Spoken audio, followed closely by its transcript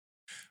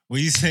What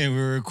you saying?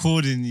 We're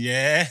recording,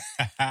 yeah?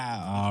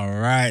 All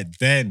right,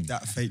 then.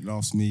 That fake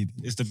laugh's me.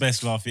 It's the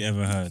best laugh you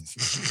ever heard.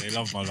 They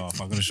love my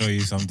laugh. I'm going to show you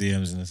some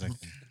DMs in a second.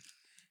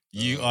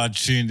 You are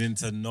tuned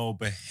into No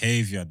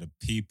Behavior, the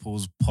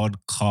People's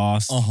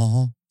Podcast.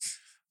 Uh-huh.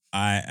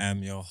 I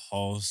am your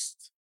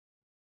host,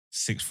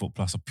 6 foot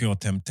plus of pure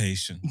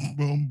temptation.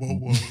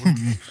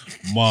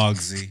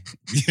 Margsy.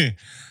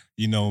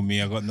 You know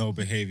me, I got No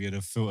Behavior,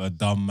 the filter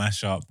dumb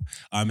mashup.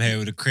 I'm here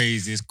with the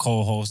craziest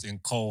co-host in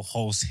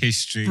co-host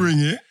history. Bring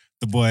it.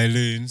 The boy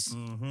Loons,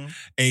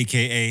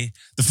 a.k.a.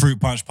 the Fruit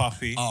Punch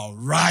Puppy, All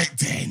right,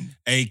 then.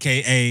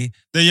 a.k.a.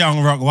 the Young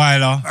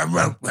Rockweiler.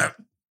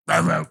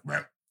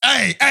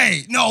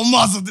 Hey, no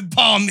muzzle to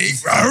palm me,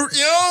 bro.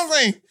 You know what I'm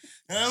saying?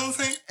 You know what I'm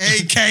saying?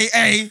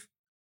 AKA.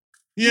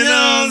 You know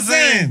what I'm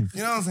saying?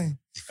 You know what I'm saying?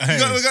 Hey,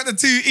 We got the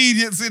two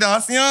idiots with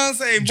us. You know what I'm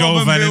saying? Bob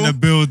Jovan and in Bill. the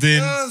building. You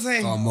know what I'm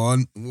saying? Come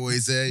on, what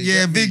is it?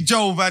 Yeah, big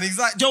Jovan. He's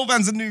like,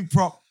 Jovan's a new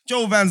prop.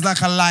 Jovan's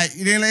like a light.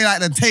 You know, like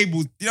the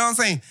table. You know what I'm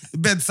saying? The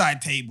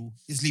bedside table.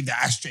 Just leave the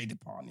ashtray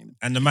upon him.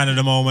 And the man of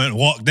the moment,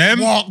 walk them.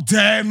 Walk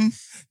them.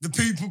 The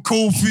people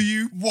call for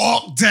you.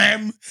 Walk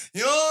them.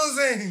 You know what I'm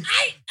saying?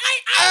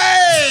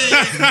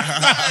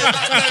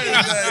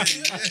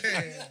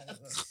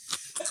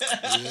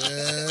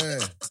 Yeah.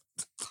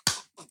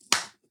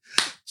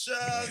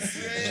 Trust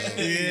me.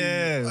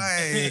 Yeah.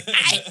 Hey.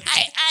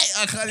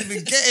 I can't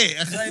even get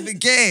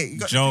it. You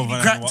got Jovan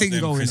the crack and what thing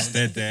them going. Chris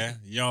dead there.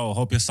 Yo,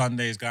 hope your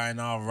Sunday's going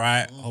all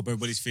right. Hope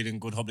everybody's feeling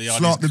good. Hope the yard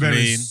Slow is up the clean.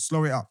 berries.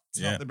 Slow it up.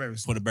 Slow Yeah. up the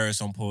berries. Put the berries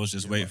on pause.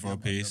 Just wait for a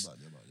piece.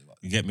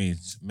 You get me?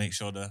 Make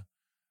sure the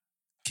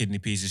kidney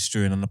peas is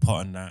stewing on the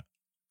pot and that.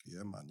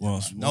 Yeah, man.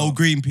 What? No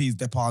green peas,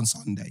 they're on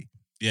Sunday.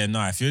 Yeah,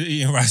 nah, if you're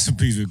eating rice and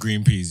peas with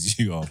green peas,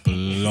 you are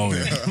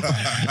blowing.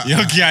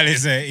 Your gal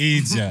is an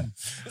idiot.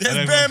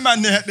 There's bear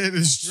man there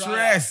that's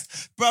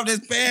stressed. Bro, there's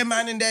bear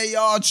man in their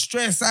yard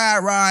stressed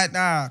out right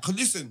now. Because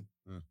listen,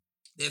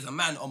 there's a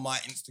man on my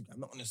Instagram, I'm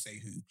not going to say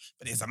who,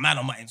 but there's a man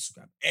on my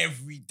Instagram.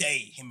 Every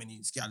day, him and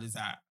his gal is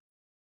out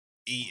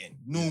eating.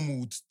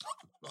 Normal stuff.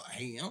 I'm not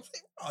hating. I'm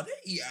saying, oh,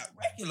 they eat out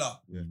regular.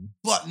 Yeah.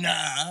 But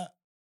nah,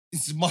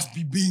 it must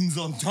be beans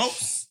on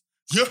toast.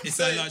 You know what I'm It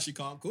sounds saying? like she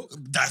can't cook.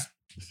 That's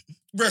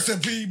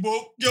recipe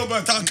book. Yo,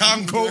 but I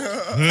can't cook. You know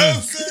what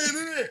I'm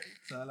saying,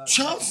 innit?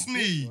 Trust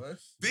me.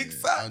 Big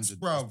facts, 100,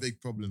 bro. that's big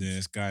problems. Yeah,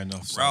 it's going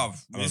off. So Bruv, I don't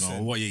know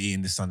listen. what you're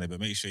eating this Sunday, but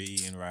make sure you're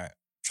eating right.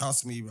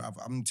 Trust me, bruv.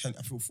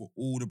 I feel for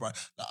all the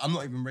brothers. Like, I'm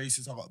not even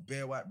racist. I got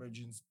bare white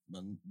brethren,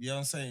 man. You know what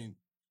I'm saying?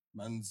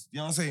 Man's, you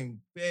know what I'm saying?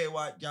 Bare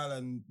white gal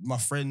and my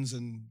friends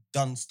and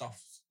done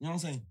stuff. You know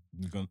what I'm saying?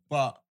 You got-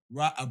 But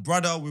right, a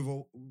brother with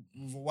a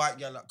white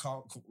gal that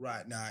can't cook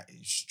right now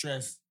is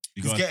stressed.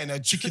 You He's got getting a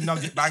chicken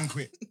nugget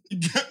banquet. You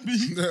get me?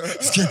 He's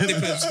Dippers,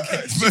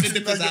 chicken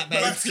dippers out,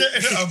 babe. Man's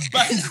getting a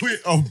banquet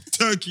of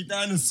turkey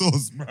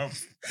dinosaurs, bro.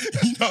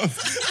 You know,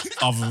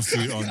 oven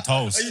food on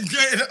toast. he's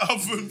getting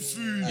oven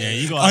food. Yeah,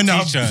 you got on to a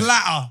teach her.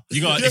 platter.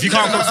 You got if you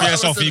can't cook for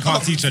yourself and you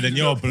can't teach her, then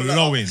you're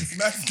blowing.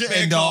 Man's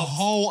getting the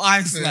whole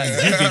Iceland.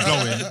 You be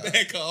blowing.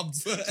 Bare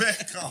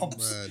carbs.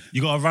 Man.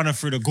 You got to run her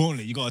through the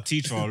gauntlet. You got to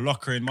teach her or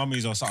lock her in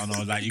mummies or something.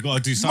 Or like you got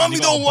to do something. Mummy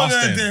You gotta don't want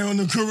bust her them. there on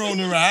the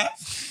corona, right?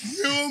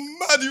 You're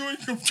mad. You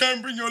can try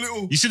and bring your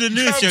little. You should have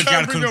knew if your Try gal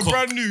and bring could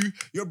cook.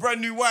 your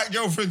brand new white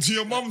girlfriend to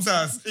your mum's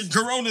house in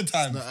corona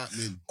time. Not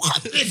happening.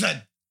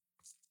 Listen,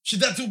 she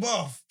that too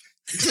bath.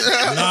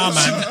 Nah,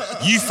 man.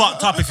 You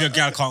fucked up if your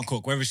gal can't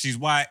cook, whether she's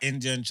white,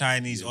 Indian,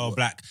 Chinese, or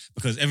black,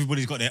 because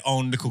everybody's got their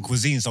own little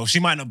cuisine. So she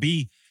might not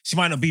be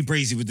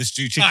brazy with the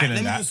stew chicken Alright, let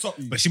and me that, just stop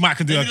you. but she might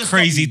can do Let a me just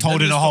crazy stop you.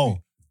 toad Let in me a just hole.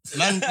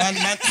 Man.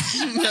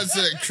 That's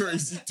a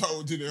crazy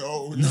toad in it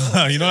all.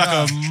 You know,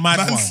 like a mad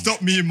Man one.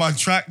 stopped me in my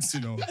tracks,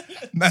 you know.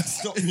 Man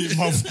stopped me in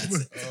my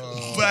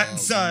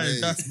backside. mate.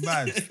 That's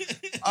mad.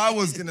 I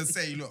was gonna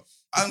say, look,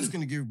 I'm just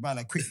gonna give man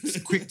a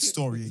quick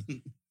story.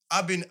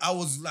 I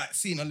was like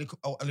seeing a little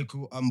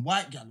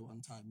white gal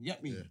one time. You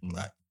get me? Yeah.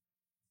 Like,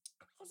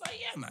 I was like,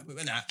 yeah, man, we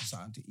went out for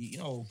something to eat, you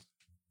know.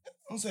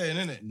 I'm saying,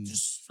 innit?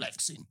 Just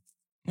flexing.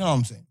 You know what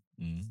I'm saying?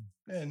 Mm.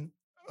 Then,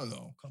 I don't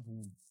know, a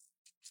couple,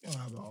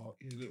 have our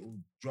little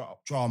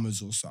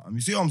dramas or something.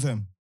 You see what I'm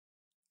saying?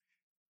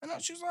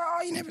 And she was like,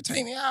 oh, you never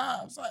take me out.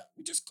 I was like,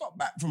 we just got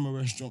back from a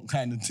restaurant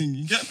kind of thing.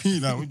 You get me?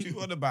 Like,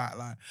 what about?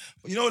 Like,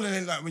 but you know,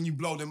 then, like, when you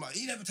blow them up,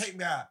 you never take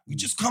me out. We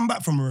just come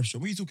back from a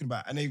restaurant. What are you talking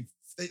about? And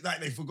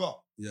they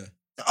forgot. Yeah.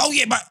 Oh,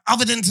 yeah, but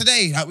other than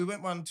today, like, we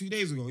went one 2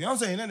 days ago. You know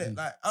what I'm saying, innit?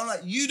 Like, I'm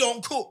like, you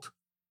don't cook.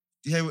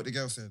 Do you hear what the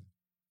girl said?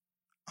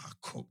 I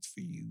cooked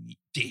for you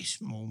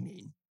this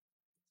morning.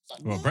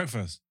 Like, What,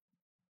 breakfast?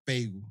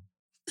 bagel.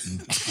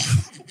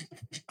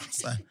 I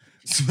was like,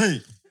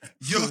 sweet.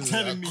 You're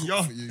telling me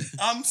you're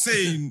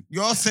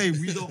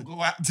saying we don't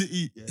go out to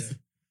eat, yeah.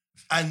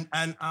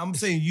 And I'm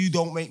saying you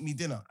don't make me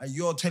dinner. And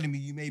you're telling me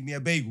you made me a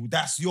bagel.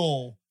 That's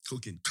your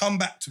Cooking. come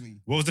back to me.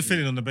 What was the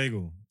filling on the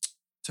bagel?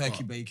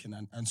 Turkey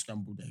bacon and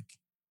scrambled egg.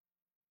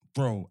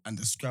 Bro, and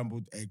the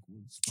scrambled egg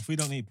was If we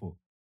don't eat pork.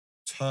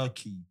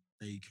 turkey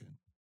bacon.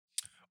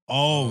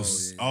 Oh,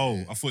 Oh,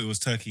 yeah. I thought it was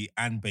turkey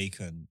and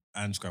bacon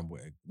and scrambled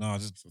egg. No,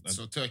 just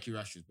So turkey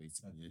rashers,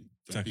 basically. Yeah.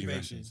 turkey bacon.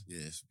 rashers.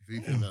 Yes. If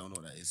you don't know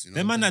what that is, you know.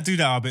 Them man that do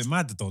that are a bit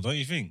mad though, don't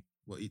you think?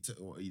 What eat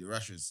the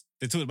rashers?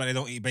 They talk about they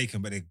don't eat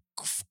bacon, but they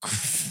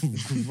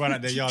run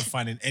out their yard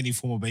finding any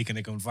form of bacon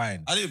they can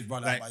find. I didn't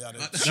run Like- out my yard.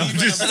 No, I'm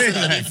just saying,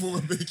 like, You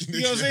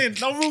you know what I'm saying?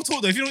 No real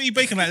talk though. If you don't eat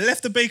bacon, like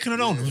left the bacon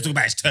alone. We're talking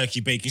about it's turkey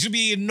bacon. You should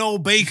be eating no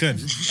bacon.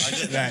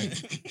 Like,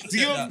 do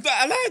you know that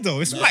I lie though?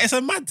 It's mad, it's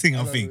a mad thing,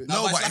 I think.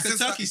 No, it's but like it's a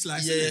just turkey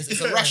slice. Yeah, isn't it?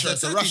 it's a rasher.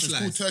 It's a turkey rasher. It's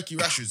called slice. turkey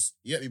rashers.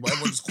 You get me? But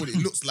everyone just call it.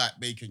 It looks like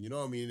bacon. You know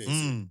what I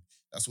mean?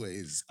 That's what it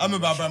is. I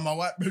remember I brought my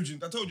white bedroom.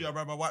 I told you I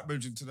brought my white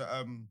bedroom to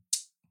the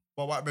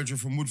my white bedroom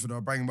from Woodford. I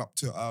bring him up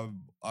to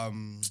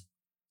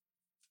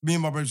me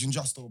and my bedroom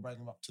Justo bring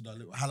him up to the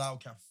little halal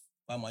cafe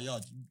by my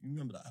yard. You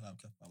remember that halal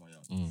cafe by my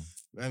yard?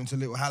 We went to a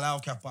little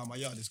halal cafe by my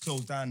yard. It's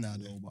closed down now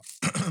though,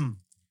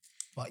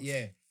 but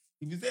yeah,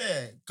 he was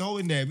there,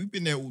 going there. We've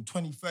been there all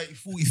 20, 30,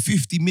 40,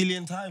 50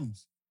 million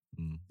times.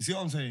 Mm. You see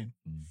what I'm saying?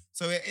 Mm.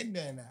 So we're in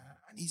there now,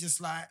 and he's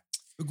just like,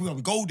 we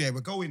go there,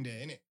 we're going there,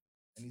 innit?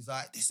 And he's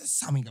like, there's just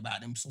something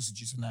about them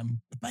sausages and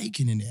the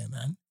bacon in there,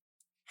 man.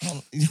 You know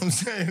what I'm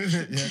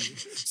saying? Yeah.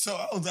 So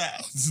I was like, I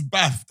was just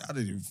baffed. I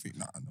didn't even think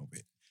nothing of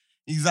it.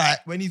 He's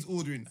like, when he's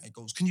ordering, he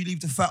goes, can you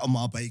leave the fat on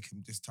my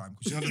bacon this time?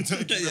 Because you know the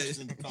turkey Yeah. wraps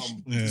in the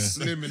come. Yeah.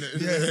 Slim in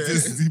it.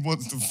 Yeah, he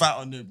wants the fat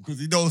on them because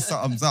he knows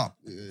something's up.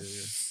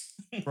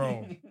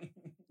 Bro.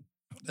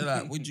 They're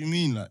like, what do you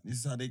mean? Like, this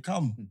is how they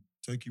come.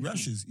 Turkey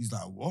rashers. He's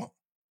like, what?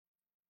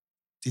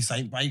 This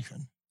ain't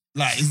bacon.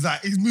 Like, he's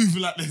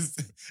moving like this.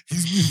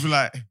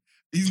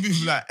 He's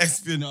moving like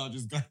espionage.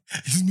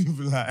 He's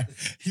moving like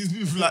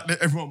that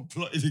everyone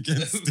plotted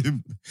against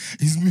him.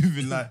 He's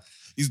moving like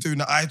he's doing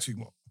the eye twig.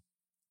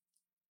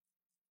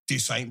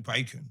 This ain't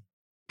bacon.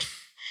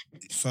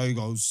 So he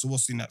goes, so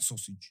what's in that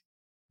sausage?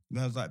 And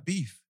I was like,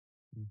 beef.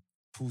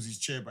 Pulls his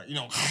chair back, you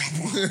know.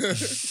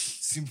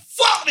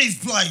 Fuck this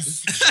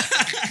place.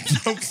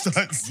 Don't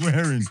start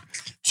swearing.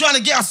 Trying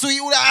to get us to eat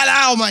all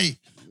that halal, mate.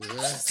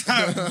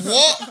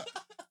 What?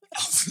 I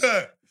was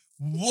like,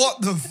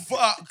 what the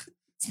fuck?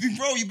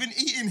 Bro, you've been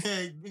eating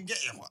here. You've been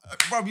getting,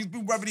 bro, he's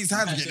been rubbing his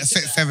hands. Getting a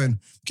set 7.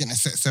 Getting a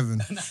set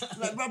 7.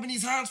 Like, rubbing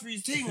his hands for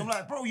his team. I'm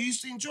like, bro, you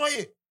used to enjoy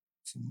it.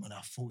 Man, I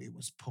thought it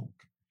was pork.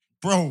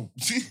 Bro,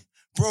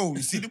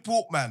 you see the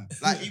pork man?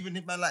 Like, even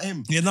a man like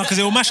him. Yeah, no, because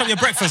it will mash up your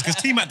breakfast. Because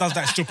T-Mac does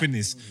that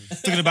stupidness.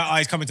 Talking about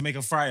he's coming to make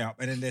a fry up,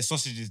 and then there's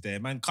sausages there.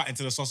 Man, cut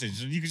into the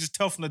sausage, and you can just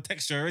tell from the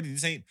texture already.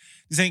 This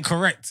ain't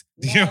correct.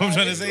 You know what I'm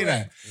trying to say?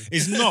 That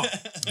it's not.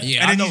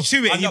 Yeah, and then you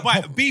chew it, and you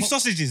bite pop- beef pop-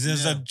 sausages.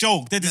 It's a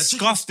joke. They're Yeah,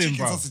 disgusting,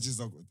 chicken bro. sausages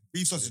are good.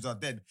 Beef sausages are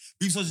dead.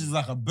 Beef sausage is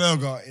like a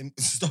burger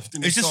stuffed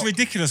in the It's just stock.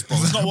 ridiculous, bro.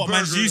 It's not what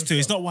man's used to.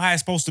 It's not how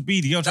it's supposed to be.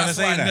 You know what I'm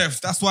trying to say?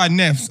 That. That's why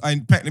Nefs.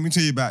 Let me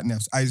tell you about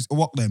Nefs. I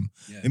walk them.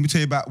 Yeah. Let me tell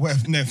you about where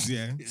Nefs.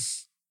 Yeah.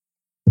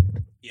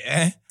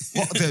 Yeah.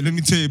 Let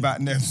me tell you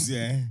about Nefs.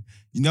 Yeah.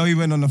 You know he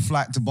went on a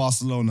flight to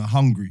Barcelona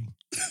hungry.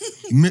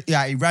 He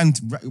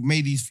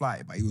made his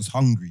flight, but he was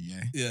hungry.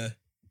 Yeah. Yeah.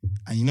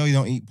 And you know he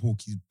don't eat pork.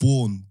 He's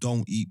born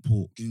don't eat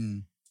pork.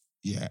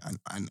 Yeah,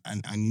 and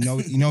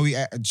you know he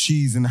ate a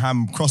cheese and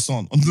ham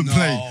croissant on the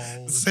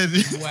plate. Said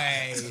it.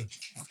 Way.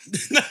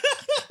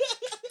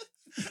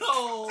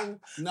 No.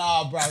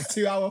 Nah, bro.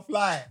 2-hour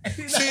flight.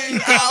 2 hours. 2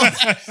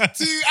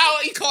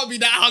 hours. You can't be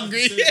that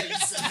hungry.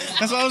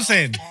 That's what I'm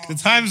saying. The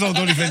time zone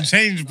don't even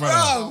change, bro.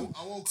 I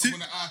woke up on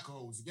the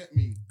alcohols, you get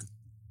me?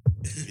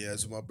 Yeah,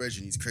 so my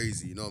brethren, he's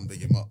crazy, you know, I'm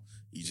big him up.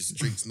 He just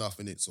drinks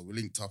nothing it. So we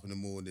linked up in the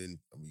morning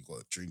and we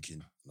got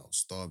drinking and I was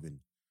starving.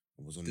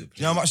 I was on the plane.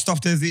 You know how much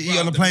stuff there's to eat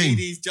on the The plane?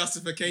 BD's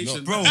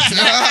justification. Bro, do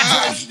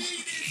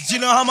you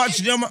know how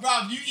much? Bro,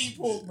 you eat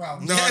pork, bro.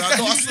 No, I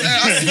don't. I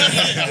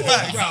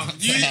swear. Bro,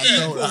 you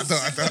eat pork. I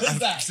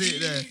don't.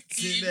 Sit there.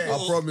 Sit there. I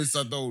promise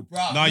I don't.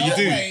 Bro, No, you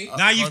do. way.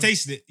 Now you've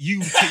tasted it. You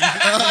Was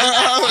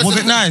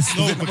it nice?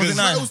 No, Was it because-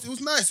 nice? It was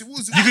nice. It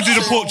was. You could do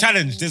the pork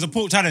challenge. There's a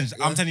pork challenge.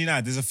 I'm telling you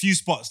now, there's a few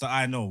spots that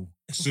I know,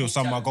 still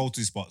some of my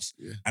go-to spots.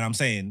 Yeah. And I'm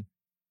saying,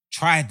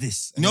 try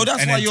this. No,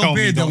 that's and why then your tell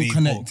me beard don't eat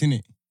connect, pork.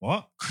 innit?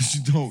 What? Because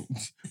you don't.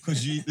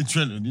 Because you eat the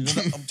adrenaline. You know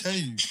that? I'm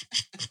telling you.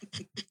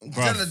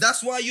 Bruv.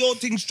 That's why your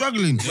thing's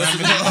struggling. Because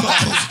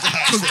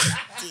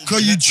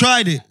you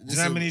tried it. Do you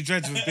know how many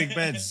dreads with big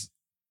beds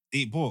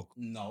eat pork?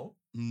 No.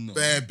 No.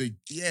 Bare big.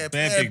 Yeah,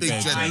 Bare bare big big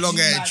dread. dread. Long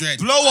hair dread.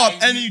 Blow up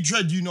any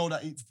dread you know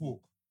that eats pork.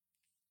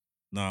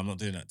 No, I'm not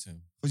doing that to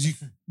him. Because you.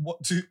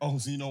 What two? Oh,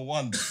 so you know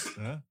one.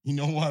 Huh? You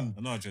know one.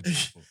 I know I dread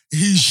eats pork.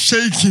 He's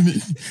shaking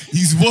it.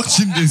 He's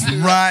watching this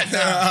right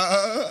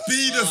now.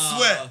 Be the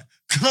sweat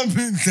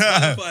coming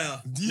down.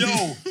 Fire. Yo,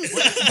 wait,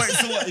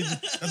 so what?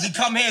 Does he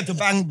come here to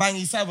bang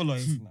his saveloy?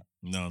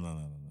 No.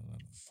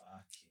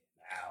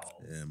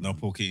 Yeah, No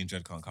pork eating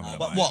dread can't come out.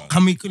 But what?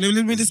 Can we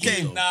live with this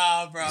game?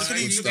 Nah, bro. Look at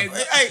these Look stuff.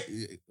 at-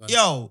 Hey,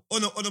 yo,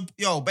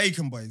 yo,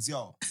 bacon boys,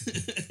 yo.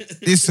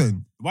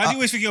 Listen, Why do you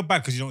always think you're bad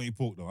because you don't eat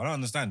pork though? I don't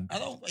understand.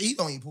 he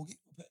don't eat pork.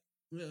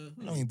 He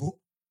don't eat pork.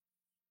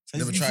 So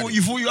Never you tried thought it.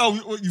 you thought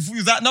you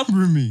was that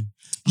number in me.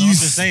 No, You I'm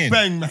just saying.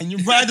 spang, man. You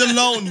ride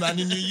alone, man,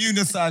 in your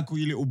unicycle,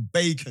 you little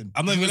bacon.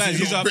 I'm not even lying.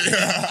 He's up.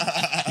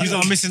 You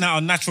are missing out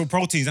on natural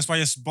proteins. That's why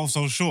you're both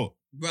so short.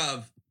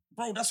 Bruv.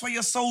 Bro, that's why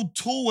you're so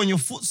tall and your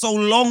foot's so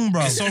long,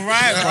 bro. It's all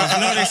right, bro.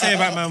 You know what they say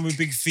about man with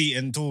big feet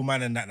and tall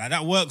man and that? Like,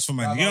 that works for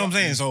man. You know what I'm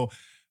saying? So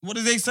What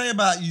do they say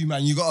about you,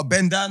 man? You got to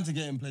bend down to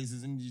get in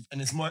places and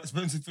it's more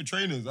expensive for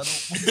trainers. I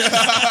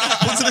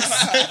don't... What do they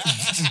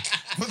say?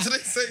 What do they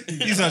say?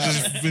 these are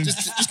just been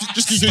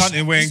just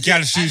stunting wearing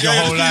gal shoes your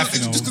whole life, you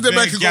know. Just because they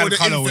make it go Gal with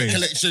the infant colourways.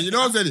 collection, you know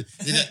what I'm saying?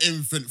 In the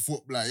infant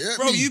football, yeah.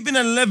 Bro, you've been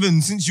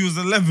 11 since you was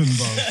 11,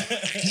 bro.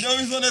 You know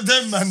he's one of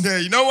them, man, there.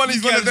 You know when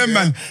he's one of them,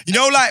 man. You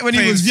know, like when he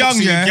Playing was young, footsie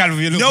with yeah? gal with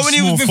your You know little when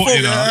he was small before...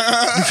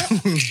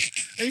 foot, you know?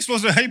 Are you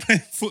supposed to hate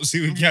playing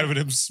footsie with gal with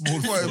them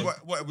small foot?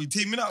 What, are we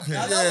teaming up here?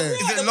 Yeah.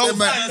 Is it long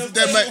time? You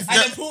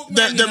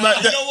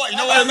know what? You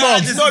know what,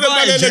 man? No, the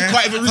man, they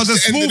quite even reach Because the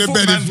the end small of the foot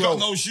bed man's as well.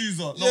 got no shoes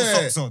on, no Yeah.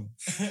 socks on.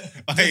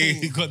 Hey,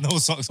 he got no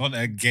socks on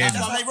again.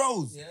 That's how they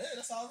rolls. Yeah,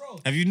 that's how I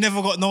roll. Have you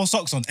never got no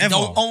socks on, ever?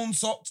 Don't own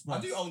socks, bro. I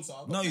do own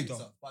socks. No, you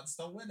don't. But I just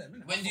don't wear them.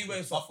 innit? When do you wear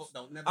My foot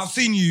don't. Never I've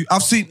seen you.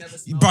 I've seen,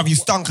 bruv, you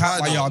stunk out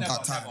my yard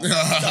that time. Never,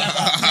 Stunk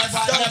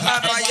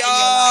out my never,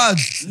 yard.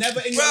 Never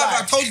in your Bruv, I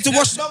life. told you to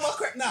wash. It's not my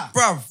crap now.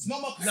 Bruv, It's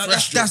not my crap. no,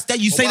 that's that.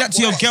 You say that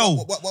to your girl.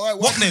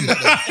 What then? You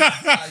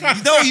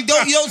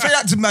don't say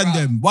that to man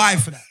them. Why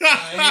for that?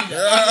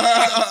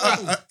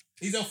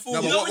 He's a fool.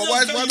 No, You but know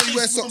why when do you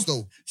wear you're socks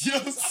though? You know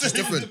what I'm It's saying?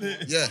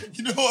 different. Yeah.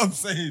 You know what I'm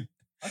saying?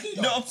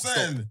 You know what I'm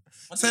saying?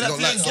 Say that don't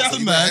to like your socks, girl,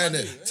 you man.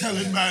 like it. Tell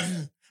him,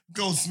 man,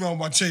 go smell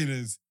my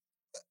trainers.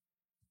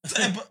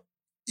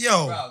 Yo,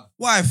 Bruv.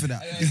 why for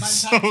that? Man's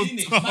so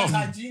hygienic. dumb. Man's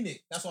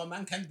hygienic. That's what a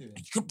man can do.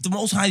 The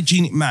most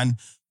hygienic man,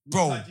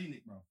 bro. Man's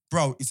hygienic, bro.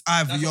 Bro, it's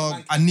either That's you're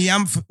what a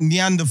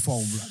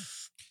Neanderthal, bro.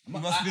 You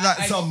must be like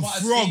I ain't some got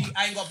butter's frog. feet,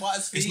 I ain't got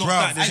butter's feet. It's not Bro,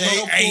 that, I there's ain't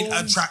got no ain't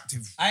corns.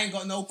 attractive. I ain't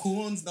got no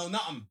corns, no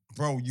nothing.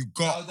 Bro, you No,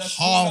 got that's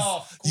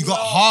half. cool You got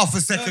off. half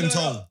a second No.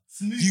 toe.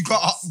 You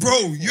got, bro.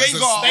 You ain't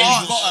got Baby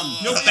arch. bottom.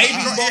 No, Baby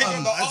you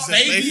bottom. got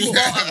Baby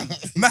bottom.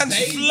 Man's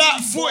Baby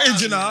flat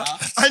footed, you know.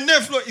 bottom, I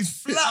never look.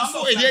 He's flat I'm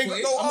not footed. He ain't got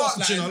flat-footed. no I'm not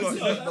arch, you know.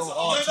 flat-footed. Look, No no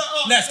arch.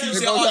 arch. Les, can you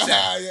see an arch?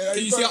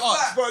 Can you see an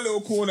arch? Got a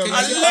little corner. A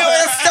little,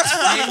 that's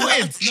flat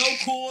footed. No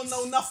corn,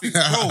 no nothing.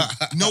 Bro,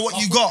 you know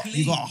what you got?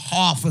 You got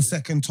half a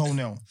second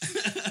toenail.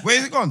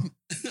 Where's it gone?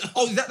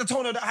 Oh, is that the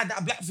toenail that had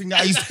that black thing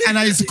that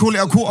I used to call it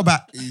a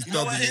quarterback? He's You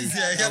know what it is?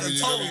 Yeah, he had a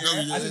toe.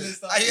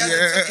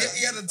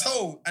 He had a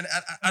toe,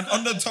 and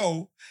on the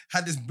toe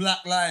had this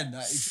black line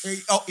that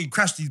he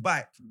crashed his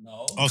bike.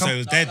 No. Oh, so it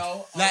was dead.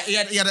 Like he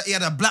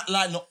had a black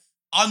line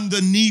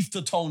underneath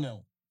the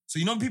toenail. So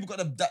you know when people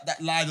got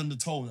that line on the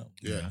toenail?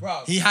 Yeah.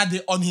 Bro. He had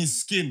it on his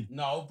skin.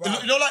 No, bro.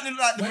 You know, like the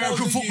When I was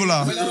American with you-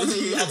 footballer. When I was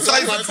with you, I So I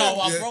broke used my to toe.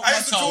 call- I yeah. broke I my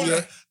used to call toe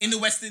it- in the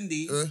West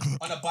Indies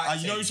on a bike.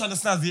 You know chain. he's trying to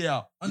snazz it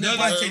out. On You the know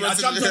bike that- chain. I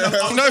jumped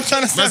on You know he's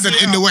trying to snazz Listen,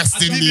 it in the out.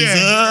 West Indies.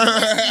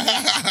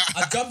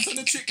 I jumped on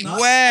the trick nut.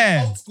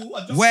 Where? Old school. I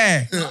jumped Where?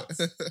 on the trick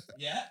nuts.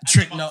 Yeah. and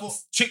Trick my foot-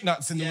 nuts. Trick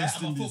nuts in the Yeah, West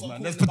and my Indies, foot got man.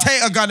 caught There's in the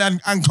potato back.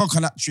 gun and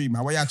coconut tree,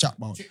 man. What you chat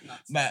about? Trick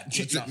nuts. Man,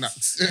 trick Trick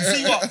nuts. nuts. You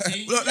see what?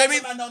 See, Look, let me.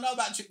 man don't know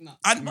about trick nuts.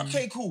 And,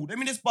 okay, cool. Let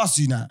me just bust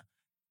you now.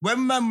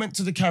 When man went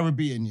to the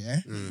Caribbean, yeah,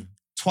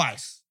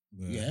 twice,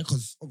 yeah,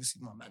 because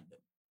obviously my man them.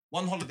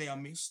 One holiday I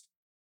missed,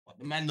 but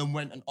the man then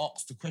went and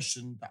asked the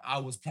question that I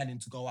was planning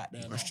to go out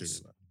there and Question.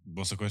 ask.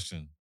 What's the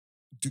question?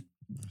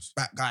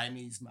 Back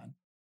Guyanese, man.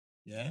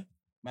 Yeah?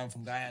 Man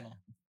from Guyana.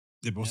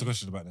 Yeah, but what's the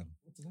question about them?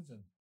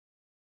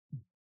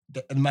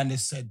 The man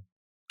just said,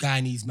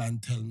 Guyanese man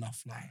tell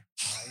enough lie.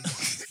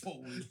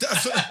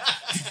 That's what...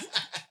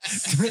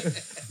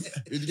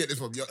 Where'd you get this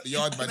from? The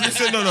yard man.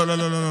 Listen,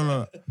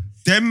 no.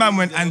 Them man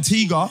went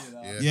Antigua,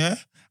 yeah?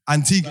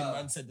 Antigua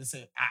man said, they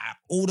say,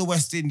 all the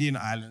West Indian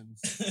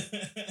islands.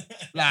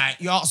 Like,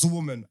 you ask a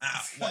woman,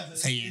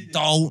 say,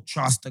 don't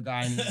trust the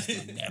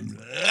Guyanese man. Them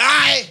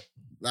lie!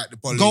 Like the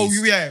police.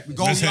 We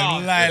go Listen,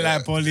 yard. lie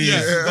like police. Yeah,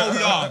 we go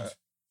yard.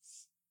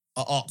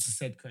 I asked a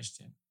said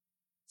question.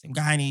 Some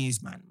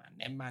Guyanese man.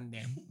 Them man,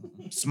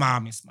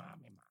 smarmy, man.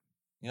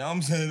 You know what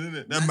I'm saying,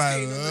 innit? Them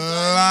man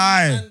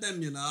lie. Man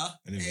them, you know. I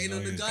didn't even Ain't know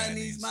on the he was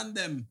Guyanese Guyanese. man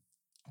them.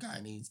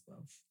 Guyanese, bro.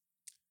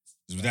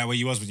 Was that where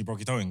you was when you broke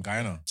your toe in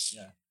Guyana?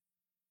 Yeah.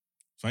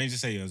 So why didn't you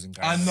just say you was in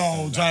I Guyana?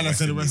 know, Like trying to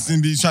say the Indies, West man.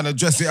 Indies, trying to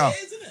dress it up. It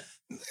is, isn't it?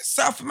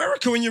 South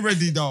America when you're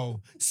ready,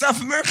 though.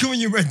 South America when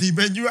you're ready,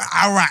 man. You're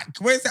Iraq.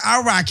 Where's the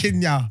Iraq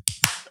in ya?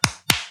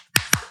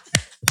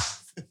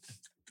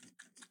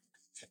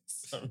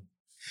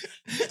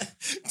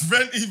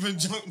 Brent even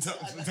jumped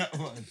up for that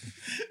one.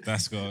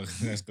 Let's go.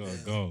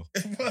 Go.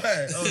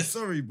 Why? Oh,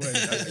 sorry, boy.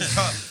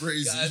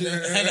 Crazy.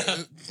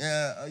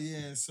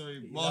 Yeah,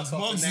 sorry. That's off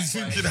Marks the is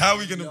net, thinking boy. how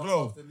we gonna You're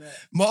blow. off the net.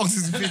 Marks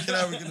is thinking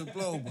how we gonna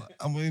blow, but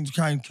I'm going to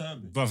try and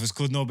curb it. Bruv, it's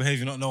called no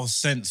behavior, not no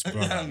sense, bro.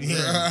 I like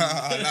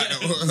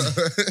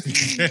that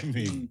You get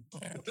me?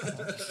 one.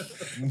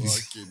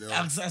 Fucking hell.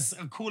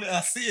 I call it,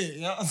 I see it.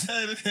 You know what I'm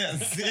saying? I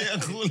see it, I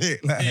call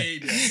it. Like,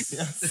 Baby. you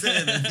know what I'm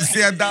saying? If you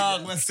see a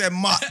dog, I say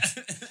mutt.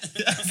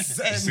 You know what I'm It's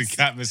saying? the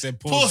cat that said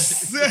pause.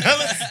 Puss.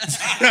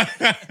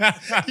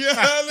 You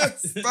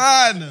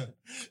understand?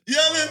 You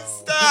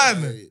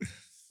understand?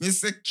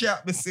 Mr.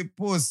 Cap, Mr.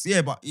 Puss.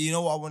 Yeah, but you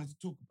know what I wanted to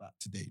talk about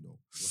today, though?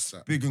 What's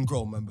that? Big and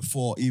grow, man,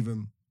 before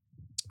even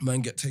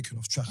man get taken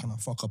off track and I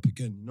fuck up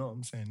again. You know what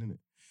I'm saying, innit?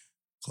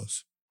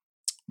 Because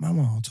man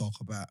want to talk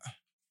about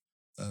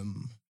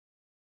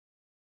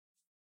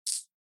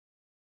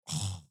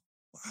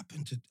what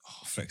happened to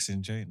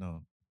Flexing Jay?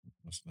 No.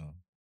 What's no?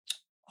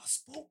 I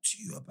spoke to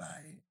you about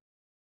it.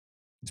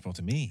 You spoke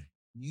to me.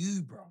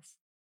 You, bruv.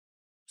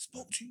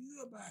 Spoke to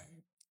you about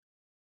it.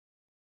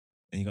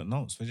 And you got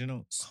notes. Where's your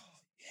notes? Oh,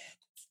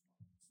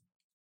 yeah.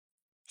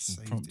 Some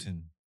Saved it.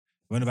 prompting.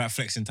 When about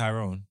flexing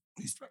Tyrone?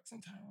 Who's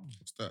flexing Tyrone?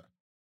 What's that?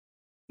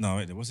 No,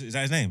 wait, is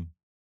that his name?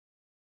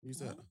 Who's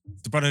that?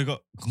 The brother who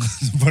got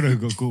the brother who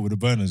got caught with the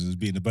burners was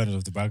beating the burners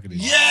off the balcony.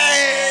 Yeah!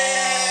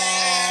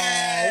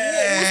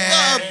 What was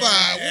that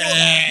about?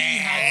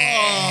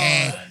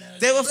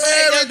 They were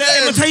Fair faking their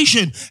again.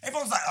 imitation.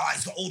 Everyone's like, oh,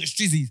 he's got all the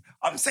strizzies.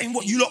 I'm saying,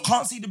 what, you lot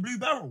can't see the blue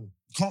barrel?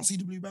 Can't see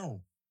the blue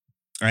barrel?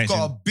 Right, Got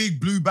a so big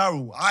blue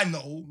barrel. I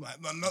know.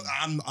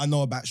 I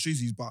know about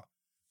strizzies, but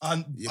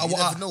Yeah, but you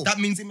never know. that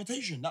means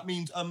imitation. That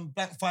means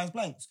blank fires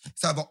blanks.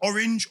 It's either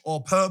orange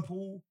or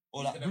purple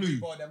or like blue.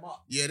 Them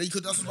up. Yeah, they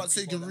could. That's what I'm about to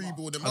say. You can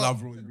reboard them I up.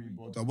 love Roy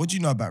Reborn. What do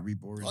you know about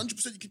reboarding?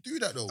 100% you can do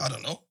that though. I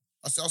don't know.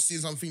 I was seeing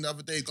something the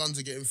other day. Guns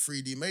are getting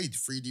 3D made,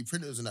 3D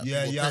printers and that.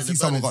 Yeah, People yeah. I printing see the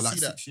someone got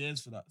burners. like See 6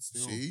 years for that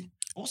still. See,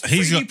 What's a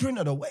He's 3D got-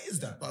 printer though? What is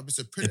that? but it's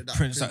a printer it that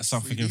prints that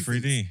something in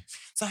 3D. things.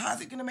 So how's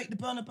it gonna make the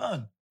burner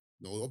burn?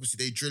 No,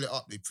 obviously they drill it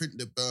up. They print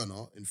the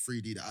burner in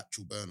 3D, the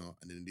actual burner,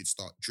 and then they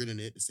start drilling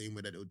it the same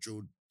way that they'll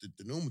drill the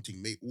normal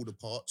thing. Make all the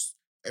parts,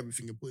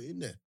 everything, and put it in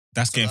there.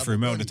 That's getting So through have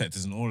a metal burning.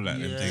 detectors and all of that.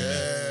 them Yeah. things.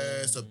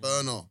 Yeah, it's a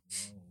burner.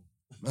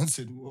 Man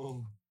said,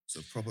 whoa. It's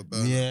a proper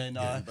burner. Yeah,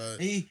 nah. Getting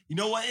burnt. Hey, you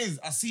know what it is?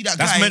 I see that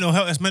That's guy. mental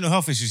health. That's mental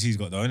health issues he's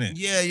got, though, isn't it?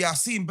 Yeah. I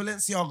seen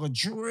Balenciaga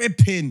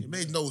dripping. It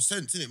made no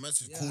sense, innit? Man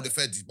said, call the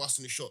feds. He's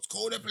busting the shots.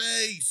 Call the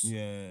police.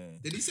 Yeah.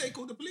 Did he say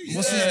call the police?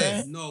 What's his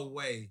name? No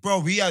way.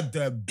 Bro, he had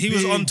the He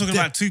was on talking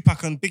about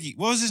Tupac and Biggie.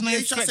 What was his Yeah, name?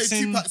 he tried to say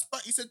Flexing. Tupac's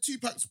back. He said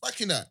Tupac's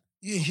back in that.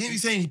 Yeah,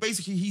 he's saying,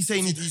 he's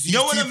saying, He's you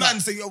know when a Tupac. man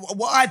say,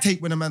 what I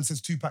take when a man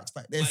says Tupac's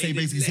back, they say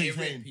basically same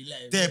thing.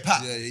 They're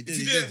packed. Yeah, he did. If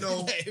you He didn't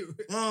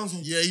did. know,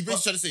 Yeah, he's basically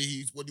trying to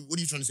say what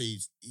are you trying to say?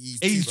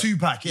 he's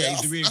Tupac, yeah, Yeah,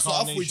 he's the that's what I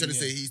thought he was trying to reincarnation,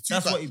 say. He's yeah.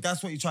 Tupac.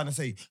 That's what he's trying to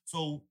say.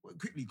 So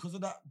quickly, because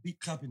of that beat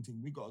clapping thing,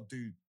 we got to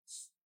do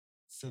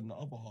send the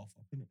other half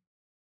up, innit?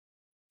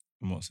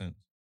 In what sense?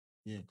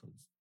 Yeah, because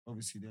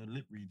obviously they're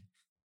lip read.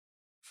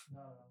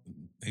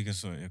 He can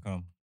sort it. Yeah,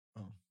 come.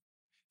 Oh.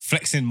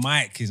 Flexing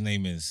Mike, his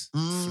name is.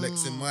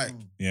 Flexing Mike.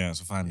 Yeah,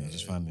 so find it.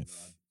 Just find it.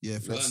 Yeah,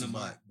 Burner flexing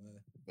Mike.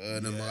 Mike.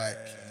 Burner Mike.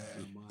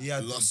 He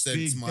had Lost the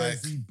sense, big Mike.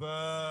 Desi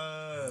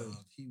bird.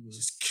 He was.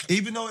 Just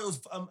Even though it was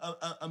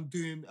I'm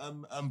doing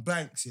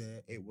blanks, yeah,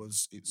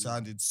 it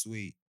sounded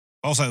sweet.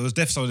 Also, it was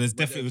so there's But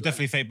definitely it was they're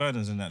definitely fake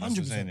burners in that. That's what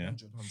I'm 100%. saying, yeah.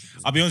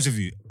 100%. I'll be honest with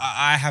you.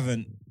 I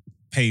haven't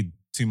paid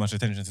too much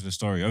attention to the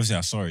story. Obviously,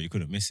 I saw it. You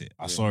couldn't miss it.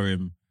 I saw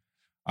him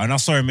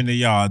in the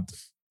yard,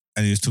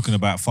 and he was talking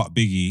about fuck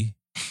Biggie,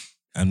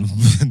 and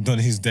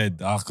Donny's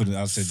dead. I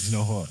said, you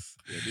know what?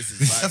 yeah, this is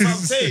That's mad. what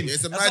I'm saying. Yeah,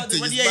 it's a That's mad what-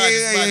 thing. when- It's Yeah, mad,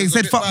 it's yeah, mad. He It's a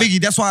said bit fuck mad.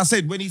 Biggie. That's why I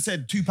said when he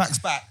said Tupac's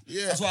back.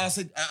 Yeah. That's why I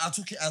said I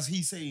took it as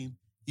he's saying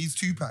he's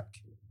Tupac.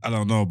 I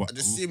don't know, but I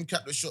just see him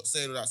cap the shot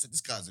saying all that. I said,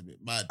 this guy's a bit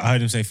mad. I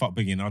heard him say fuck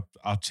Biggie, and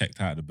I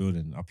checked out of the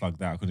building. I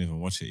plugged out. I couldn't even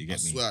watch it. You I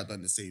get me? swear I've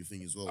done the same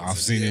thing as well. I've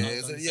So, seen yeah,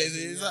 him.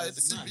 it's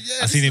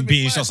like, I seen him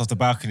beating shots off the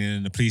balcony,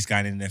 and the police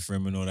guy in there for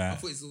him and all I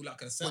that. thought it's all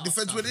like a But the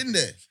feds went in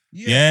there.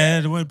 Yeah,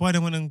 the boy they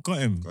went and got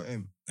him. Got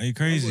him. Are you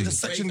crazy?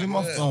 Just sectioned him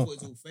off, I though. thought it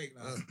was all fake.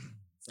 Like,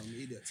 some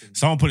idiot thing.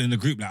 Someone put it in the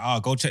group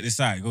like, go check this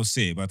out, go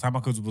see it. By the time I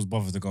was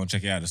bothered to go and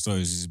check it out, the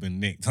stories has been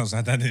nicked. I was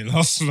like, that didn't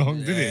last long,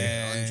 did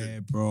it? Yeah,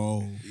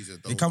 bro. He's a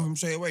They dope. come from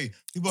straight away.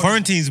 People are-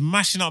 Quarantine's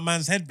mashing up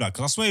man's head, blood.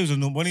 Because I swear he was a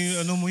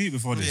normal heat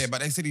before this. Yeah,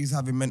 but they said he's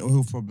having mental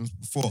health problems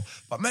before.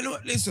 But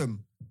listen,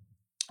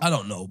 I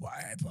don't know about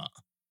it, but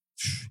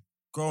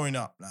growing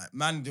up, like,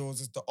 man, there was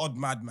just the odd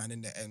madman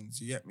in the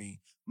ends. You get me?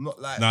 I'm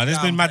not like No, there's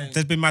been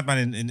downplaying-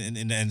 madman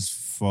in the ends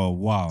for a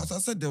while. As I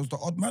said, there was the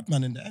odd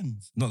madman in the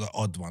ends. Not the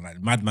odd one.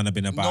 Like madman have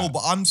been about. No,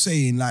 but I'm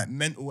saying like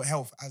mental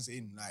health, as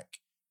in like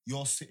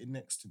you're sitting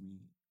next to me,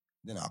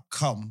 then I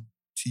come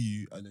to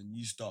you, and then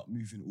you start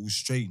moving all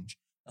strange.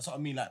 That's what I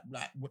mean. Like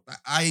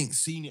I ain't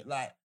seen it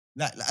like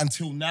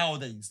until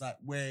nowadays, like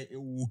where it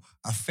will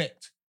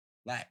affect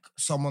like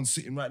someone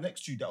sitting right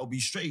next to you that'll be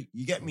straight.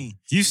 You get me?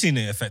 You've seen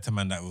it affect a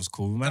man that was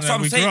cool. Man That's that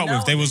what we I'm grew saying up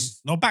with. There was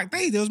nowadays. no back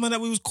day. There was man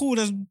that we was cool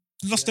that's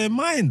lost their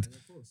mind.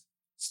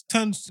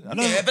 Turns. I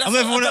don't, Yeah, but I'm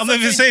that's not what- even. I'm that's not what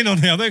even I'm saying on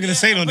here. I'm not gonna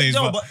say it on but names,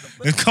 no, but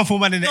there's a couple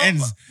man in the no,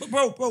 ends. but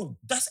bro,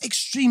 that's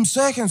extreme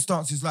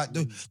circumstances. Like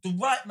the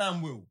right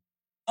man will.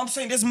 I'm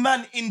saying there's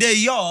man in their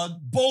yard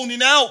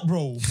boning out,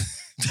 bro.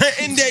 They're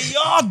in their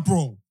yard,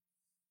 bro.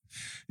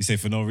 You say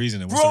for no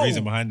reason. And what's Bro. the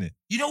reason behind it?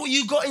 You know what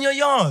you got in your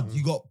yard?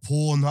 You got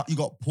Pornhub. You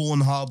got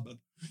Pornhub.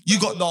 You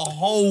got the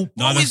whole.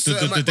 No, they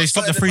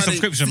stopped the free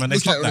subscription, man. They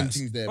stopped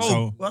that. Bro,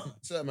 So- what?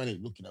 Certain man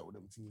ain't looking at all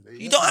them things there.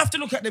 You don't have to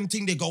look at them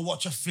thing. They go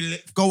watch a film.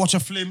 Go watch a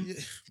film. Yeah.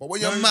 But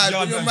when you're No, mad,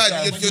 you're you're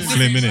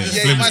Flim, innit? Yeah,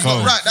 your Flim's mind's cold.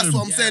 not right. That's Flim.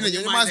 what I'm saying. Yeah,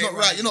 Your your mind's mind not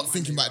right. ain't You're not right.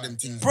 thinking about them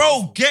things.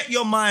 Bro, get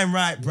your mind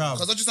right, bro.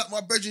 Because I just at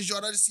my brethren's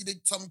yard, I just see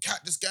some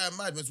cat, this guy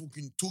mad, man's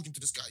talking to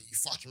this guy, you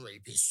fucking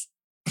rapist.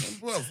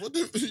 Bro, what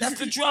the... That's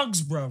the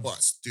drugs, bro.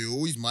 But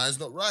still, his mind's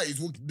not right. He's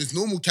walking. There's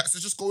normal cats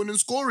that's just going and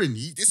scoring.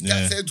 This Yeah.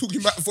 cat said talking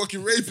about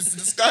fucking rapists in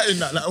the sky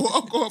and that. Like,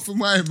 what I'm going for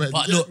mine, man.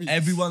 But You get look, me?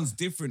 everyone's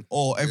different,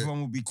 or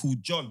everyone will be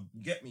called John.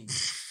 You get me?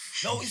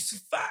 No, it's a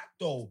fact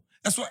though.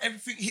 That's why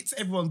everything hits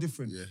everyone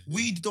different. Yeah.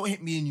 Weed don't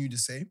hit me and you the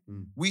same.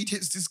 Mm. Weed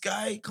hits this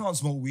guy. He can't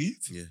smoke weed.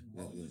 Yeah.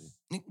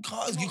 You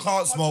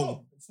can't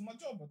smoke. It's my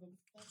job. I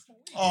don't smoke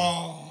weed.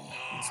 Oh,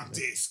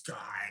 this guy,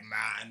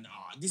 man.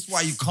 Oh, this is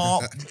why you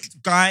can't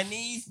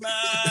Guyanese,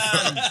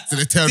 man. So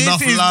they tell This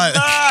nothing is like.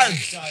 mad.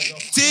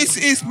 This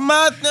is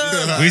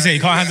madness. What you say?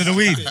 You can't handle the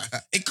weed.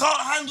 It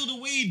can't handle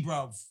the weed,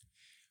 bruv.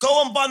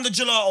 Go and bun the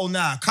gelato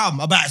now. Come,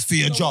 I bet it's for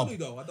your job. I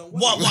don't want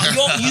What?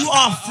 it. You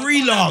are I can't handle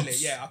freelance.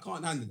 it. Yeah, I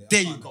can't handle it. There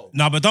I you can't go. handle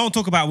No, but don't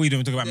talk about weed when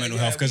we talk about Yeah, mental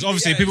yeah, health, because weed,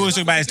 obviously yeah, people it's always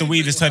talk about it's the nothing weed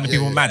to that's do with turning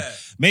people mental mad.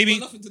 health. Maybe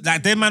Got nothing to do like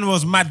with their man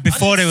was mad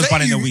before they was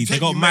banning the weed. They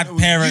got mad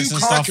parents you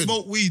and can't stuff.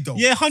 smoke weed though.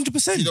 Yeah,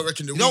 100%. You don't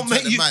reckon the You weed don't make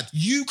turn them you. mad?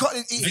 You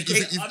can't.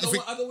 it.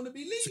 I don't want to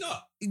be leaner.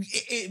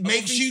 It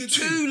makes you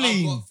too I've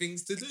lean. got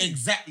things to do.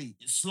 Exactly.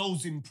 It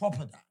slows him proper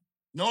down.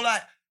 You know,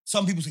 like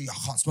some people say,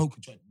 I can't smoke a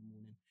joint in the morning.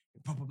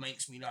 It proper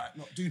makes me like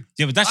not do.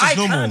 Yeah, but that's just I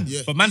normal. can.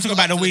 Yeah. But man He's talk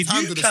not about the up to weed.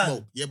 times You of the can.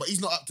 smoke. Yeah, but he's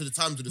not up to the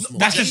times of the smoke.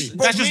 That's Get just- me?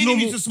 Bro, that's me just and you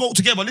normal- need to smoke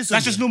together. Listen.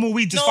 That's just normal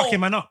weed just No. fucking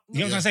man up. You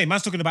know what Yeah. I'm saying?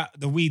 Man's talking about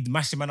the weed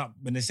mashing man up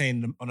when they're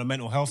saying on a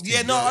mental health thing.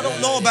 Yeah, no, I don't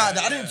know about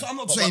that. I'm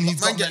not But saying he's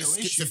man got gets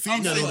mental issues.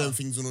 schizophrenia and all them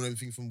things and all them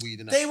things from weed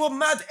and that. They were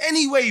mad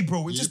anyway,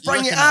 bro. We You- just you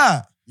bring it reckon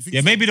out. You think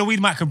Yeah, so? maybe the weed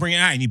might can bring it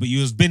out in you, but you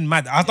was been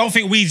mad. I don't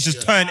think weeds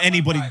just turn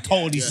anybody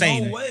totally Yeah.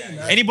 sane. No way,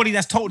 man. Anybody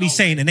that's totally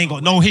sane and ain't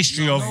got no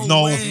history of No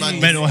no way.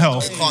 mental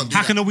health, They can't do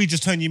how that. can the weed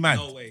just turn you mad?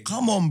 No way.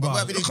 Come on, bro.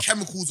 Might be the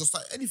chemicals or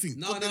something, anything.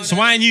 No, no, So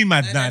why ain't you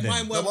mad And now then then?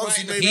 mine No, weren't but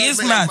obviously right in maybe- He the is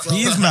Maybe- mad. maybe-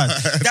 He is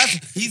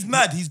mad. He's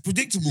mad. He's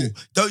predictable.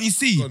 Don't you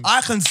see?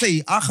 I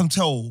can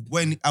tell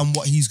when and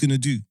what he's gonna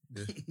do.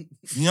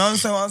 You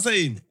understand what I'm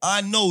saying?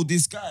 I know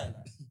this guy.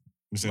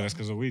 You say that's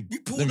because of weed. We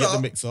Let pulled me get the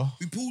up. mixer.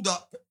 We pulled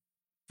up.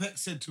 Peck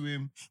said to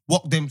him,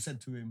 what them said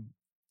to him,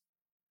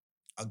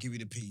 I'll give you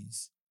the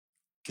peas.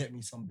 Get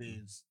me some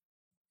beers.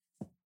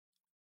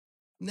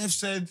 Nev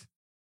said,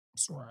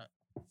 it's all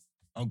right.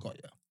 I've got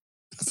you.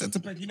 I said to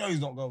Peck, you know he's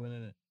not going,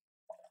 innit?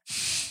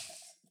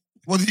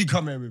 What did he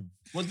come here with?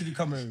 What did he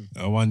come here with?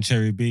 A one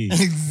cherry B.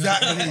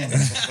 Exactly.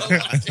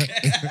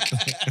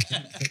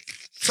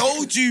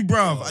 Told you,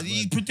 bruv.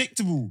 He's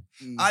predictable.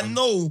 I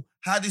know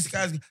how this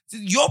guy's...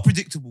 You're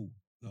predictable.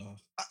 No.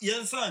 You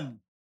understand?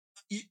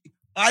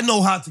 I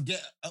know how to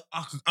get.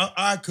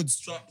 I could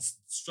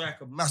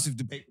strike a massive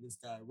debate with this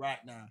guy right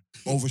now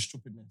over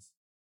stupidness.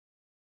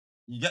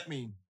 You get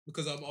me?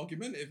 Because I'm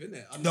argumentative,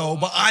 innit? No,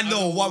 but I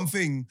know one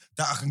thing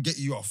that I can get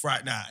you off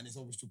right now, and it's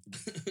over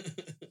stupidness. Do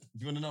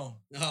you want to know?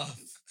 Ah.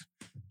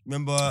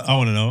 Remember? I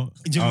want to know.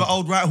 Do you remember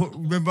old right hook?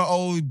 Remember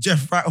old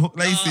Jeff Right Hook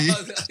Lacey?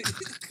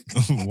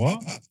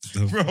 What?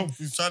 Bro,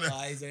 he's trying to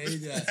He's an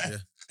idiot.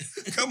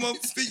 come on,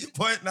 speak your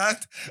point, lad.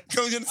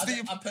 Come on, speak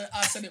your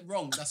I said it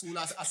wrong. That's all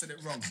I said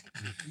it wrong.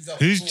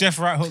 Who's Jeff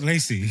Right Hook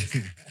Lacey?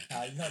 You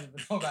don't even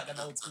know about them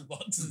old school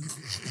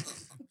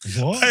boxes.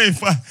 What? Hey,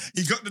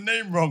 he got the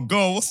name wrong.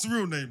 Go on, what's the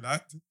real name,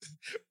 lad?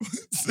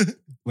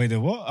 Wait, the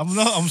what?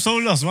 I'm so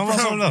lost. Why am I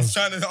so Bro, he's lost?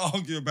 trying to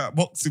argue about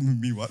boxing with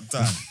me one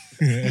time.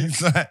 Yeah.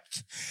 He's like,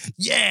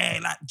 yeah,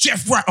 like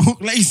Jeff Right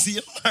Hook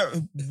Lacey. I'm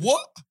like,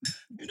 what?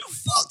 Who the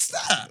fuck's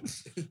that?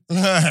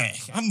 Like,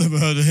 I've never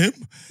heard of him.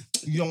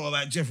 You don't know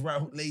about Jeff Right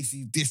Hook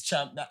Lacey, this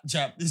champ, that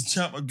champ, this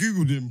champ. I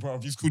googled him, bro.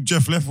 He's called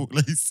Jeff Left Hook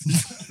Lacey.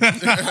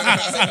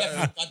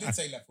 I did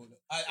say left foot.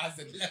 I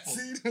said left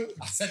foot.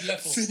 I said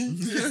left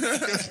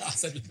foot. I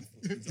said left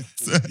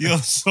foot. You're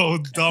so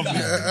dumb.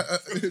 man.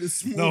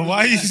 No, why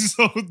are you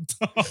so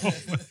dumb?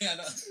 Yeah,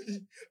 no.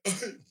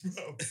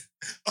 Bro,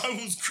 I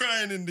was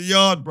crying in the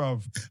yard,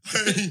 bro.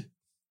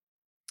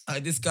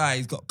 This guy,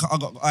 I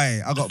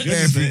got You're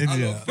just an bare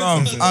idiot.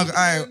 Bro,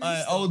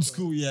 old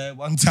school, yeah.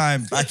 One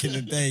time back in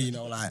the day, you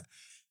know, like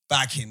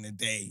back in the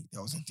day,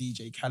 there was a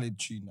DJ Khaled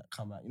tune that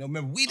come out. You know,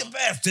 remember We the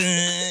Best?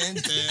 Dun,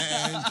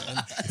 dun,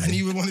 dun. And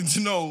he wanted to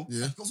know.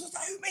 Yeah. He goes,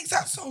 who makes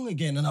that song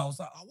again? And I was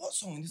like, oh, what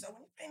song? And he's like,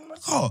 when you're playing in my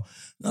car.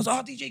 And I was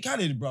like, oh, DJ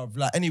Khaled, bro.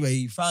 Like, anyway,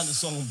 he found the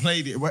song and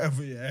played it,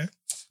 whatever, yeah.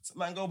 So,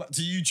 man, go back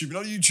to YouTube. You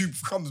know,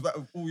 YouTube comes back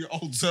with all your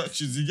old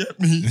searches, you get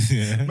me?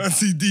 Yeah. Man,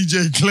 see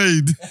DJ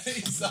Clade.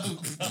 He's so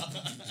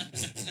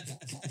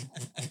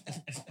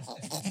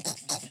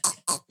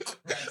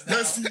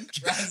That's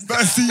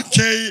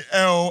KLADE.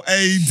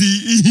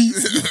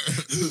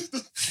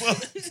 Fuck,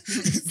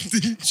 it's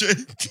DJ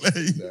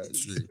Clade.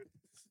 That's true.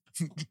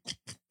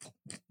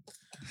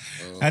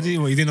 How do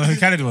you didn't know who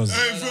Khaled was?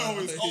 Hey,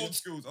 bro, it's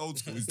old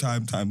school. It's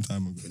time ago.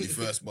 When you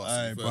first bust.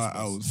 Aye, bro,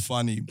 I was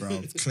funny,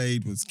 bro.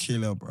 Clade was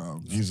killer,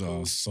 bro. These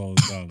are so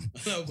dumb.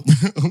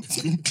 Old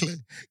school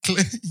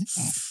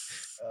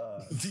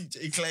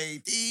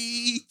Clay.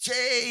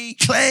 DJ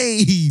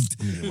Clade.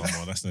 Yeah, one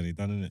more. That's nearly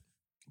done, isn't it?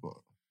 What?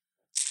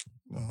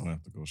 I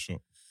have to go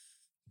shop.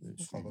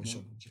 Can't go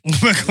shopping.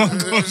 I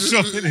can't go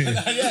shopping.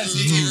 Yeah,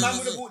 see, man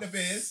would have bought the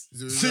beers.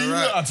 See,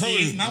 look, I told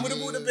you. Man would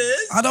have bought the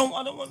beers. I don't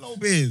want no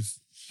beers.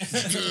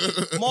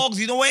 Margs,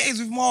 you know what it is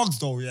with Margs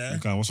though, yeah?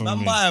 Okay, what's wrong Man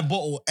with me? buy a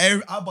bottle.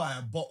 I buy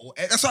a bottle.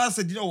 That's why I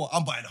said, you know what?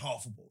 I'm buying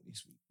half a bottle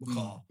this week.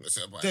 Because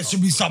there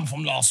should be some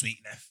from last week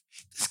left.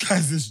 This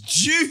guy's just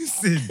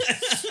juicing.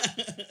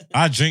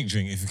 I drink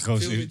if it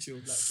goes.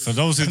 For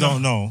those who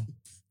don't know,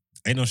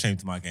 ain't no shame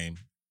to my game.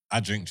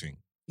 I drink.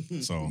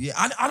 So Yeah,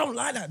 I don't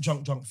like that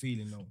drunk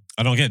feeling though.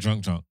 I don't get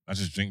drunk. I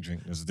just drink.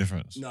 There's a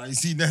difference. No, you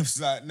see, Neff's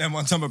like,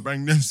 one time I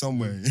bring Neff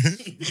somewhere.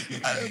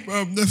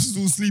 Bro, Neff's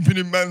all sleeping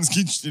in man's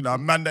kitchen. A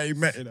man that he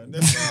met in.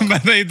 Man,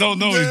 they don't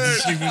know. Yeah.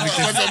 He's sleeping in the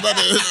kitchen.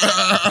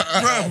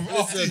 Bro,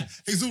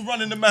 he's all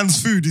running the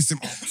man's food. He's saying,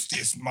 oh,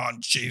 this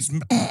man, cheese.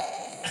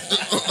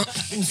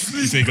 You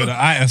say you got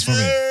the itis from it.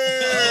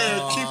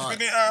 Yeah,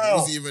 keeping it It out.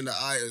 wasn't even the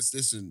itis.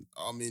 Listen,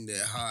 I'm in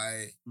there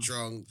high,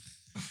 drunk.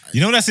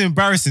 You know that's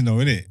embarrassing though,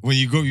 isn't it? When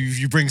you go, if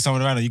you bring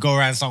someone around, or you go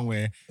around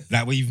somewhere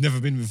like where you've never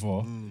been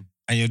before, and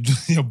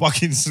you're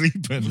bucking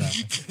sleeping.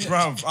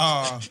 Bro,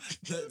 that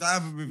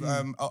happened with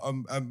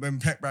when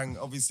Pet rang,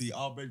 obviously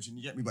our bedroom,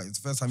 you get me, but it's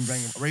the first time he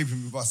rang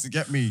raving with us to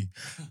get me.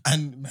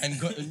 And man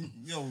got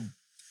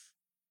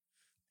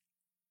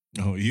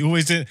Oh, you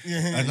always did.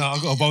 I know,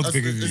 I've got a bold to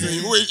pick with you.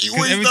 He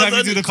always Every does time you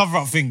that. do the cover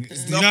up thing,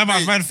 you know how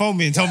much man phone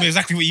me and tell me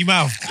exactly what you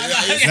mouth.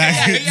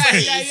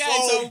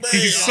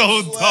 He's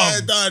so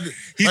dumb.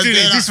 He's doing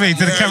it this way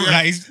to the camera.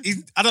 Like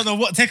he's I don't know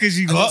what techers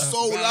you got.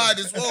 So loud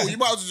as well. You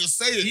might as well just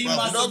say it. He bro.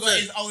 must You know have what got I'm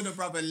his older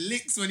brother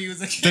licks when he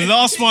was a kid. The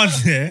last one,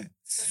 yeah.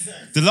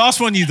 The last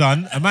one you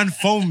done, a man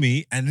phoned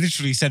me and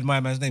literally said my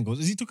man's name. Goes,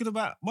 is he talking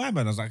about my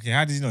man? I was like, yeah,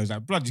 how did you know? He's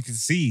like, blood, you can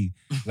see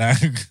like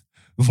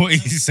what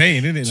he's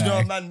saying, isn't it? Do you know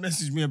Like, a man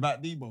messaged me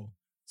about Debo?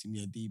 See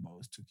me,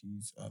 Debo's took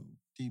his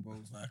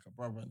Debo's like a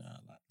brother now.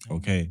 Like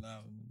Okay.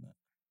 now and that.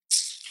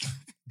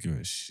 give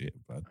it a shit,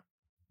 bud.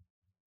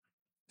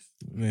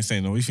 They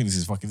saying no. We think this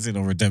is fucking this ain't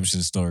no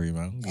redemption story,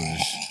 man.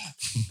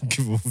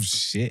 Give a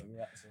shit.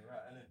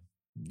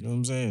 You know what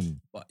I'm saying?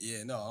 But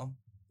yeah, no.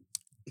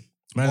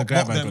 Man, What- glad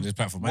what man them- got this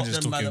platform. Man what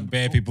just them talking man-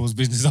 bare people's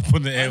business up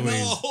on the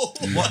airways.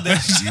 What the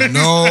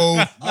No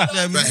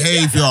them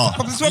behavior.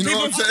 That's what You know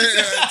people- what I'm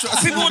saying?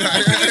 Trust me. people want to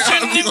put the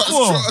shit in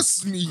for.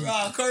 Trust me.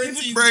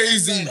 Quarantine.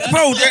 Crazy.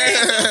 Bro,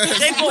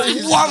 they've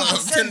Crazy, got I'm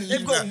 1%. telling you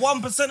They've got that.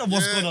 1% of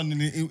what's Yeah. going on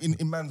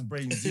in man's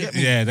brains. You get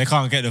me? Yeah, they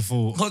can't get the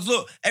full. Because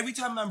look, every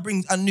time man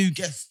brings a new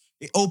guest,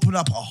 it open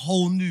up a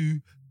whole new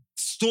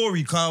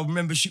story. Kind of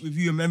membership with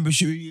you, a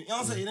membership with you. You know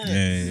what I'm saying?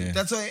 Innit? Yeah.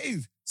 That's what it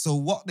is. So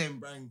what then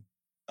bring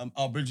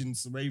our bridging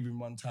raving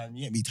one time,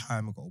 you get me,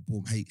 time ago,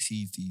 boom, hate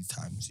sees these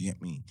times, you get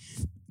me?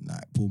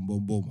 Like, boom,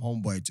 boom, boom.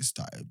 Homeboy just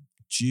started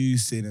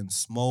juicing and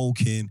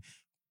smoking.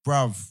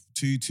 Bruv,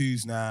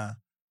 2-2s now.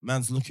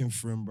 Man's looking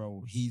for him,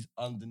 bro. He's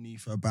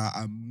underneath about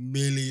 1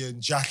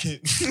 million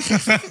jackets.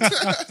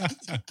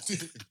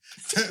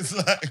 It's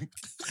like,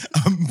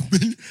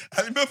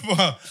 I remember,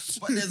 but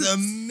there's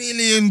 1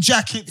 million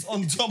jackets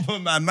on top of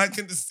him, man. Man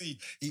can just see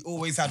he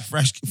always had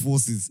fresh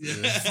forces.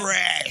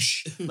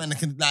 Fresh. Man, I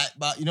can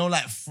but you know,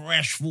 like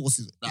fresh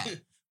forces. Like,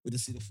 we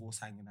just see the force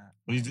hanging out.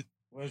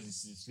 Where's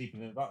this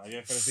sleeping in the dark? You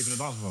ever fell asleep in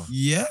the dance floor?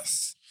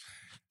 Yes.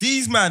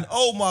 These man,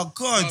 oh my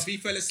God. If he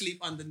fell asleep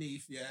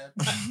underneath, yeah.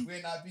 We're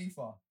in that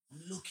beefer. I'm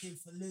looking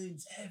for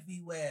loons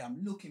everywhere.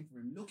 I'm looking for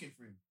him.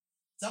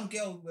 Some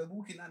girl, we're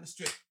walking down the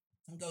strip.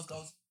 Some girls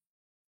goes,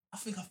 I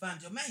think I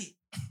found your mate.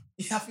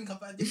 Yeah, I think I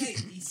found your mate.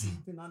 He's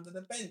sleeping under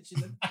the bench.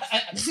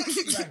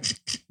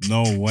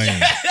 No way.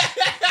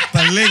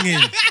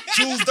 Balinging.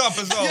 Choosed up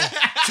as well.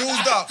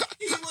 Choosed up.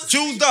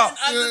 Choosed up.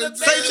 Under the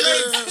Say bench. to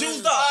me,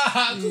 choosed up.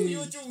 Cool, you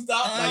were juiced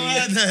up.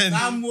 then.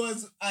 Man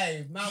was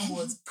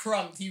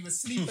crunked. He was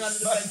sleeping under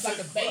the bench like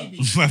a baby.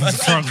 Man was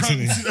crunked,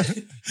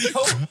 innit?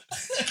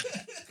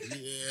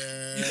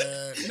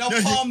 Yeah.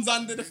 Palms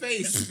under the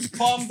face.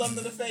 Palms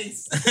under the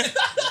face.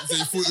 So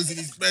he thought he was in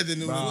his bed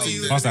and it Wow.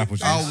 was Pass that apple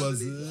juice. I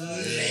was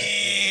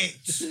lit.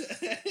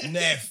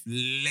 Neff I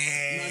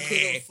lit.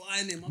 couldn't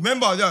find him.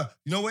 Remember, yeah,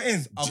 you know what it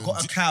is? I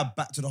got a cab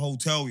back to the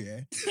hotel,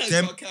 yeah?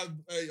 Them-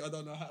 I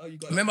don't know how you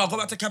got Remember, I got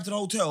back to the cab to the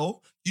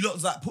hotel. You lot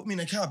was like, put me in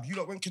a cab. You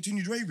lot went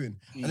continued raving.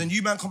 And then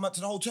you man come back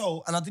to the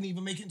hotel and I didn't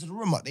even make it into the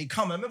room. But they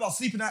come. I remember I was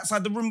sleeping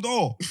outside the room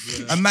door.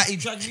 And Matty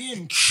dragged me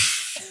in.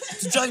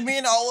 To drag me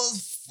in, I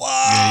was fucked.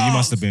 Yeah, you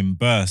must have been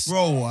burst.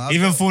 Bro,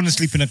 Even falling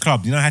asleep in a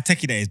club, you know how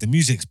techie that is? The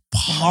music's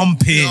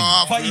pumping.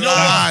 But you know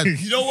Blood.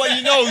 what? You know what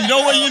you know? You know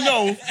what you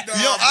know?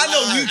 I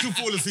know you can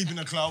fall asleep in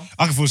a club.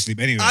 I can fall asleep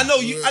anyway. I know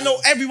you. I know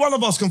every one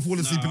of us can fall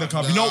asleap in the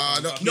club. You know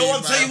not what? me,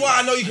 I'm telling you man. why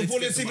I know you can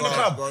fall asleep in the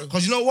club. bro.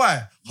 Because you know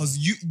why? Because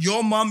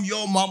your mum,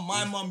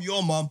 my mum,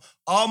 your mum,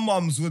 our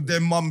mums were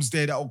them mums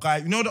there that were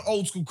you know the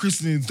old school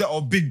christenings that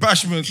are big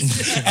bashments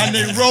and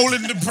they roll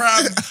in the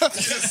pram,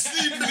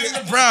 sleeping in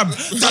the pram. The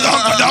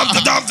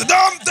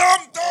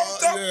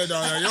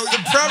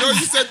pram.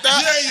 You said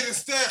that? Yeah, you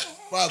step.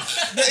 Bruv,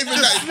 not even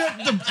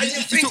that. And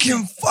you're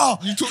thinking,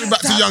 fuck. You took me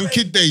back to young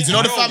kid days. You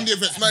know the family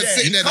events, man,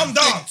 sitting there. Come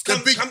down.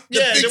 The big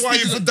They want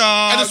you speakers. for dance.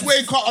 I just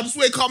wake up,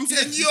 I'm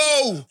saying,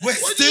 yo, We're what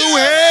still you-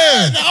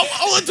 here.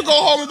 I want to go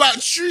home about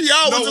 3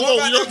 hours No, ago. what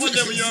about You know them one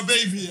day when you're a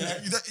baby, yeah?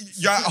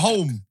 You're at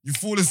home, you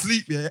fall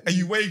asleep, yeah, and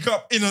you wake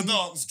up in a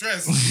dance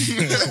dress.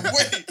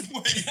 wait.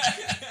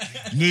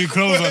 New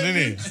clothes on,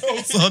 innit?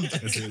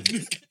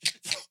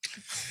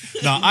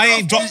 No, I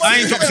ain't drop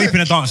sleep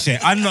in a dance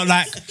yet. I'm not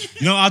like,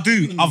 you know what I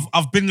do?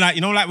 I've been like,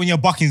 you know, like when you're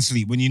bucking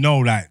sleep, when you know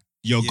like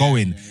you're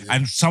going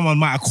and someone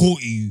might have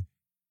caught you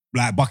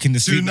like bucking the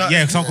sleep. that,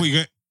 Yeah, someone caught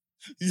you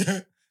Yeah.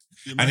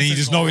 and then you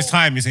just know it's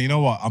time. You say, you know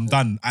what, I'm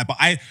done.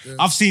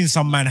 I've seen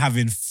some man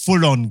having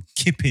full on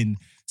kipping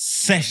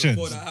sessions.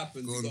 Before that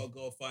happens, you gotta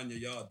go find your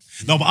yard.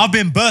 No, but I've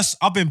been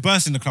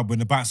bursting the club when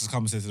the bouncers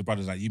come and say to the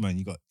brothers like, you man,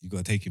 you got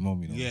to take him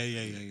home, you know. Yeah.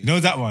 You know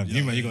that one?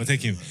 You man, you got to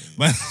take him.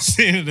 Man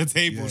sitting at the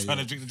table trying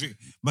to drink the drink.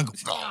 Man go,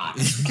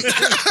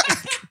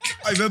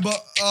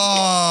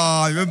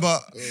 I remember.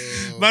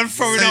 man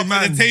throwing Same up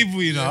man. on the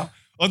table, you know,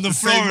 on the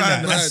floor same and man, that.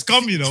 man. That's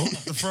scum, you know.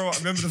 The throw up.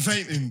 Remember the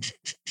fainting?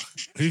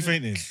 Who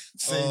fainted?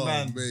 Same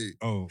man. Mate.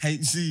 Oh.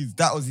 HC's.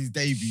 That was his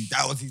debut.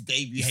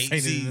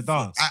 Fainted in the HC's.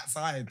 dance.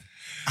 Outside.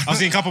 I've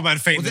seen a couple man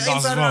fainting Was in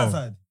it the dance inside as or well.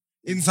 outside?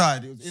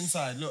 Inside. It was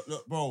inside.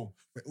 Look, bro.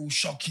 We're all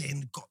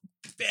shocking. Got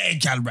bare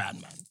gal ran,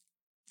 man.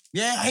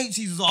 Yeah,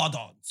 HC's was our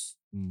dance.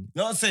 Mm. You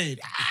know what I'm saying?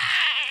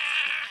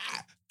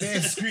 They're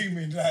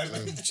screaming like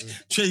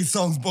Trey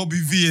Songz,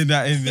 Bobby V and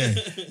that in there.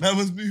 Man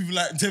was moving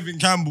like Tevin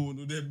Campbell and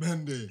all their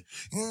band there.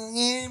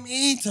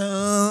 You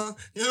know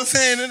what I'm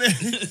saying?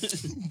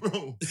 Innit?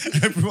 Bro,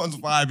 everyone's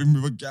vibing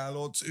with a gal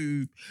or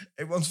two.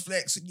 Everyone's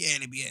flexing. Yeah,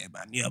 let me hear,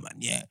 man. Yeah, man,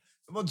 yeah.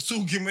 Everyone's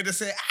talking when they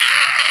say,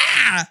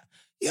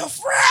 your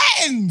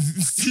friends.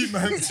 See,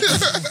 man.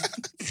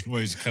 Well,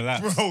 he's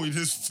collapsed. Bro, he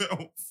just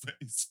fell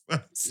face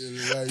first.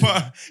 Yeah, right.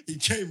 But he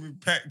came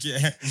with Peck,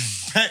 yeah.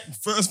 Peck,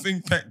 first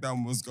thing Peck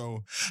done was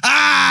go, No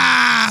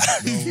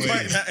way.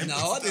 Like that.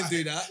 No, I didn't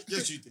do that.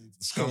 Yes, you did.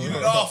 Scum, You bro.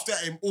 laughed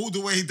at him all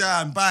the way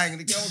down, bang.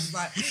 And the girl was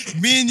like,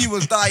 me and you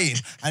was dying.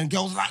 And the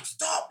girl was like,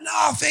 stop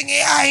laughing,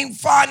 it ain't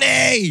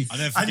funny. I'll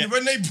never forget. And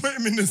when they put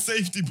him in the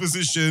safety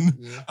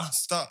position, I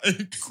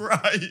started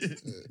crying.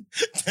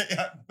 They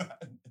had man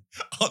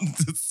on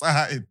the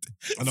side.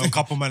 I know a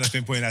couple man that's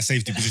been put in that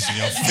safety position.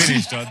 You're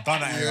finished. You're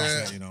done at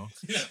Yeah. you know.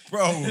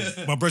 Bro.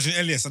 My brother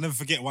Elias, I'll never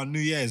forget one New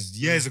Year's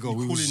years ago.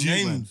 We was calling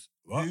you, man. names.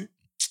 What? Who?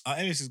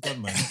 Elias is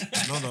gone, man.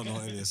 No,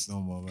 Elias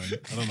no more, man.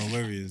 I don't know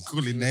where he is.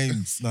 Calling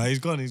names. No, he's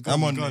gone. He's gone. I'm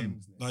He's on gone.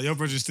 names. No, your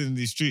brother's still in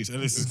these streets.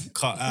 Elias is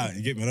cut out.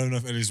 You get me? I don't know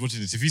if Elias is watching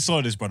this. If you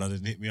saw this, brother,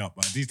 then hit me up.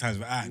 But these times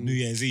we're at New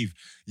Year's Eve,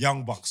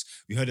 Young Bucks.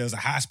 We heard there was a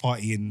house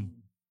party in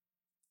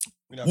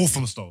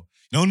Walthamstow.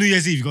 You know, New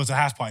Year's Eve, you go to a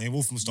house party in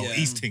Walthamstow, Yeah.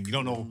 East Ting. You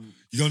don't know.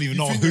 You don't even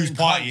know think whose you're in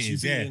party Crunch, it is. you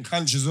think Yeah. you're in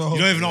Crunch as well. You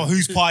don't even know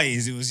whose party it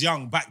is. It was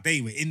young back day.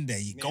 We're in there.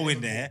 You go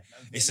in there.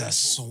 It's a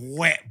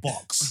sweat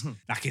box.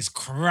 Like it's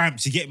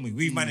cramped. You get me?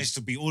 We've managed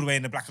to be all the way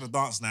in the back of the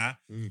dance now.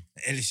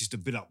 Ellis used to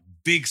build up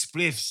big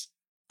spliffs.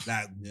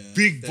 Like Yeah,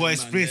 big them boy man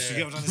spliffs. there. You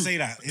get what I'm trying to say?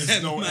 That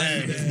There's no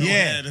air.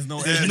 Yeah. There's no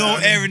air. there's no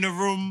air in the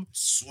room.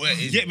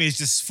 Sweating. You get me? It's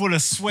just full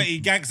of sweaty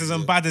gangsters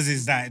and badders.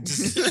 Is that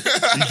just? You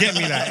get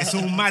me? Like it's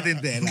all mad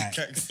in there. Like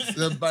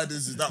The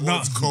baddest is that No,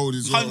 one's cold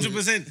as well.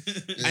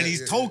 100%. And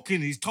he's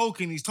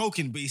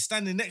talking, but he's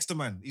standing next to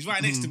man. He's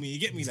right next to me. You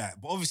get me?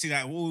 Like, but obviously,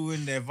 like we're all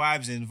in there,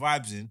 vibes in.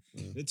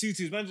 The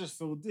tutus man just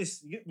feel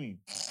this. You get me?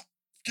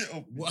 Get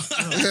up.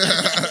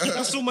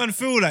 That's all man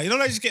feel like. You know,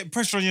 like just get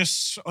pressure on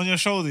your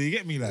shoulder. You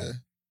get me? Like,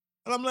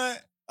 and I'm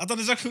like, I done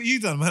exactly what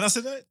you done, man. I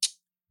said, like,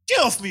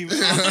 get off me, man.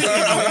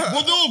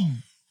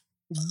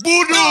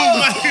 Boodum,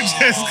 man,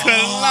 just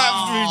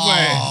collapsed me,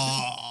 boy.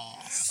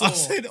 I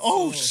said,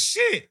 oh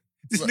shit,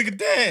 this nigga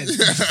dead.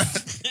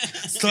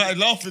 Started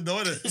laughing though,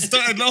 innit?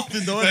 Started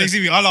laughing though, You innit?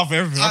 see me, I laugh at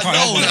everything. I can't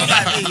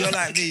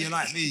help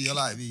it. You're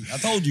like me. I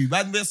told you,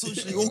 man, we're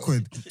socially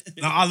awkward.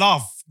 No, I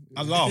laugh.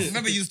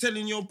 Remember, you was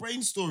telling your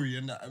brain story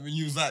and that. I mean,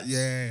 you was like,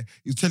 yeah,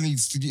 you was telling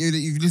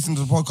you listened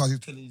to the podcast, he was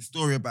telling you a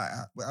story about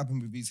what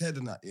happened with his head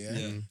and that, yeah?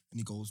 Yeah. And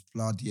he goes,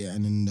 blood, yeah.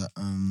 And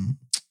then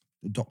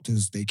the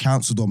doctors, they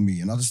counselled on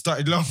me and I just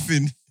started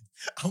laughing.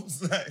 I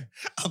was like,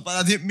 but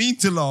I didn't mean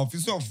to laugh.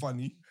 It's not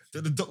funny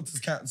that the doctors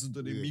counselled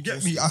on him. Yeah, You get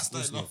of me? I course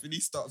started not. laughing. He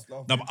starts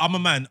laughing. No, but I'm a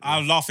man.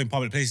 I laugh in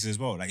public places as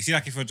well. Like, you see,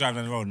 like if you're driving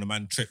down the road and the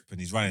man trip and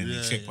he's running and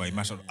he trip or he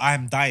mash up,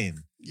 I'm dying.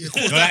 Yeah, of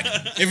You course. know,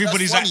 like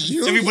everybody's like,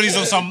 funny. everybody's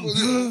on some.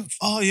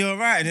 Oh, you're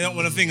right, and they don't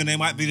want to think, and they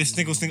might be the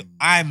sniggle.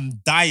 I'm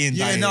dying.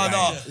 Yeah, dying, no, dying.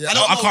 no. Yeah. I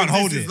don't I know can't if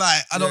hold this is it.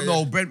 Like, I don't Yeah,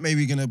 know. Brent may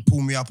be gonna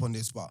pull me up on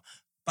this, but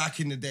back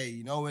in the day,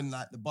 you know, when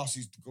like the bus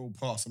used to go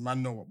past, and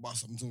man know what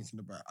bus I'm talking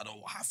about. I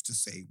don't have to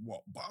say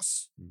what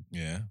bus.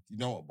 Yeah. You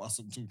know what bus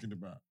I'm talking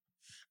about.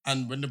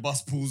 And when the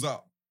bus pulls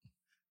up,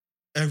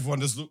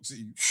 everyone just looks at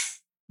you.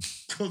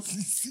 Because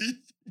you see,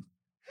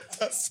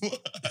 that's what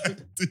I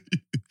do.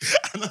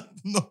 And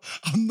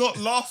I'm not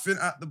laughing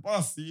at the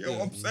bus. You get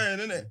what I'm saying,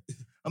 innit?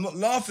 I'm not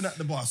laughing at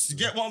the bus. You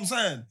get what I'm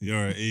saying?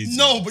 You're an idiot.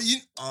 No, but you...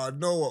 I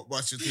know what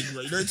bus you're talking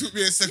about. You know, it took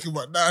me a second,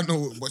 but now I know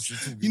what bus you're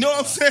talking about. You know what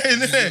I'm saying,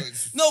 innit?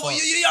 It's No, but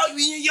fucked. you're young,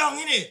 when you're young,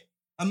 innit?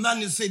 A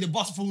man just say the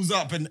bus pulls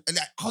up and like,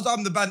 cause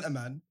I'm the banter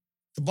man,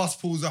 the bus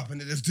pulls up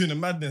and they're just doing a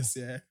madness,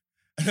 yeah?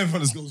 And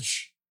everyone just goes,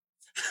 shh.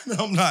 And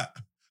I'm like,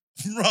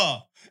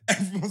 bruh,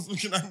 everyone's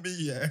looking at me,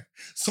 yeah?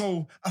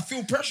 So I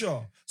feel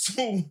pressure.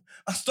 So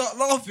I start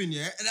laughing,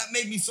 yeah? And that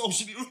made me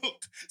socially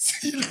look.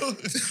 See, look.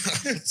 Look,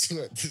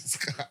 this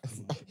guy.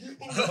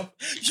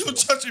 You're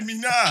judging me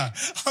now.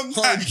 I'm like,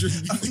 I can't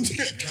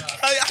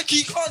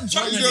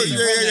judge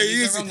Yeah,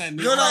 you. You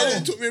know,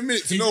 it took me a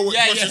minute to know what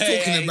bus you're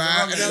talking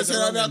about. And I said,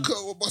 I don't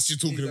know what bus you're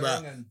talking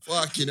about.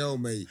 Fucking hell,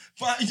 mate.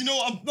 But you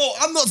know, I'm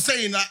not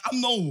saying that.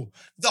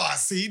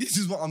 See, this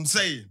is what I'm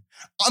saying.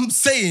 I'm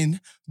saying,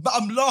 but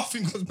I'm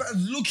laughing because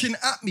man's looking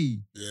at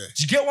me. Yeah.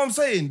 Do you get what I'm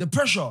saying? The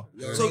pressure.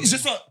 Yeah. So it's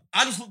just like,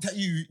 I just looked at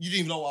you, you didn't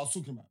even know what I was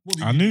talking about. What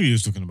did I you knew you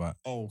was talking about.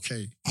 Oh,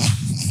 okay.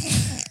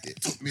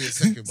 It took me a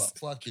second, but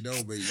fucking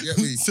hell, mate. You get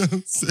me? So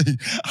I'm saying,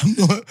 I'm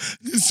not,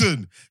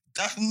 listen,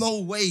 that's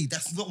no way.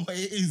 That's not what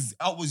it is.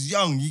 I was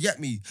young, you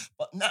get me?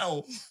 But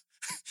now,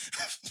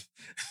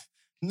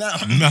 now,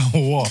 Now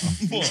what?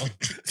 what?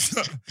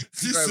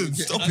 Listen,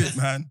 stop it,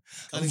 man.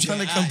 I'm trying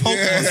to Yeah. compose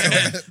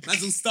myself.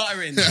 Man's all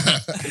stuttering.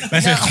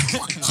 That's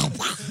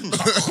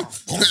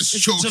Let's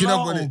It's choking up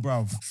on gelato, it.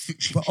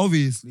 bruv. But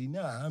obviously,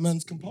 nah,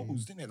 man's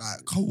composed, isn't it?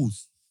 Like,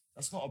 coals.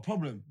 That's not a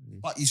problem.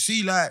 But you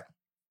see, like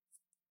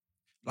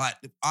I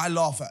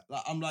laugh at,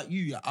 like, I'm like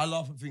you, yeah. I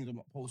laugh at things I'm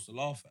not supposed to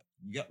laugh at.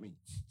 You get me?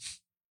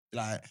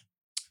 Like,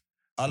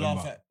 I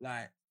laugh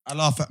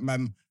at,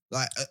 man,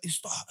 like, it's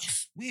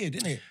weird,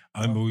 isn't it?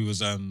 I remember we was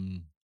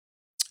going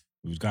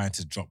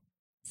to drop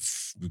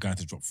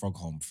Frog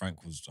home. I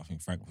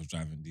think Frank was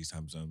driving these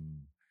times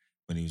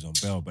when he was on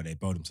bail, but they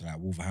bailed him to like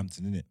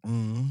Wolverhampton, innit?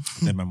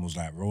 Then man was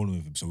like rolling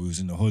with him, so we was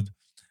in the hood,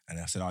 and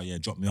I said, "Oh yeah,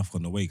 drop me off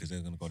on the way because they're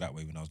gonna go that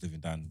way." When I was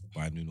living down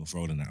by New North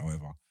Road and that,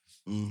 however.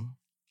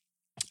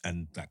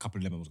 And that couple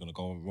of them was gonna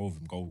go roll with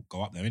him, go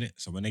up there, innit?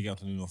 So when they get up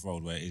to New North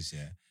Road where it is,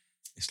 yeah,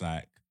 it's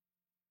like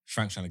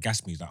Frank's trying to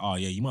gas me. He's like, "Oh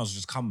yeah, you might as well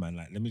just come, man.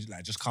 Like, let me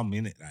like just come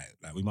in it.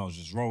 Like we might as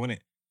well just roll in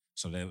it."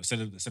 So they instead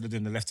of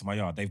doing the left to my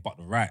yard, they've bucked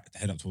the right to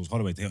head up towards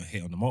Holloway to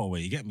hit on the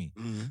motorway. You get me?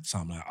 So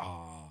I'm like,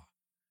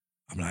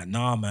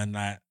 nah, man.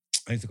 Like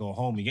I need to go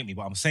home. You get me?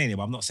 But I'm saying it,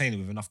 but I'm not saying it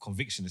with enough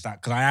conviction. It's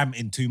like because I am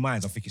in two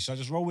minds. I'm thinking, should I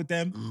just roll with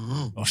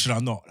them or should I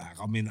not? Like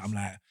I'm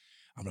like,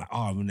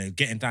 when they're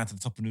getting down to the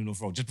top of New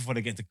North Road, just before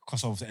they get to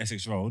cross over to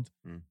Essex Road,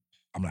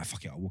 I'm like,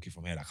 fuck it, I'll walk it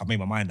from here. Like I made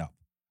my mind up.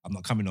 I'm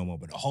not coming no more.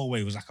 But the whole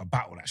way was like a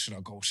battle. Like, should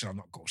I go? Should I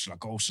not go? Should I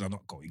go? Should I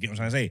not go? You get what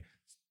I'm trying to say?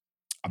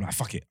 I'm like,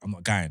 fuck it, I'm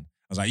not going.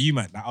 I was like, you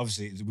man, like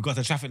obviously we got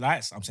the traffic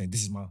lights. I'm saying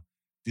this is my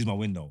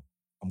window.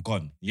 I'm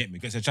gone. You get me?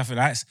 Get to the traffic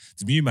lights.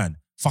 To me, you man,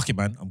 fuck it,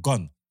 man. I'm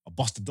gone. I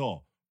bust the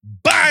door.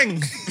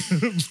 Bang!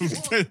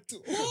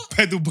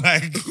 Pedal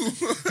bag.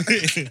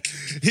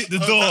 Hit the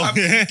door.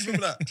 Yeah.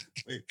 Remember that?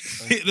 Wait.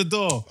 Hit the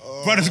door.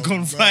 Oh, Brother's gone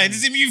man. flying. This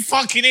is him, you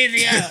fucking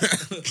idiot.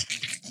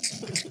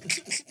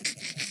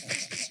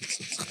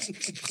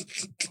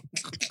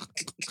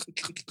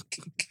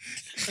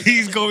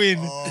 He's going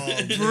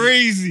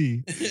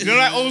crazy. You know,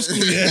 like old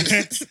school, yeah?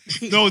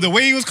 No, the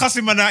way he was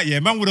cussing man out, yeah,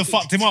 man would have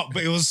fucked him up,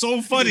 but it was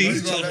so funny.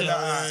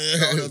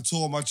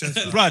 Tore my chest.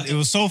 Bruh, it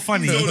was so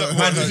funny.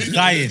 Man was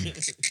dying.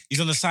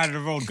 He's on the side of the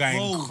road going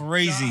Bro,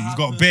 crazy. that He's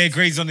got bare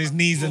grades on his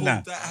knees and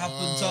that. That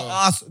happened to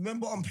us.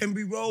 Remember on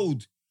Pembury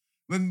Road?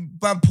 When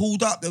man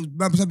pulled up,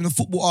 man was having a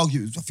football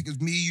argument. I think it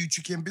was me, you,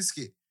 Tricky and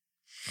Biscuit.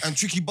 And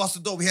Tricky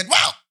busted the door. We had,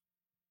 wow!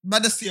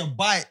 Man, to see a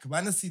bike.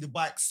 Man, to see the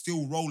bike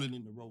still rolling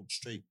in the road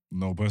straight.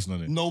 No person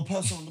on it. No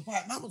person on the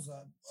bike. Man was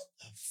like, what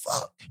the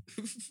fuck?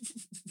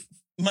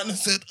 Man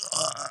said,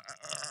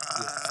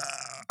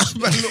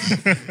 man,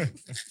 look.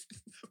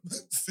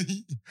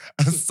 See,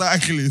 a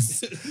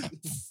cyclist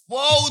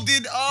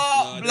folded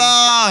up,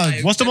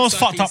 blood. What's the most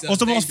fucked up? Kentucky's What's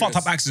the most fucked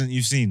up dangerous. accident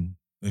you've seen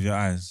with your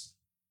eyes?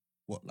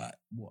 What, like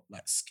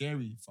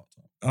scary fucked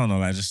up? I don't know,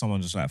 like just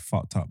someone just like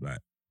fucked up, like.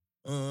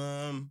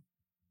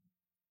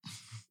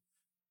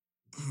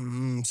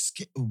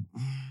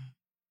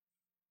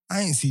 I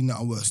ain't seen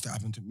nothing worse that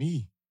happened to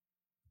me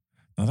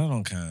No, that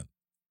don't count.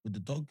 with the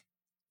dog.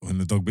 When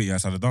the dog bit you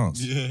outside the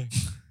dance. Yeah,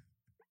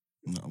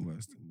 nothing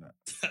worse than that.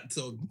 That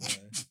dog, man.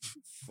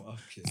 Fuck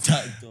it.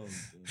 That dog.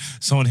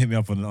 Someone hit me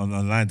up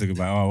online talking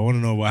about, oh, I want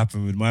to know what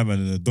happened with my man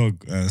and the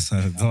dog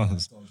outside the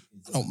dance.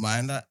 I don't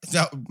mind that.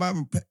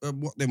 Man,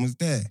 what them was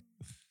there,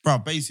 bro.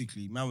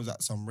 Basically, man was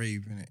at some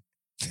rave, innit?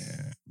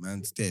 Yeah,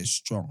 man's there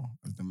strong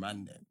as the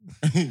man then.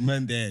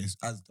 Man there is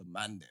as the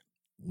man then.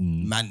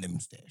 Man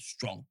them's there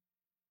strong.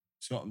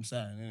 See what I'm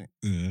saying, innit?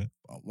 Yeah.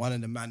 But one of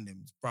the man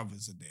them's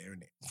brothers are there,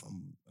 innit?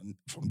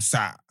 From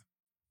Sat.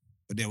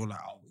 But they were like,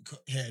 oh, we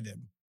couldn't hear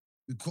them.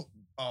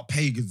 Our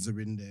pagans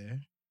are in there.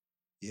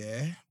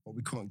 Yeah, but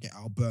we couldn't get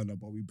our burner,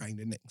 but we banged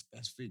the next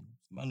best thing.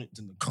 Man looked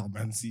in the car,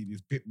 man, see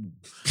this pit bull.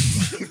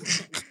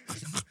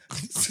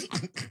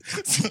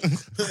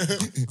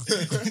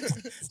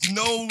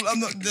 No, I'm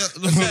not.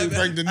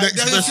 Bring the next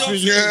That's best your thing.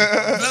 thing.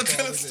 Yeah. I'll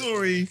tell a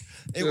story.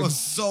 It was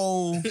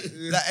so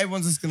that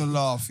everyone's just gonna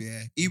laugh.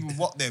 Yeah, even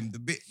what them the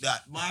bit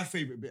that my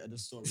favorite bit of the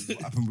story is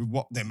what happened with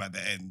what them at the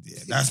end.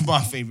 Yeah, that's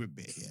my favorite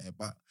bit. Yeah,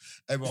 but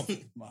everyone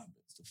thinks my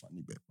bit's the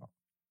funny bit. But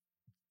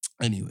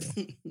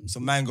anyway, so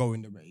man go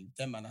in the rave.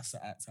 Them man I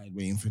sat outside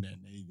waiting for their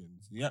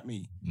niggas. You get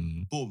me?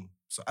 Boom.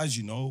 So as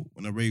you know,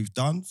 when a rave's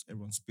done,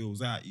 everyone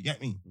spills out. You get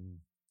me?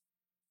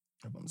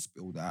 Everyone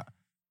spilled out.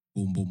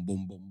 Boom, boom,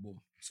 boom, boom, boom.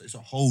 So it's a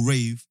whole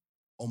rave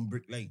on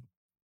Brick Lane.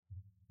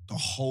 The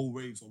whole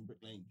rave's on Brick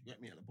Lane. You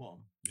get me at the bottom?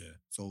 Yeah.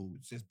 So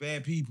it's just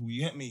bare people.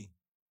 You get me?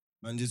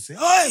 Man just say,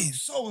 hey,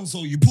 so and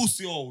so, you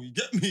pussy hole. You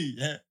get me?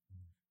 Yeah.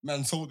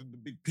 Man told him the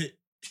big pit.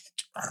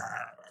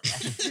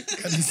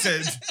 And he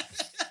said,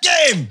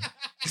 get him!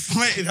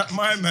 Mate, that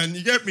my man,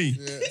 you get me?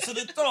 Yeah. So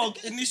the dog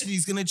initially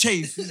is gonna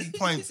chase who he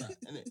points at,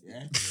 innit?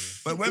 Yeah.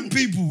 But when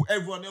people,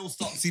 everyone else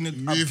starts seeing a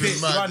Moving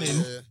pit mad, running,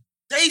 yeah.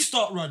 they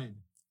start running.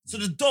 So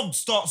the dog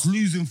starts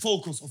losing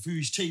focus of who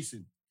he's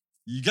chasing.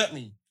 You get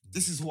me?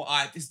 This is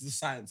the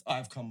science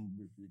I've come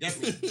with. You get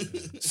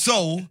me?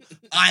 So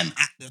I'm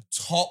at the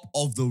top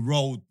of the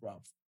road,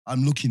 bruv.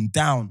 I'm looking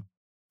down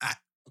at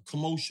a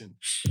commotion.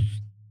 You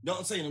know what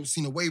I'm saying? I'm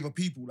seeing a wave of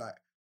people, like,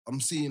 I'm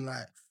seeing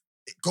like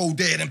it go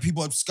there, and then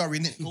people are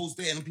scurrying, it goes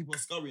there, and then people are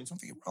scurrying. So I'm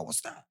thinking, bro,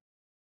 what's that?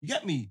 You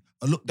get me?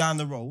 I look down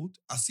the road,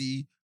 I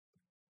see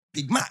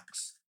Big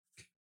Max.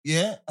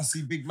 Yeah, I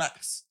see Big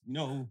Max. You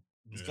know,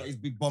 he's got his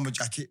big bomber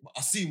jacket, but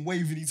I see him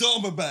waving his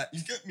arm about.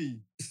 You get me?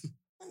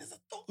 And there's a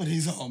dog on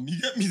his arm. You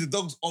get me? The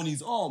dog's on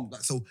his arm.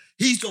 Like, so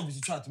he's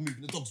obviously tried to move,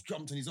 and the dog's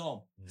jumped on his arm.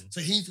 So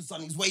he's the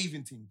son, he's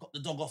waving to him, got the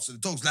dog off, so the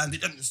dog's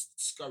landed and just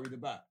scurried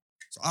about.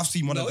 So I've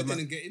seen one No, of he them.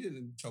 didn't get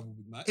in trouble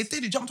with Max. It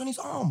did, it jumped on his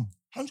arm.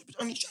 100%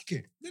 on his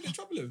jacket. Didn't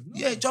trouble him. No.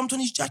 Yeah, it jumped on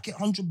his jacket.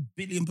 100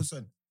 billion %.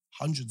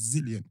 100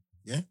 zillion.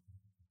 Yeah?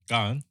 Go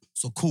on.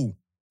 So cool.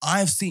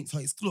 I've seen, so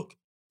it's, look,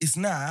 it's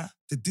now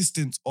the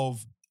distance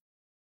of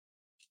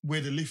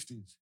where the lift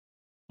is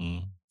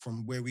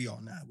from where we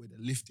are now, where the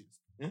lift is.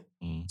 Yeah?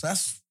 So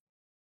that's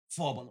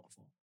far, but not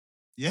far.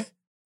 Yeah?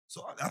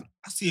 So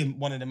I see him,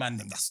 one of the man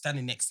them that's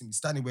standing next to me,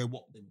 standing where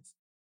what them is.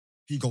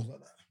 He goes like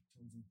that.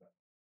 Turns his back.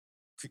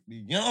 Quickly,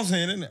 you know what I'm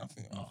saying, innit? I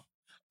think, oh.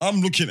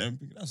 I'm looking at him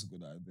thinking, that's a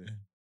good idea.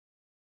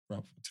 Bro,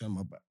 I turn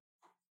my back.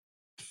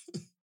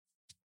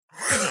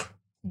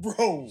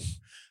 Bro,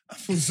 I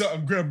feel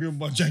something grab me on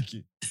my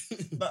jacket.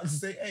 Back to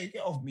say, hey,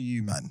 get off me,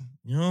 you man.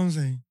 You know what I'm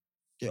saying?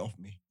 Get off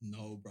me.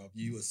 No, bro,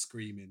 you were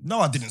screaming. No,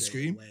 I didn't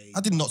straight scream. away.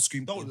 I did not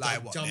scream. Don't The lie,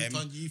 dog what jumped them.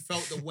 on you,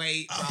 felt the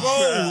weight, bro.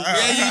 Bro.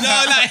 Yeah, you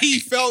know, like he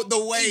felt the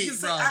He weight, can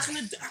say, bro. how can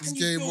This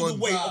you game feel the on,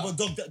 weight bro. of a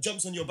dog that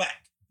jumps on your back?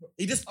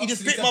 He just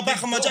Obviously, bit it's my a back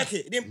big on my dog.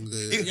 jacket. It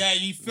didn't, Yeah,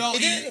 you felt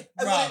it it, didn't,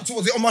 bro.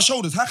 was it on my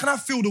shoulders? How can I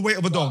feel the weight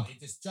of a dog? It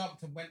just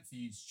jumped and went for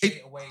you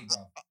straight away,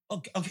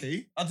 bro.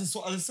 Okay, I just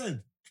what I just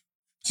said.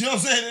 Do you know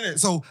what I'm saying, innit?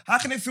 So how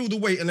can it feel the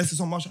weight unless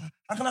it's on my shoulder?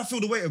 How can I feel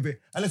the weight of it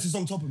unless it's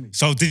on top of me?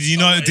 So did you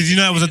know? Did you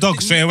know it was a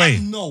dog straight away?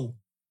 No.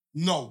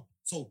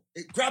 So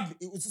it grabbed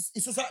me. It's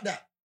just like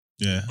that.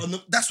 Yeah.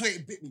 And that's where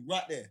it bit me,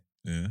 right there.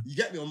 Yeah. You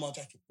get me on my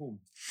jacket, boom.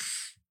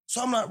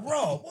 So I'm like,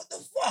 bro, what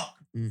the fuck?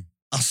 Mm.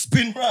 I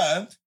spin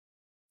round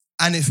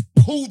and it's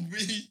pulled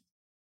me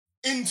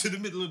into the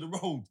middle of the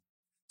road.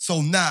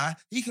 So now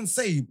he can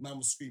say man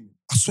was screaming.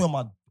 I swear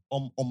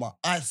on my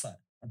eyesight,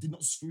 I did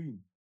not scream.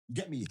 You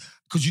get me?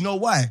 Because you know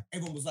why?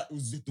 Everyone was like, it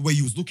was the way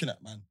he was looking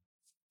at, man.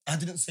 I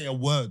didn't say a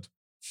word.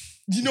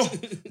 You know,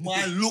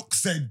 my look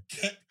said,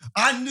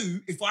 I knew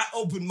if I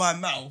opened my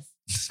mouth,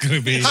 It's gonna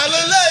be.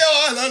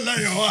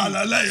 hallelujah,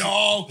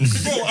 hallelujah.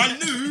 Bro, I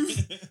knew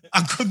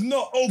I could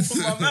not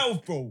open my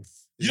mouth, bro.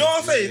 You know what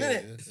I'm saying,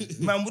 innit?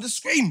 Man would have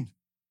screamed.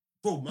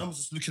 Bro, man was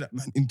just looking at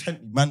man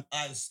intently. Man,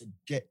 eyes said,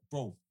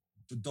 bro,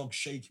 the dog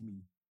shaking me.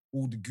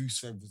 All the goose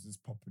feathers is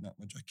popping out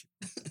my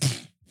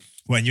jacket.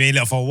 When you ain't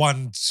let for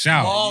one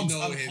shout. Oh, You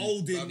know I'm him,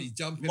 holding bruv, he's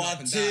jumping my up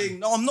and thing.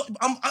 down. No,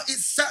 I'm not. It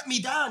sat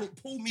me down. It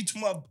pulled me to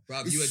my.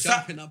 Bruv, it you were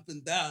sat- jumping up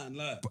and down,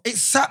 like. It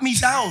sat me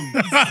down.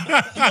 You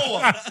know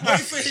what? Wait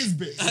for his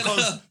bit.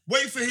 Because,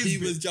 wait for his He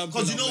bit. was jumping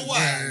Because you up know and why?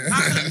 down. I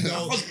can-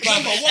 No. because- Bruv,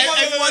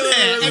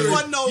 remember,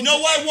 everyone knows. You know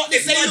why? What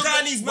this Listen, my you-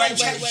 Danny's man wait,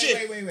 chat wait,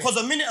 shit? wait, wait. Because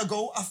a minute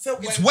ago, I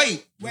felt its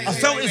Wait, weight. I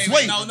felt its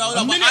weight. No, A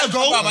but minute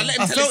ago, bruv, let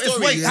him I tell felt his its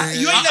story. weight. Yeah,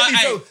 You ain't let me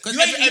feel. Because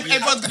You ain't let me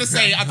everyone's gonna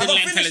say I didn't let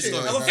him tell his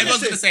story.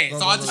 Everyone's gonna say it,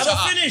 so I'll just I'm shut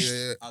not up. finished.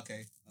 Yeah.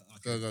 Okay.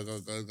 Go. All right,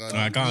 go on,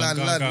 Land, go on, land,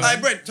 go on. land. Hey,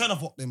 Brent, turn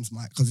off what them's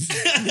mic because he's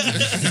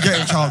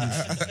getting childish.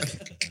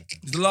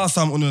 It's the last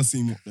time I'm gonna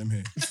see what them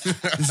here.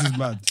 This is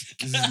mad.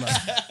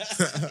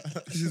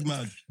 This is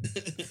mad.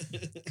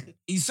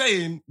 He's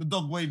saying the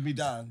dog waved me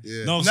down.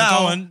 Yeah. No, so Now,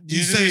 go on. you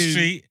You're in the saying-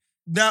 street.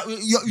 Now you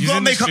You're gotta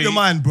in the make up your street.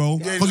 mind, bro.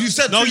 Because you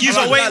said No, to you me,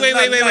 got wait.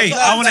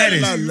 I want to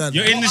hear lad. this.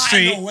 You're in the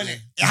street.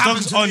 The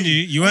dog's on you.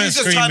 You weren't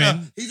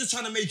screaming. He's just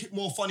trying to make it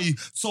more funny.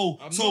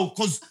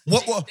 Because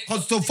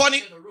so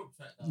funny.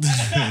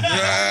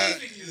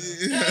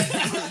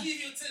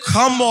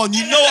 Come on,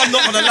 you know I'm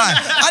not gonna lie.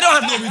 I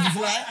don't have no reason to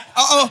lie.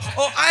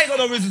 I ain't got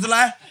no reason to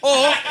lie.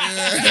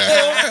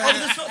 I'm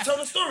just not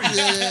telling a story.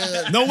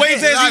 No,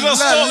 wait, Des, you got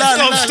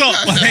stop.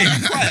 Wait.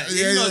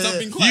 You know, I've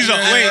been quiet. You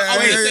got- wait.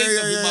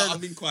 I've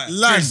been quiet.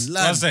 Chris,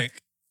 one sec.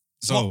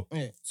 So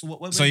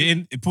what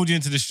it pulled you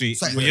into the street,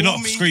 So but you're not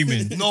pull me-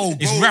 screaming. No,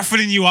 It's bro.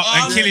 raffling you up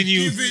and killing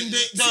you. Giving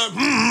I'm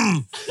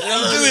doing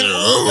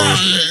all that.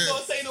 You're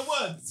not saying a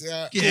word.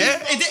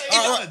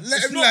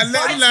 Let him land.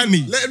 Let him land.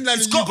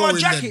 It's and got you go my in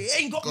jacket. then. It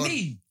ain't got Go on.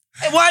 me.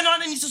 Hey, why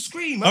not? I need to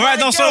scream. All right,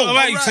 no, so girl. all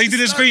right. So you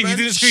didn't scream. You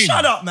didn't scream.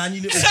 Shut up, man.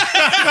 You little.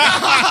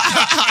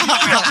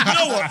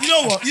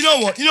 You know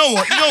what?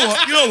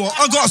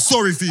 I got a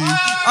story for you.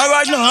 All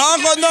right, no. No,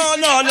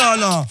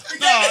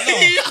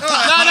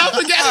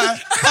 forget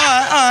it. All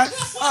right.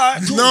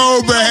 Cool.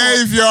 No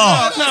behaviour.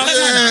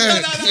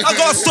 I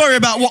got a story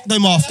about what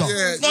them after.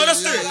 Yeah, No,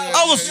 that's it.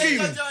 I was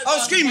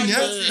screaming, yeah?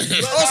 I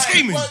was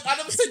screaming. I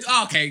never said.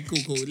 Okay, cool.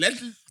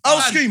 I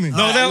was screaming.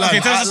 No, okay,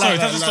 tell us the story.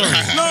 Tell us the story.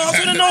 No, I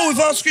want to know if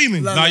I was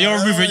screaming. No, you're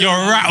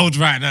rattled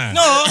right now.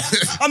 No,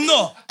 I'm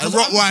not. A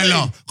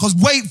Rottweiler. Because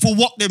wait for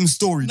what them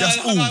story. That's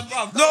all. No,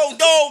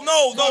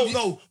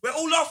 No. We're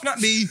all laughing at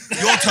me.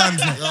 Your time's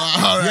not.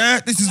 All right. Yeah,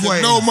 this is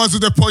why. No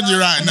muzzle upon you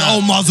right now.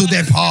 No muzzle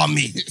they palm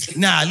me.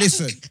 Nah,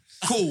 listen.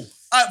 Cool.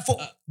 For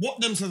what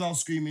them says I was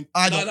screaming,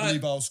 I don't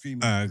believe I was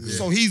screaming. Good.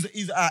 So he's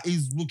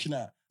looking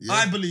at. Yeah.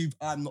 I believe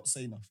I'm not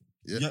saying nothing.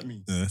 Yeah. You get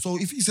me? Yeah. So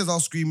if he says I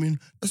was screaming,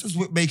 let's just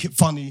make it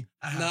funny.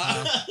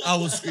 I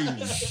was screaming.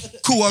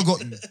 Cool, I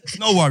got you.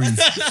 No worries.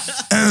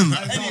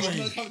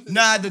 Anyway,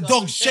 the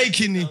dog's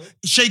shaking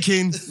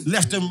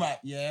left and right,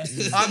 yeah?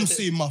 I'm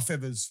seeing my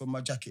feathers from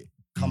my jacket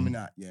coming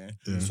out, yeah?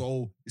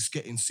 So it's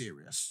getting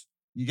serious.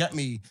 You get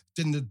me?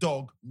 Then the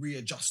dog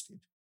readjusted.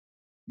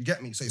 You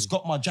get me? So it's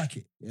got my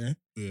jacket, yeah?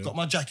 Got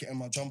my jacket and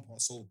my jumper,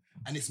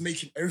 and it's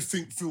making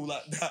everything feel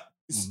like that.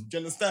 Do you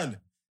understand?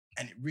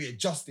 And it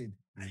readjusted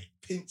and it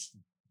pinched a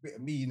bit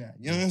of me now.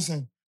 You know what I'm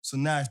saying? So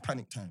now it's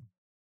panic time.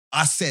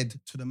 I said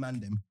to the man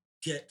them,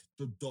 get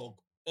the dog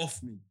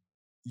off me.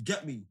 You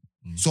get me?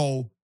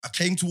 So I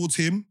came towards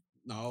him.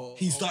 No.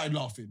 He started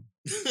laughing.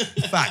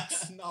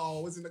 Facts. No,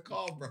 I was in the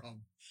car, bro.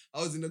 I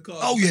was in the car.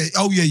 Oh yeah.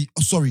 Oh,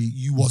 sorry,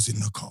 you was in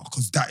the car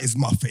because that is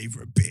my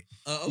favorite bit.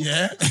 Okay.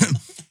 Yeah.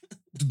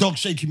 The dog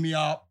shaking me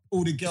up.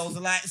 All the girls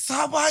are like,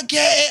 someone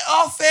get it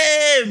off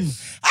him.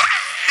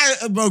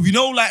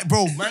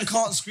 Bro, man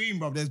can't scream,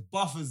 bro. There's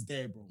buffers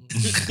there, bro.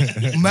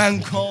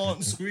 Man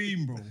can't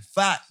scream, bro.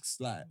 Facts.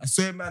 Like, I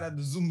saw man had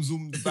the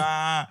zoom,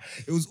 bah.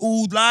 It was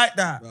all like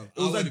that. Bro, It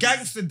was a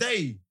gangster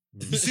day.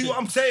 You see what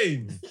I'm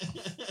saying?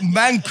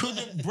 Man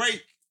couldn't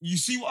break. You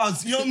know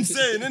what I'm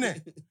saying,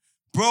 innit?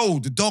 Bro,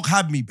 the dog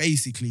had me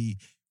basically,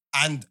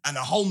 and a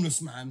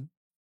homeless man.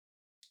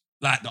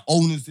 Like, the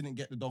owners didn't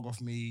get the dog off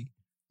me.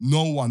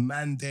 No one,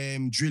 man,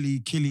 them, Drilly,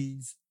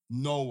 Killies,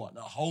 no one.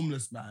 A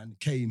homeless man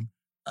came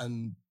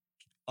and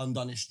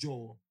undone his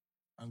jaw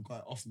and got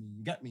it off me.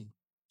 You get me?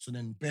 So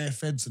then bare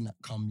feds and that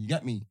come. You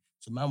get me?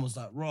 So man was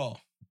like, raw.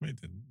 Wait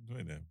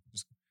there.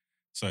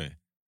 Sorry.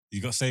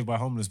 You got saved by a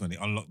homeless man. He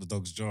unlocked the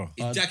dog's jaw.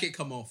 His jacket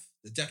come off.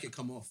 The jacket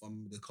come off.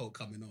 The coat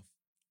coming off.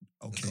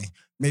 Okay.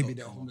 Maybe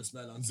that homeless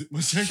man unzipped my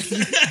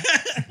jacket.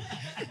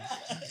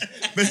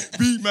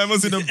 Maybe man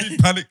was in a big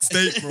panic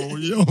state, bro.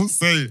 You know what I'm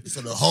saying?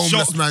 So the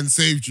homeless man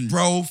saved you.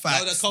 Bro,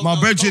 facts. My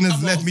brethren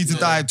has left me to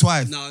die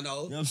twice. No. You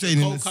know what I'm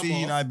saying? In the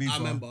scene, I I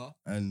remember.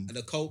 And And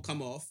the coat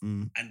come off,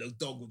 Mm. and the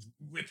dog was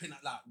ripping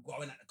at, like,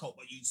 going at the coat,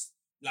 but you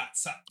yeah.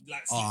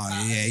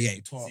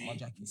 Tore up my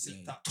jacket.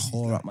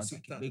 Tore up my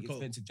Zipped jacket. up Big the coat.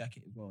 expensive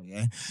jacket as well,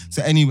 yeah.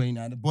 So anyway,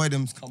 now the boy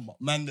them's come back.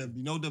 Mandem,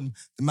 you know them,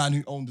 the man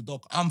who owned the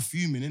dog. I'm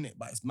fuming, innit?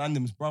 But it's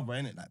Mandem's brother,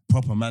 innit? Like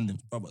proper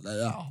Mandem's brother.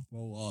 Like,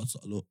 bro, so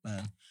look,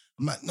 man.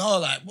 I'm like, no,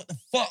 like, what the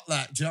fuck?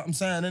 Like, do you know what I'm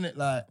saying, innit?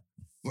 Like,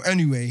 well,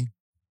 anyway.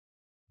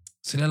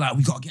 So they're like,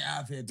 we gotta get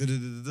out of here.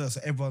 So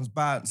everyone's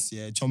bounced,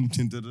 yeah,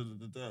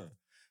 chomping,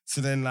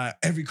 So then, like,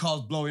 every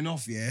car's blowing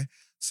off, yeah.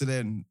 So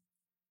then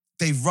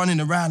they're running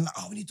around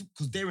like, we need to,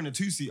 because they're in a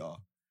two-seater.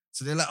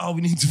 So they're like,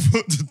 we need to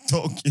put the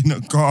dog in a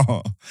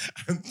car.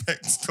 And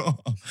Beck's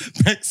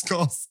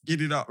car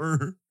skidded up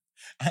her.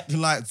 At the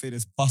light, say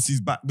there's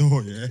Pussy's back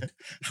door, yeah?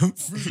 And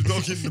threw the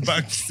dog in the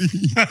back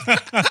seat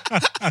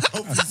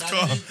of his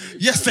car.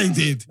 Yes, they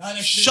did.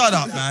 Shut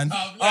up, man.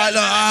 All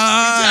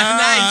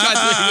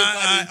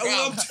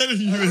I'm telling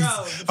you is,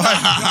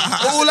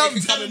 all I'm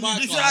telling you,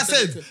 this is what I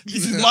said.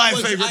 This is my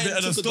favourite bit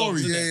of the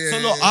story. So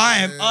look,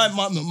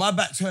 my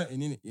back's hurting,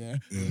 innit, yeah?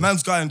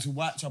 Man's going to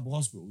Whitechapel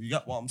Hospital. You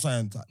get what I'm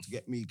saying? Like, to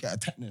get a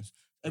tetanus.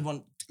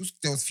 Everyone,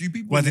 there was a few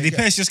people. Why, did he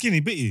pierce your skin?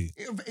 He bit you?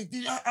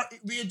 It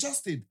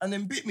readjusted and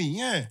then bit me,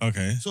 yeah.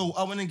 Okay. So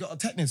I went and got a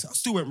tetanus. I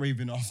still went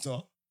raving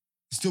after.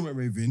 So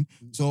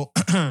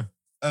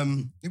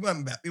it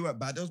weren't bad. It weren't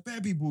bad. There was bare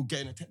people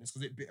getting a tetanus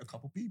because it bit a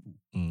couple people.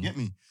 Mm. Get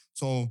me?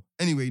 So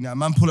anyway, now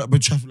man pull up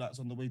with traffic lights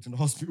on the way to the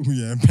hospital,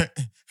 yeah, and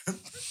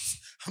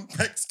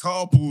Beck's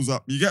car pulls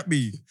up. You get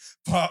me?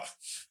 But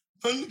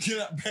I'm looking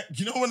at Beck.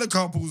 You know when the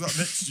car pulls up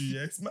next to you,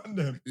 yeah, it's man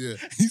them. Yeah.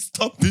 He's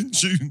stopping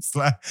tunes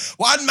like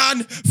one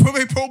man from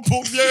a pom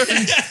pom, yeah,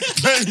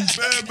 playing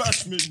bare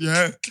bashment,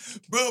 yeah,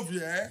 bro,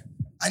 yeah.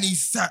 And he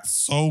sat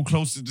so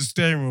close to the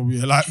steering wheel,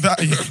 yeah, like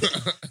that,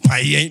 yeah.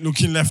 But he ain't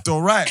looking left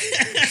or right.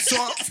 So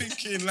I'm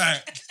thinking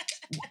like,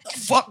 what the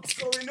fuck's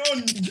going on?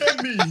 You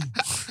get me,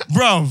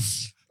 bruv?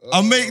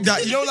 I make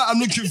that, you know, like I'm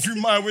looking through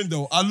my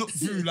window. I look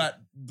through like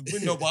the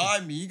window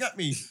behind me. You get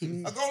me?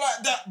 I go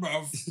like that,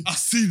 bruv. I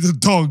see the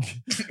dog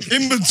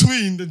in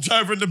between the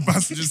driver and the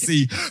passenger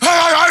seat.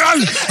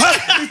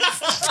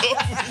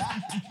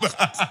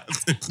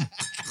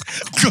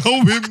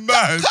 Going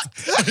mad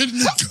in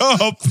the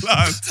car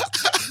plant.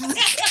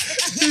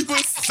 He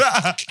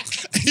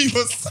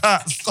was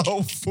sat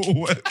so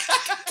forward.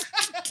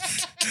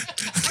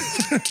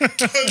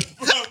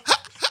 Bro,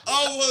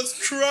 I was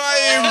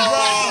crying,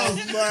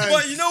 bro. man.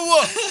 But you know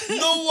what?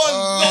 No one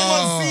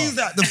sees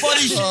that. The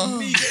funny shit is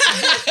me.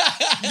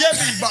 Get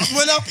me? But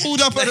when I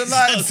pulled up at the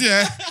lights,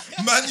 yeah,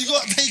 man, you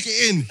gotta take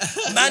it in.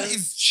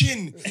 Man's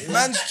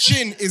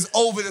chin is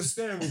over the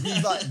steering wheel.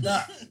 He's like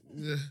that.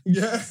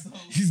 Yeah.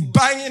 He's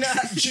banging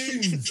out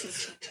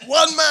tunes.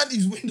 One man,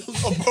 his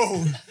windows are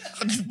rolled.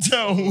 I can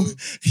tell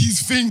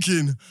he's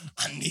thinking,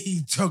 I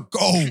need to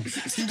go.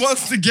 He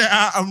wants to get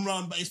out and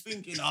run, but he's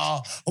thinking, I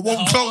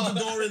won't close the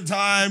door in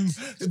time.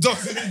 The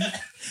dog's gonna...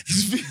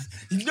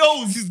 He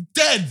knows he's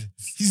dead.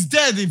 He's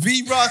dead if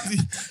he runs.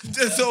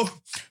 So,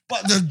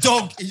 but the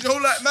dog, you know,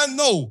 like, man,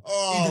 no.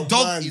 The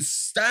dog is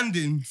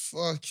standing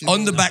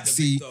on the back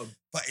seat,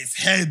 but his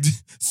head,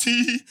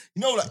 see,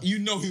 you know, like, you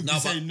know he would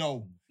say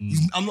no.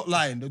 I'm not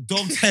lying. The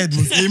dog's head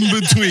was in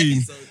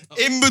between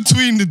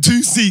the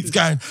two seats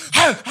going,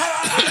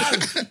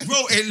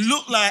 bro, it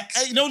looked like,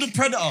 you know the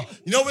Predator?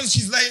 You know when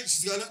she's laying,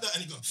 she's going like that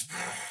and he goes,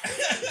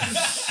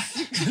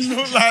 it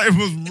looked like it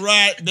was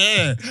right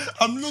there.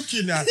 I'm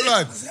looking at it. So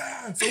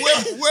where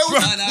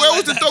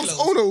was the dog's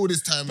owner all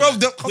this time? Bro,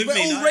 we're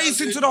all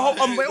racing to the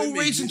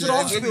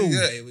hospital.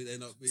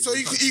 So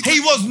he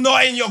was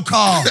not in your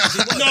car.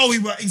 No, he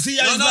wasn't. See,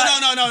 No. Tell a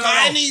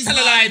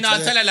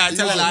lie.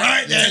 Tell a lie.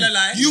 Right there. Tell a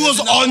lie. You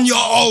was on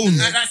your own.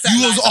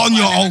 You was on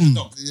your own.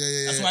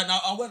 Yeah. That's why now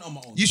I went on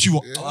my own. Yes, you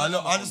were.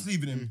 I'm just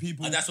leaving him.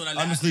 People. And that's what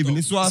I'm just leaving.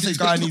 This is why I say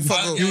guy needs.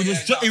 Yeah, He will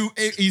just.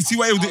 You see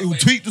what he'll do? He'll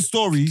tweak the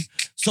story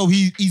so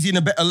he's in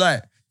a better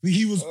light.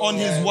 He was on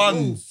his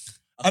one.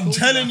 I'm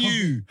telling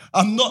you,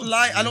 I'm not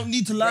lying. I don't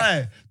need to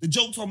lie. The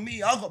joke's on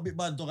me. I got bit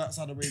by a dog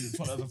outside the rave in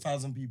front of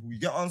 1,000 people. You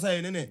get what I'm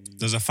saying, innit?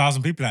 There's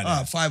 1,000 people out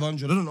there.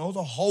 500. I don't know. It was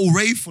a whole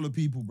rave full of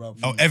people, bro.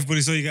 Oh, everybody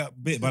saw you got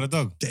bit by the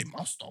dog? They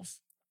must have.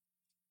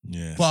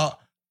 Yeah. But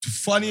the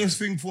funniest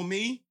thing for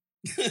me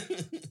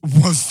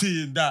was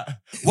seeing that.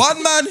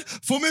 One man,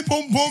 for me,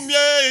 boom, boom,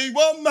 yay.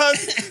 One man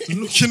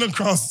looking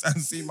across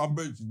and seeing my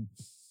brother.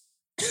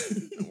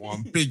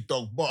 One big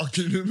dog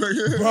barking.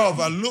 Bro,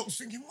 I looked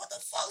thinking, what the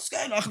fuck's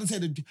going on? I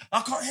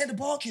can't hear the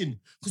barking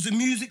because the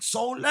music's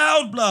so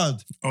loud,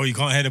 blood. Oh, you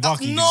can't hear the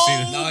barking? No, You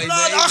can see the...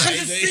 blood, I can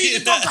just see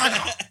the dog.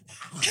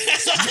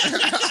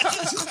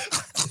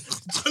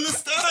 Do you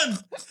understand?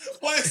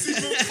 Why it's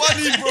even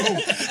funny, bro?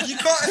 You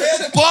can't hear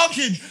the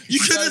barking. You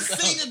could have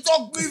seen the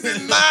dog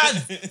moving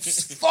mad,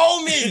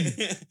 foaming,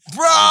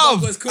 bro.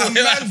 Was cool. And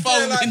Like man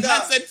foaming. like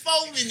that. I said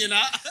foaming, you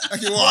know.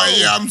 Okay, well,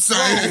 yeah, I'm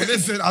sorry. Bro,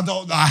 listen, I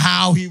don't know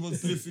how he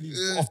was lifting his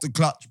foot off the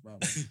clutch, bro.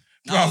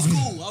 No, I was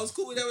cool. I was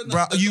cool with everything.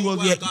 Bro, The you dog were-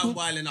 weren't yeah. going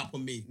wilding up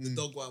on me. The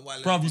dog weren't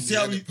wilding Bro, up you on see me.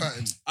 how The he...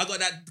 pattern. I got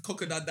that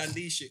Crocodile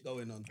Dundee shit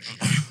going on.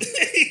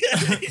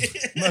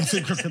 Man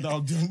said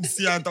crocodile.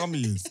 See how dumb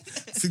he is.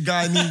 It's a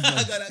guy needs, man.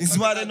 got that This is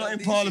why they're not in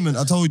crocodile parliament.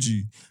 I told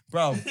you.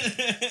 Bro.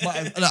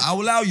 But look, I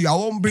will allow you. I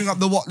won't bring up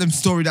the what them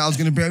story that I was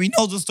going to bring up. He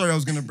knows the story I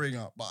was going to bring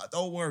up. But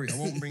don't worry. I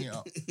won't bring it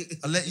up.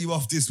 I'll let you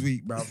off this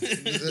week, bro.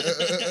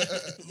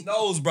 He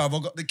knows, bro. I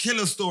got the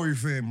killer story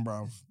for him,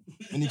 bro.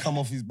 When he come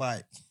off his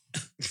bike.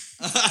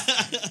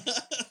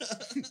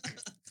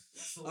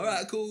 All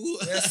right, cool.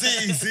 Yeah,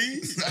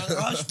 see?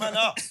 Hush, man,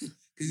 up.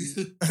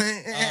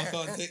 I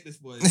can't take this,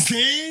 boy.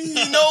 See?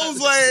 He knows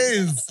what it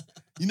is.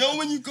 You know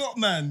when you got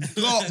man?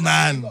 Got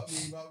man.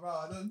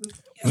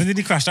 When did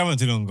he crash? That wasn't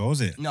too long ago, was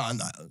it? No, it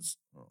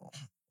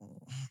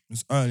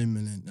was early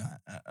millennium.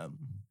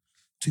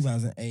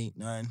 2008,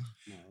 9.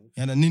 He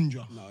had a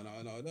Ninja. No.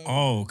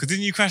 Oh, because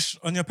didn't you crash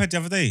on your ped the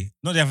other day?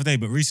 Not the other day,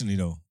 but recently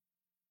though.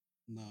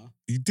 No.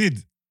 You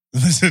did. I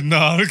said,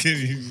 no, look at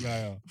you.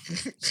 It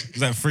was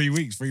like 3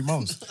 weeks, 3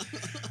 months.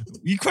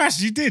 You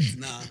crashed, you did.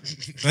 Nah.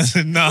 I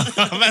said, nah.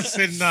 I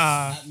said,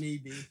 nah. Not me,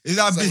 B. Is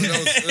that big?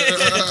 Someone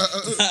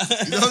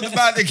else. You know the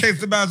man that came,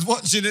 the man's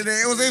watching it.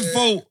 It was his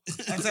fault.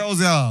 I tells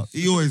you,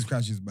 he always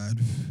crashes, man.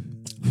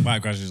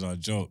 Bike crashes are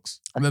jokes.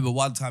 I remember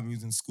one time he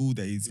was in school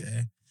days,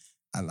 yeah,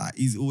 and like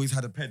he's always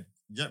had a ped.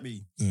 You get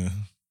me? Yeah.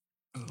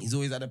 He's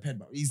always had a ped,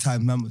 but these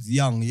times man was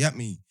young. You get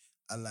me?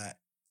 And like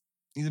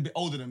He's a bit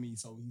older than me,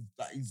 so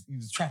he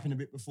was trapping a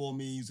bit before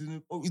me. He's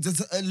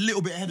just a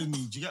little bit ahead of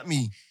me. Do you get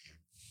me?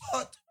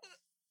 But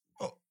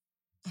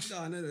That's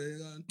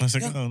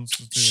like, Yeah.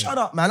 shut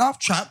up, man. I've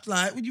trapped.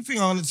 Like, what do you think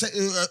I'm gonna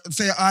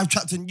say I've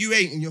trapped and you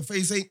ain't, and your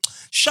face ain't?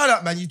 Shut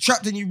up, man. You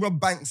trapped and you robbed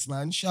banks,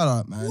 man. Shut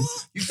up, man.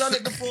 You've done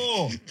it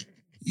before.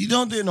 You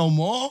don't do it no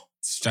more.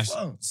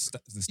 The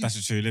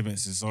statutory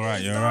limits is all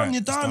right. You're done, all right.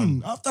 You're It's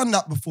done. I've done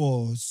that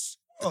before.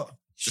 What?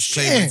 Just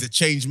playing to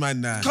change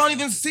man now. Can't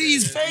even see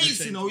his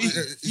face, you know.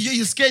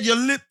 You're scared your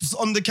lips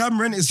on the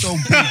camera, and it's so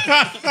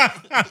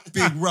big.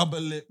 Big rubber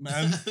lip,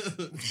 man.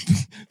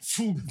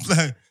 Full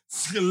like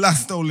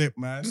Elasto lip,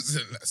 man.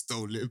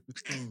 Elasto lip.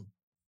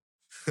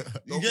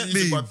 You get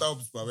me? me? My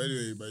thumbs, bruv.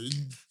 Anyway, man.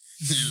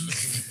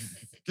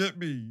 Get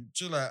me?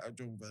 Chill out,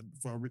 Joe, man,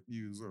 before I rip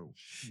you as well.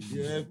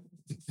 Yeah.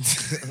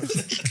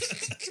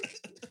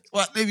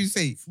 What? Let me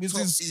say. Top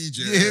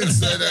Egypt.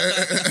 Yes.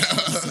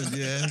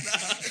 Yeah.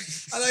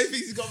 I know he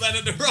thinks he's got man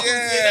on the road.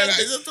 Yeah, like,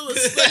 it's not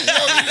respect.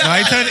 No,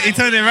 he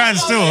turned it around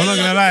still. I'm not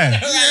gonna lie.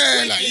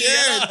 Yeah, like,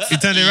 yeah. He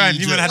turned it around.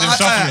 You man had him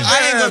shuffling.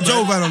 I ain't got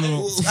Joe Van on the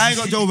ropes. I ain't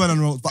got Joe Van on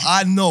the ropes, but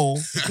I know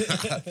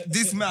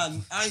this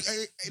man.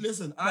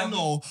 Listen, I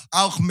know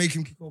I'll make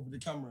him kick over the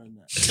camera and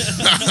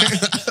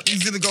that.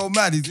 He's gonna go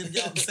mad. He's gonna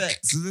get upset.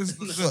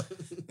 So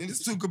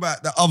let's talk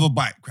about the other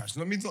bike crash.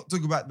 Let me not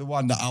talk about the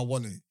one that I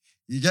wanted.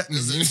 You get me?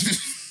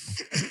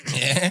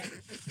 Yeah.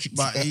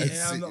 But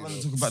I'm not going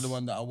to talk about the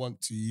one that I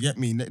want to. You get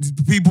me?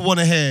 People want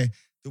to hear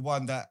the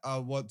one that I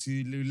want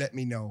to. Let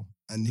me know.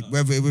 And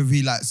whether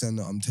he likes it or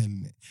not, I'm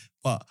telling it.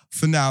 But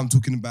for now, I'm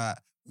talking about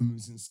when we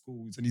was in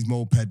school. He's on his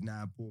moped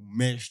now,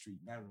 Mare Street,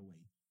 Narrowway.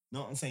 You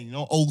know what I'm saying? You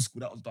know, old school,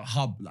 that was the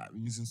hub. Like,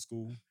 when you was in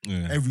school,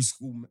 every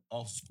school,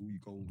 after school, you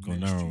go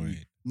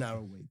Narrowway.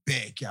 Narrowway.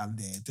 Bare gal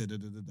there.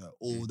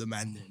 All the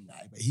man there.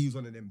 Like, but he was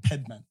one of them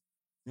ped man.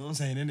 You know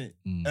what I'm saying, innit?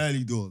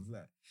 Early doors,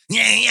 like.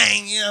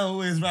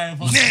 Always riding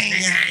for Up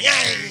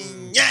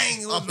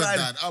and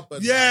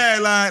down. Yeah,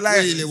 like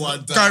really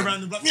one go time.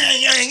 around the block, you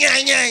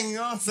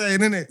know what I'm saying,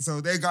 innit?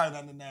 So they're going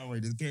down the narrow way,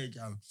 there's gay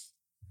gal.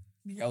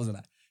 The girls are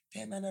like,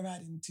 "Damn man, are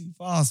riding too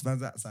fast."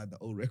 Man's outside the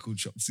old record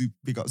shop,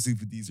 big up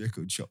Super D's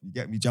record shop. You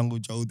get me, Jungle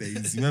Joe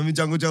days. You remember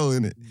Jungle Joe,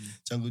 innit?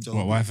 Jungle Joe.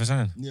 What, Wife for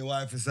San? Yeah,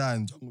 Wife for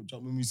San. Jungle Joe.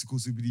 We used to call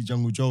Super D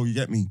Jungle Joe. You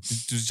get me?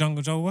 Does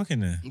Jungle Joe work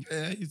in there?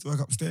 Yeah, he used to work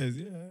upstairs.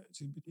 Yeah,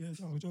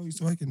 Jungle Joe used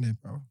to work in there,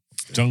 bro.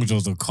 Jungle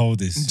Joe's the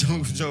coldest.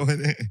 Jungle Joe,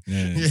 innit?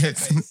 Yeah.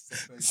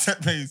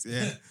 Set pace,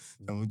 yeah.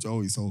 Jungle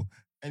Joey. So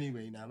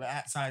anyway, now we're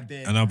outside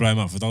there. And I'll blow him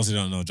up. For those who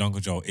don't know, Jungle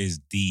Joe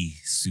is the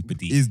Super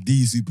D. Is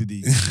D Super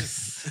D.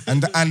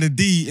 and the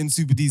D in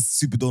Super D is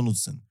Super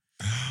Donaldson.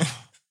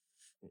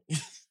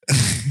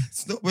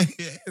 It's not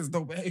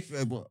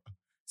behavior, but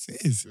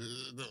it is.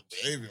 Not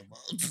behavior,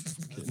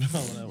 man.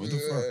 No, what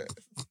the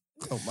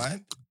fuck? Don't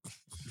mind.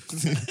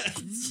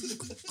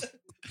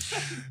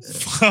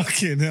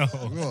 Fucking hell.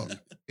 What?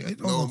 Yeah,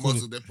 No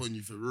muzzle they're putting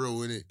you for real,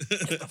 innit?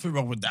 Nothing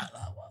wrong with that.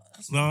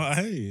 No, I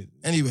hate it.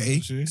 Anyway,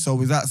 Actually. so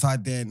we're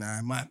outside there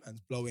now. My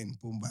man's blowing,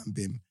 boom, bam,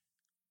 bim.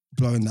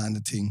 Blowing down the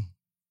thing.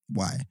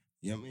 Why?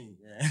 You know what I mean?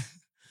 Yeah.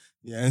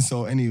 Yeah, and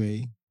so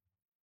anyway,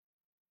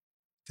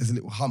 there's a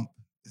little hump.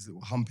 There's a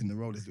little hump in the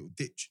road. There's a little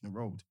ditch in the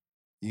road.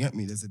 You get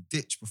me? There's a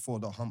ditch before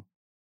the hump.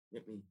 You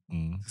get me?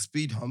 Mm. The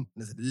speed hump,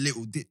 and there's a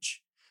little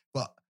ditch.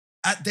 But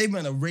they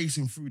men are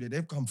racing through there.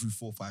 They've come through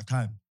 4 or 5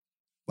 times.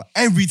 But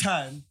every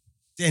time,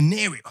 they're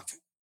near it.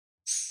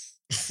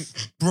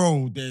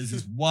 Bro, there's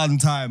this one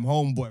time,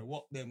 homeboy,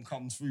 What Them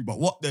comes through, but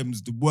What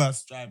Them's the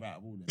worst driver out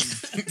of all them.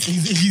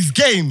 He's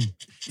game.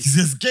 He's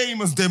as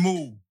game as them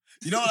all.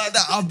 You know, like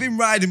that. I've been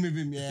riding with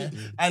him, yeah.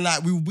 And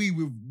like we'll be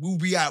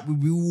out, we'll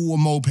be all on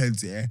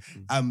mopeds, yeah.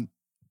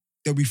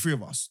 There'll be 3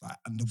 of us. Like,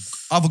 and the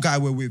other guy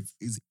we're with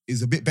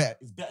is a bit better.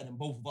 Is better than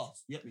both of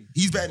us. You get me?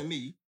 He's better than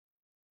me,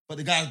 but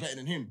the guy's better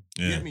than him.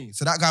 You Yeah. get me?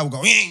 So that guy will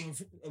go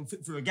and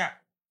fit through a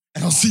gap.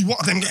 And I'll see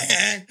What Them go,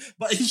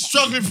 but he's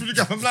struggling through the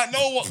gap. I'm like,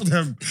 no, What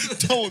Them,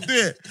 don't do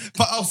it.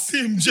 But I'll see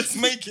him just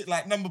make it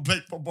like number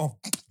plate pop off.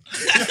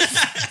 You know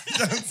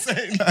what I'm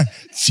saying? Like,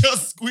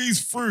 just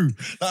squeeze through.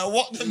 Like,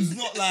 What Them's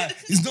not like,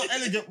 he's not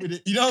elegant with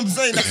it. You know what I'm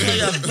saying? That's why he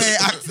has bare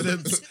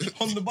accidents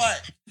on the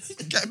bike.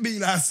 Get me?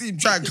 Like, I see him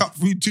try and cut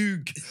through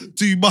two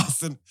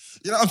bus and,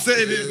 you know what I'm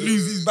saying? He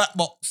lose his back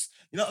box.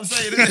 You know what I'm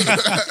saying?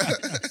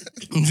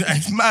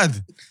 It's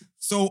mad.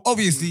 So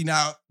obviously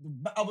now,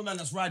 the other man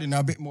that's riding now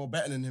a bit more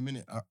better than him,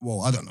 innit?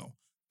 Well, I don't know.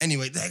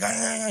 Anyway, they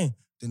go,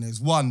 then there's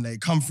one, they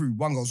come through,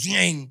 one goes,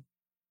 yang.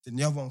 Then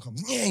the other one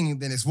comes, yang.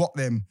 Then it's What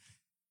Them.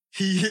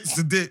 He hits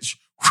the ditch.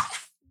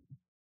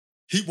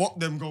 What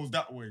Them goes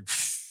that way.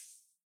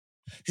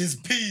 His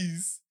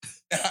peas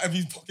out of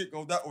his pocket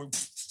go that way.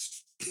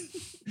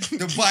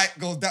 The bike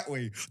goes that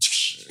way.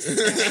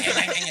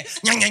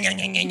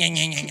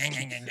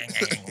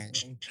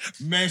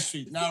 Mare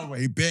Street,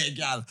 Narrowway, bare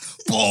gal.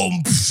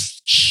 Boom.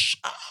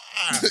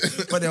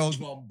 But there was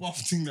one buff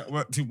thing that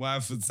worked in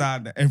Wyford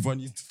side that everyone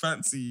used to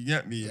fancy, you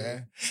get me,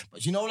 yeah?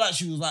 But you know, like,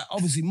 she was like,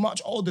 obviously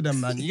much older than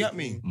man, you get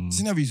me?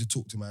 She never used to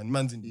talk to man.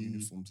 Man's in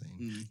uniform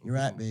saying, you're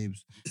right,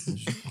 babes.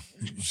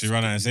 She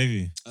ran out and save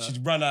you.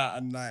 She'd run out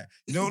and like,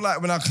 you know,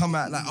 like when I come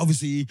out, like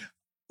obviously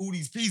all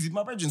these peas in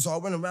my bedroom. So I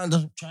went around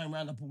trying to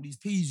round up all these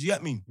peas, you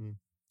get me?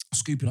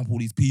 Scooping up all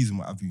these peas and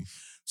what have you.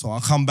 So I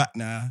come back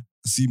now, I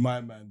see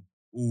my man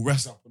all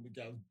rest up on the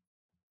girl,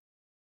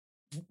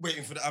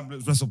 waiting for the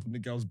ambulance, rest up on the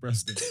girl's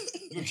breast.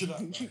 Looking up,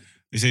 man.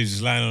 You say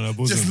just lying on her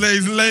bosom. Just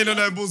laying on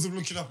her bosom,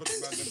 looking up at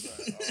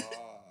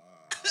the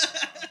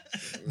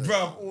man.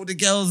 Bro, all the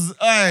girls,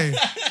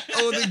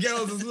 all the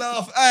girls was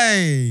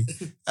laughing,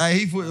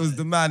 he thought it was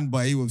the man,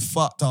 but he was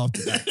fucked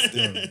after that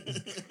still.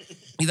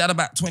 He's had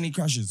about 20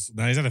 crashes.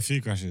 Nah, he's had a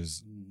few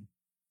crashes.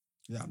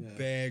 Yeah,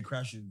 bare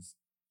crashes.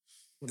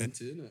 One and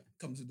two, innit?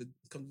 Comes with the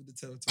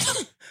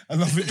territory. I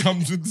love it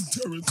comes with the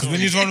territory. Because when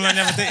you was running around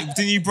the other day,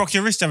 didn't you broke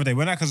your wrist the other day?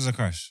 Wasn't that because of the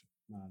crash?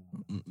 No.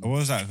 Or what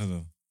was that because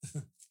of?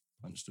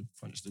 Punched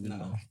the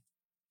window.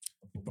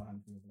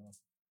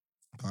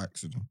 By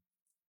accident.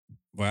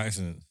 By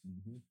accident.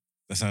 Mm-hmm.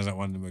 That sounds like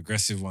one of them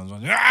aggressive ones.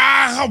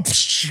 Ah!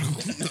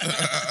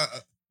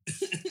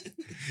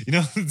 You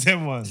know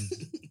them ones?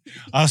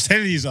 I was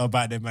telling you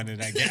about them, man,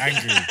 that get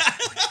angry.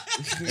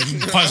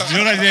 And punch, you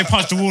know that they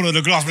punch the wall of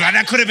the glass, like,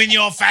 that could have been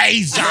your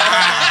face.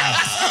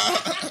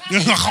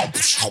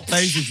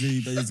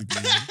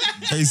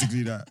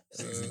 Basically that.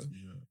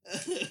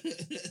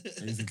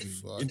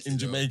 In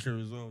Jamaica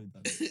as well.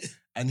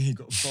 And he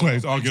got Wait,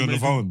 he's arguing on the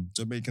phone.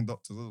 Jamaican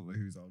doctors, I don't know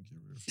who he's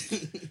arguing with.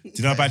 Do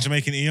you know about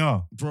Jamaican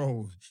ER?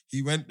 Bro,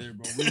 he went there,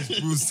 bro.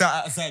 We was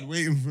sat outside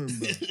waiting for him,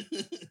 bro.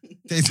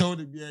 They told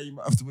him, yeah, you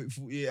might have to wait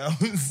 48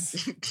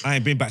 hours. I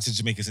ain't been back to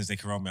Jamaica since they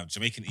corralled me out.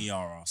 Jamaican ER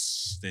are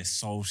they're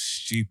so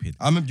stupid.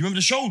 Do you remember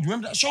the show? Do you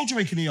remember that show,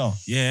 Jamaican ER?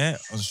 Yeah,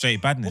 I was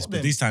straight badness. What But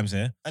them? these times,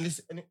 yeah, And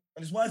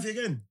his wife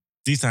again.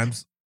 these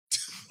times.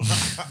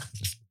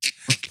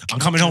 I'm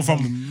coming home from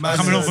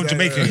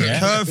Jamaica, yeah?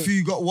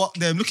 Curfew got what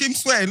them. Look at him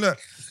sweating, look.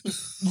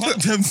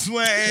 What them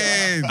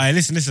sweating. Hey,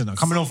 listen. I'm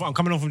coming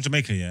home from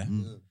Jamaica, yeah?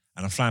 And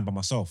I'm flying by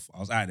myself. I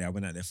was out there. I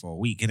went out there for a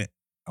week, innit?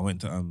 I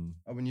went to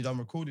When you done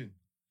recording?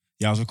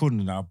 yeah, I was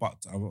recording that. I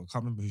can't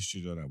remember whose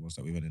studio that was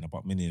that we went in. I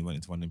bought Minnie and went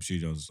into one of them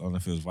studios. I don't know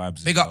if it was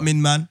Vibes. Big up,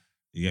 Min, man.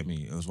 You get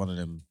me? It was one of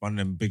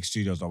them big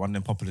studios, like one of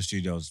them popular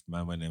studios,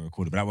 man, when they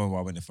recorded. But that wasn't what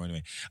I went there for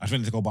anyway. I just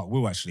went to go back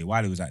Will actually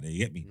while he was out there, you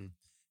get me?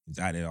 He was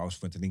out there, I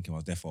was went to Lincoln, I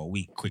was there for a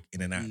week, quick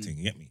in and out thing,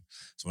 you get me?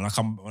 So when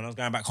I was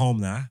going back home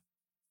now,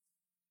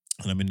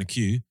 and I'm in the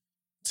queue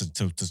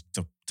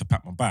to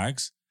pack my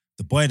bags,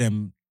 the boy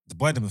them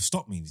have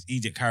stopped me. These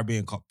Egypt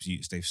Caribbean cops,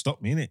 they've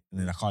stopped me, innit? And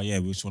they're like, oh yeah,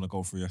 we just want to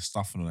go through your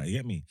stuff and all that, you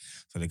get me?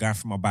 So they're going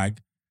through my bag,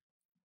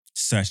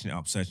 searching it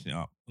up.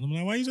 And I'm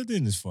like, why are you not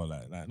doing this for?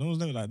 Like no one's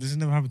never like, this has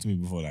never happened to me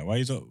before. Like, why are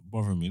you not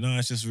bothering me? No,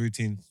 it's just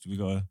routine.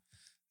 We're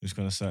just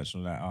gonna search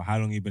and like, oh, how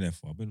long you been there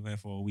for? I've been there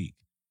for a week.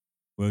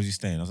 Where was you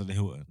staying? I was at the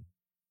Hilton.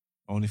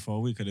 Only for a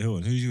week at the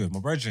Hilton. Who's you with? My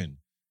brethren.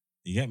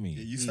 You get me?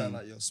 Yeah, you sound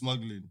like you're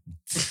smuggling.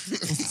 That's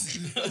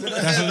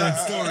what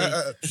story.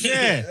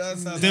 Yeah.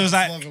 They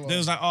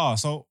was like, oh,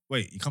 so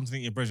wait, you come to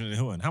think your brethren at the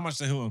Hilton. How much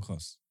does the Hilton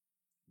cost?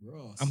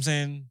 Ross. I'm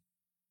saying,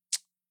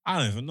 I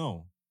don't even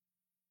know.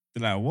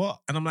 They're like, what?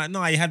 And I'm like,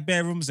 no, you had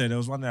bare rooms there. There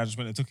was one day I just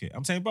went and took it.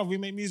 I'm saying, bro, we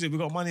make music, we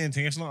got money and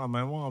things. It's not,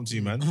 man. What I'm to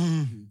you,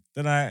 man.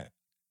 They're like,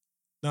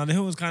 no, the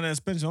Hilton's kind of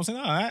expensive. I'm saying,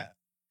 all right.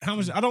 How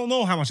much? I don't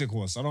know how much it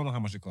costs.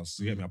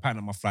 You get me? I packed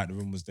up my flight. The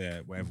room was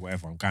there.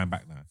 Whatever. I'm going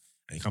back now.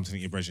 And you come to think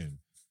your brethren.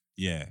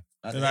 Yeah.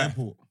 At They're the like,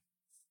 airport.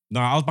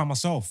 no, I was by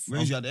myself.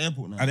 Where's you at the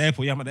airport now? At the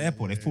airport, yeah, I'm at the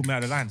airport. Yeah, They pulled me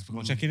out of the lines. We're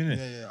going to check in, innit?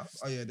 Yeah.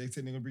 Oh yeah, they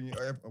said they're gonna bring you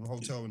to a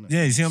hotel and that.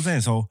 Yeah, you see what I'm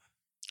saying? So,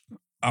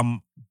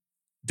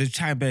 they're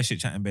chatting bare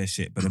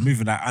shit, but they're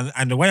moving like,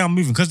 and the way I'm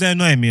moving, because they're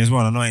annoying me as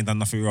well, and I know I ain't done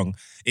nothing wrong,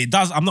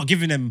 I'm not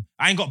giving them,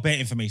 I ain't got bare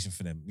information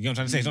for them. You know what I'm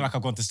trying to say? It's not like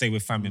I've gone to stay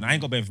with family, and I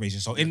ain't got bare information.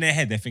 So in their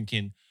head, they're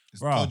thinking,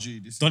 It's bro,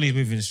 dodgy. Donnie's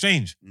moving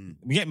strange. You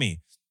get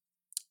me?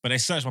 But they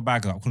searched my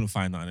bag up, couldn't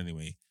find nothing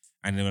anyway.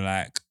 And they were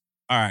like,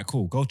 all right,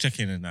 cool, go check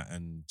in and that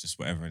and just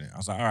whatever in it. I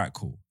was like, all right,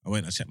 cool. I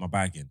went and checked my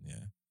bag in, yeah.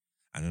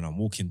 And then I'm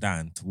walking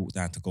down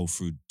to go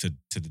through to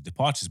the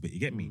departures bit, you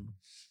get me?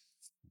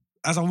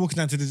 As I'm walking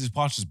down to the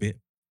departures bit,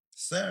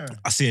 Sir.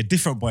 I see a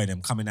different boy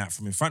them coming out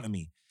from in front of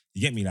me.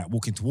 You get me? Like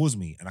walking towards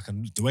me. And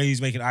the way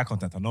he's making eye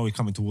contact, I know he's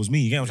coming towards me.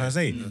 You get what I'm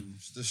trying to say?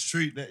 It's the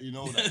street that you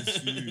know that is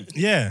for you.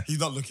 Yeah. He's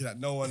not looking at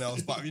no one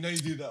else, but you know you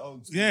do that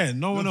old Yeah,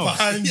 no one else.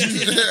 behind you.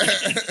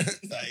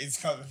 That is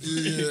coming.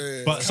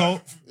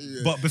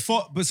 But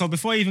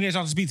before he even gets a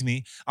chance to speak to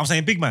me, I'm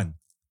saying big man.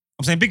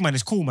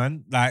 It's cool,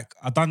 man. Like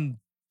I done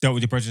dealt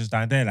with your brethren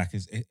down there. Like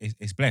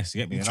it's blessed.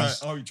 You get me? You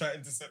And try to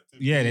intercept him.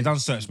 yeah, they done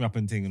search me up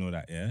and thing and all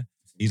that. Yeah.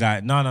 He's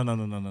like, no.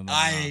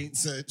 I ain't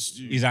searched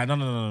you. He's like,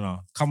 no.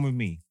 Come with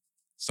me.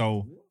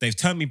 So they've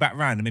turned me back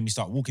round and made me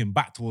start walking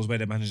back towards where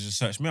the manager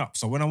searched me up.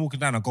 So when I'm walking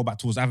down, I go back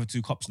towards the other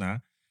two cops now.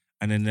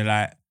 And then they're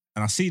like,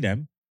 and I see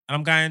them and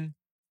I'm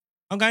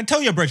going,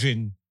 tell your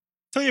brethren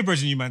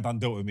you man done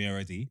dealt with me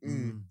already.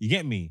 You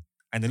get me?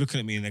 And they're looking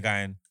at me and they're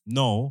going,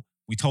 no,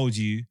 we told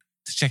you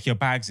to check your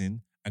bags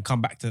in and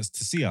come back to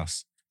see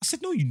us. I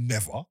said, no, you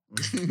never.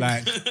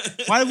 Like,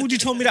 why would you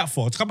tell me that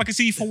for? To come back and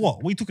see you for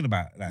what? What are you talking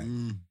about? Like,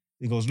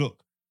 he goes, look,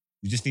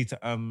 we just need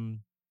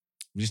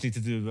to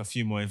do a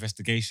few more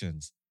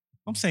investigations.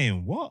 I'm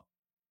saying, what?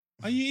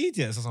 Are you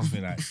idiots or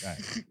something like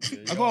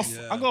that?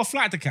 I got a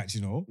flight to catch,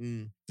 you know.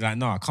 They're like,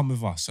 nah, come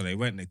with us. So they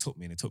went and they took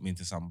me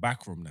into some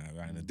back room now,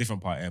 right, in a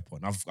different part of the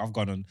airport. And I've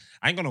gone on,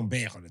 I ain't gone on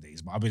bare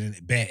holidays, but I've been in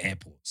bare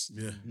airports.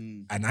 Yeah.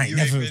 And I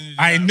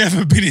ain't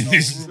never been in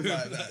this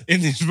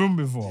in this room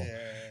before. Yeah.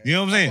 You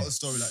know what I'm saying? I've got a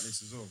story like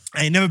this as well.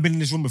 I ain't never been in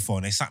this room before,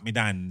 and they sat me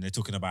down and they're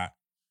talking about,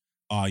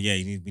 oh yeah,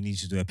 we need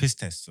to do a piss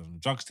test or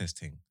drugs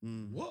testing.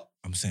 What?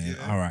 I'm saying,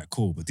 Yeah. all right,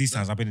 cool. But these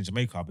times I've been in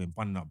Jamaica, I've been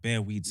bunning up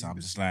bare weed, so I'm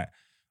just like,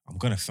 I'm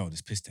gonna fail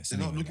this piss test. They're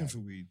not anyway, looking like. for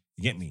weed.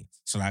 You get me?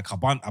 So like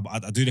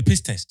I do the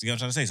piss test. You know what I'm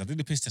trying to say? So I do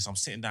the piss test. I'm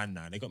sitting down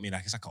now. They got me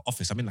like it's like an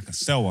office. I'm in like a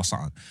cell or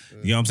something.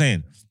 You know what I'm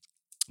saying?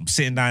 I'm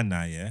sitting down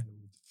now, yeah.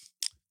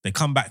 They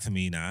come back to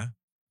me now.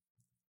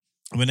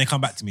 And when they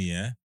come back to me,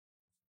 yeah,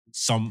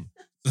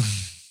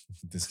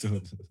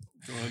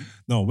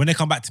 no, when they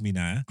come back to me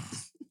now,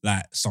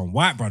 like some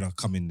white brother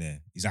come in there.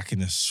 He's like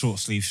in a short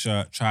sleeve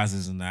shirt,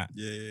 trousers and that.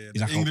 Yeah.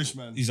 He's like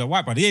Englishman. He's a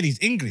white brother. Yeah, and he's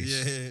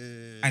English.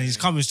 And he's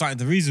coming starting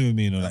to reason with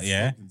me and all that,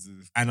 yeah.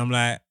 And I'm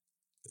like,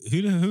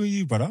 who are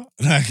you, brother?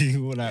 Like,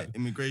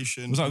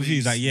 immigration. what's up with you?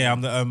 He's like, yeah,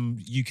 I'm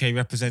the UK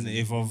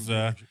representative of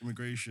the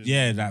immigration.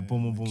 yeah, like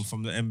boom, boom, boom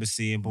from the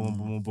embassy and boom, boom,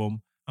 boom, boom,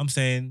 boom. I'm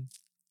saying,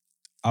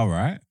 all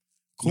right,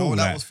 cool. You know what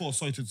like, that was for?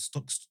 Sorry to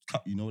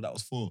cut. You know what that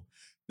was for?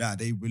 Nah,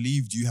 they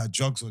believed you had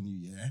drugs on you.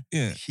 Yeah.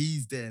 Yeah.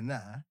 He's there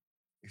now.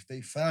 If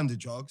they found the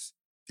drugs,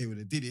 they would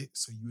have did it.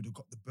 So you would have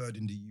got the bird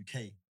in the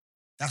UK.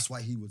 That's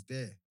why he was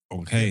there.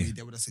 Okay.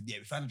 They would have said, yeah,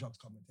 we found the drugs.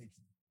 Come and take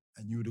it.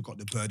 And you would have got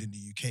the bird in the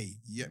UK.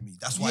 You get me?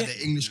 That's why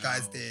the English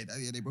guys there.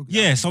 Yeah, they broke it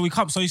Yeah, down. so we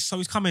come, so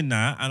he's coming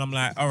now, and I'm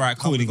like, all right,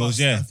 cool. Come And he with goes, us,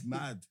 yeah. That's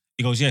mad.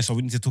 He goes, yeah. So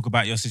we need to talk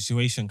about your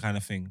situation, kind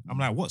of thing. I'm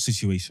like, what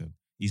situation?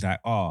 He's like,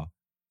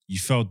 you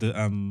failed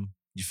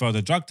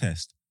the drug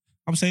test.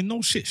 I'm saying,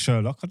 no shit,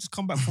 Sherlock. I just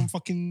come back from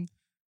fucking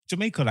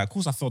Jamaica. Like, of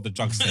course I failed the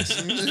drugs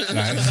test.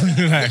 like,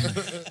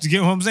 do you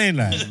get what I'm saying?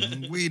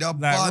 Like, Weed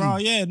up like, bun. bro,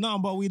 yeah,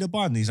 nothing but weed a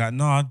bun. He's like,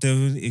 no,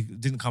 it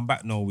didn't come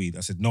back no weed. I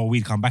said, no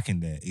weed come back in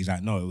there. He's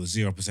like, no, it was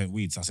 0%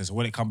 weed. So I said, so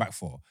what did it come back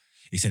for?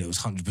 He said it was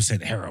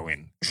 100%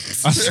 heroin.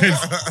 I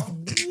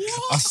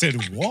said,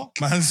 what?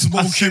 Man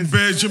smoking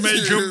bare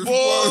Jamaican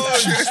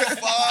boys.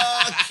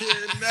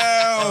 Fucking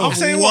hell. I'm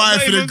saying what?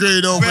 Wife in the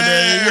grade over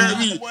there. You get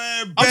me?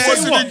 I'm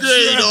saying what? the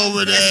grade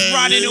over there.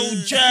 Running all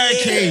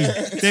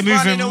jerky. They're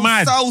moving all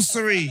mad.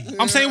 Salsery.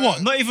 I'm saying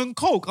what? Not even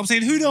coke. I'm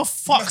saying who the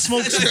fuck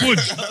smokes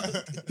budge?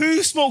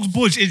 Who smokes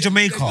budge in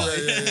Jamaica?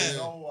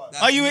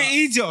 Are you an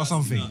idiot or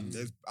something?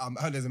 I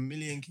heard there's a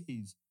million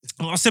keys.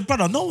 I said,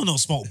 brother, no one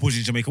else smoke budge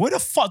in Jamaica. Where the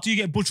fuck do you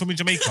get budge from in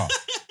Jamaica?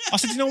 I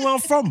said, you know where I'm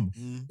from?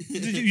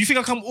 You think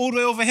I come all the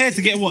way over here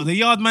to get what? The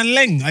Yardman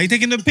Leng? Are you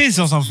taking the piss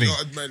or something?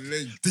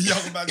 The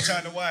young man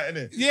China White,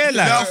 innit? Yeah,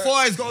 like. How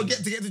far he's got to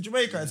get to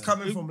Jamaica? It's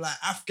coming from like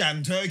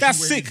Afghan, Turkey. That's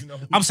ways, sick. you know?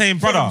 I'm saying,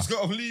 brother. He's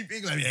got to leave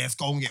England. Yeah, let's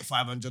go and get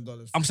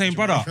 $500. I'm saying,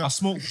 brother, I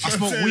smoke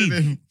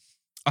weed.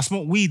 I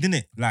smoke weed,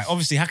 innit? Like,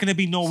 obviously, how can there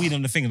be no weed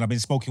on the thing? And I've been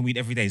smoking weed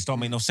every day. It don't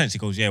make no sense. He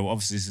goes, yeah, well,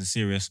 obviously, this is a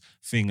serious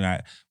thing.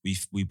 Like,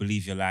 we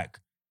believe you're like,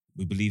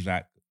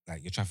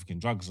 you're trafficking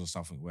drugs or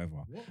something, whatever.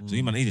 So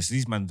you man,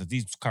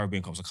 these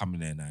Caribbean cops are coming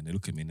there now and they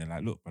look at me and they're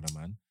like, look, brother,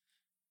 man,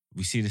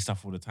 we see this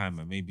stuff all the time,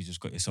 man. Maybe you just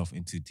got yourself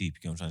in too deep.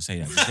 You know what I'm trying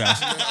to say?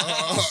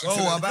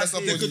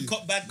 That. The good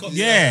cop, bad cop.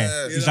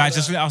 Yeah. He's like,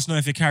 just let us know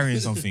if you're carrying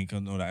something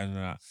and all that and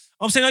all that.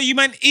 I'm saying, are you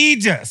man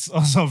idiots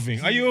or something?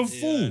 Are you a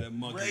fool?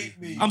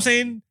 I'm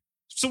saying,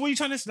 so what are you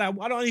trying to say? Like,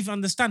 I don't even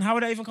understand. How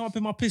would that even come up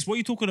in my piss? What are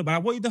you talking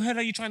about? What the hell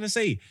are you trying to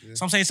say? Yeah.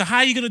 So I'm saying, so how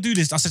are you going to do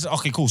this? I said,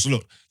 okay, cool. So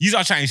look, you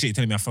are chatting shit,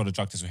 telling me I failed a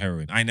drug test with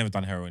heroin. I ain't never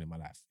done heroin in my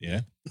life.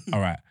 Yeah? All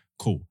right,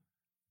 cool.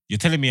 You're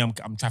telling me I'm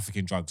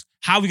trafficking drugs.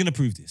 How are we going to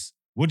prove this?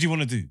 What do you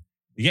want to do?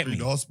 You get me?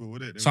 The hospital,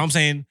 would it? So I'm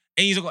saying,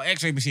 ain't you got an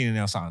x-ray machine in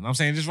there or something? I'm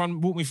saying, just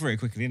walk me through it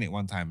quickly, innit,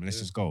 one time. And let's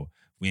just go.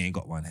 We ain't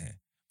got one here.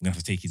 I'm going to have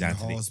to take you down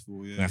to the hospital.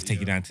 I'm going to have to take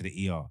you down to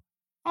the ER.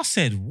 I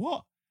said,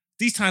 what?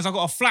 These times I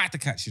got a flight to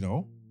catch, you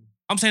know?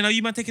 I'm saying, are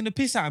you man taking the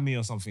piss out of me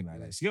or something like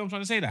that? You know what I'm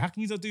trying to say? That how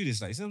can you not do this?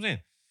 Like, you see what I'm saying?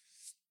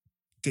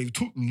 They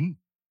took me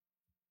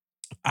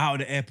out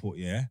of the airport,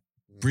 yeah,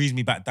 breezed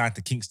me back down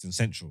to Kingston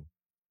Central.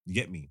 You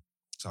get me?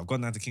 So I've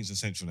gone down to Kingston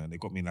Central now. They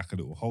got me in like a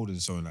little holding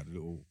cell, in like the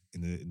little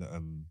in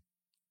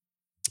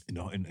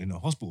the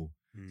hospital.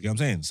 You know what I'm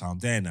saying? So I'm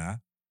there now,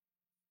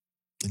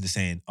 and they're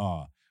saying,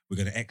 we're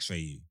gonna X-ray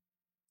you.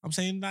 I'm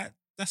saying like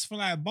that's for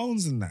like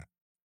bones and that,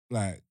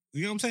 like.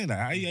 You know what I'm saying? Like,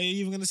 are you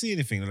even going to see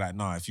anything? They're like,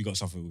 nah, if you got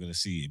something, we're going to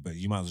see it. But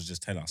you might as well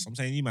just tell us. I'm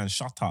saying, you man,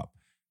 shut up.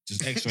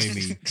 Just x-ray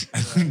me.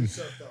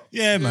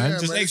 Yeah, man.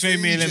 Just x-ray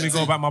me and let me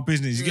go about my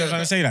business. You get what I'm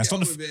trying to say? That.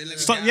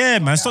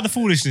 Stop the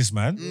foolishness,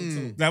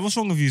 man. Like, what's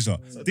wrong with you, sir?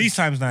 These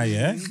times now,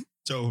 yeah?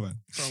 Joe, man.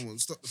 Come on,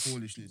 stop the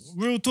foolishness.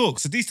 Real talk.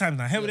 So these times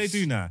now, how what they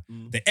do now?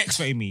 They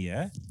x-ray me,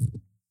 yeah?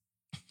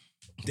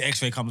 The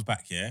x-ray comes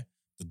back, yeah?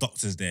 The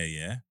doctor's there,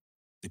 yeah?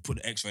 they put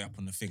the X-ray up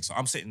on the thing. So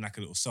I'm sitting in like a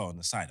little cell on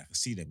the side. I can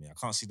see them. Yeah, I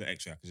can't see the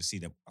X-ray. I can just see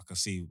them. I can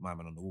see my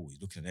man on the wall. He's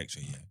looking at the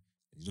X-ray. Yeah,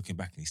 he's looking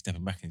back and he's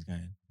stepping back and he's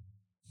going,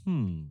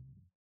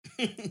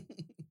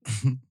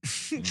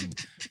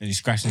 and he's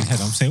scratching his head.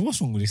 I'm saying,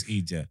 what's wrong with this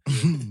idiot?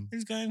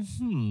 He's going,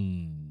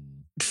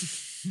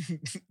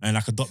 And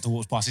like a doctor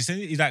walks past.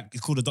 He's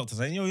called the doctor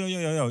saying, yo,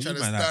 you Trying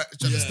to man. start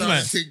You man.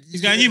 the thing.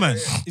 He's going, you man.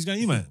 He's going,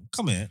 you man.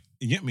 Come here.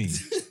 You get me?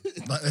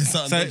 Like, there's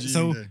something dodgy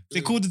So in there. they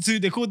called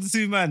the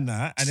two man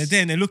now, and they're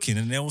there and they're looking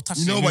and they're all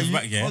touching You know their what? knees You,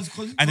 back, yeah.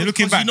 'cause And they're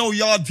looking back. You know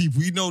yard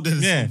people. You know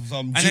there's Yeah.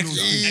 some And jiggles.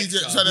 He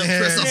just trying to Yeah,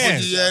 press up yeah.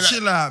 on you. Yeah, like,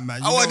 Chill out,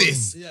 man. You I want know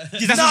this. Yeah. Yeah,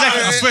 that's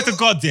exactly. I swear to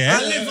God, yeah.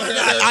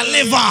 I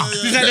live up.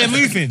 He's like they're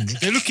moving.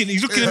 They're looking.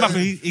 He's looking them up.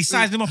 And he's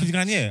sizing them up. And he's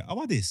going, yeah. I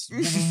want this.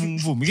 Boom, boom, boom,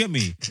 boom. You get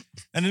me?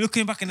 And they're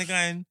looking back and they're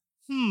going,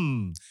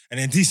 And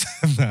then these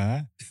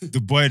time, the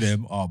boy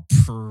them are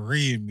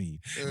preying me.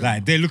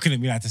 Like they're looking at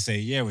me like to say,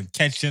 yeah, we're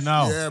catching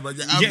out. Yeah, but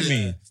You get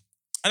me?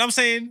 And I'm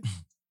saying,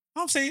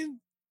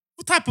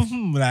 what type of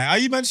like, are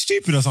you man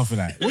stupid or something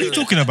like? What are you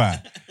talking about?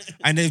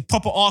 And they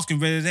proper asking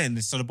whether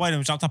then. So the boy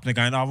them jumped up and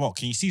they're going, Rock,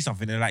 can you see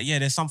something? They're like, yeah,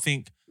 there's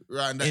something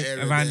around that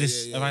area. around there,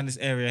 this yeah, yeah. around this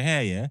area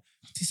here, yeah.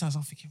 These times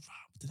I'm thinking,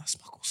 did I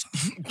smuggle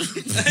something?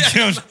 You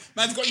know,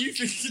 Man's got you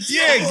thinking.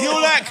 yeah, you're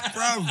like,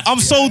 Bro, I'm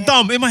so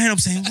dumb. In my head, I'm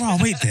saying, wow,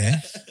 wait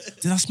there.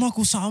 Did I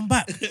smuggle something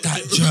back?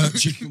 that jerk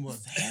chicken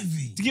was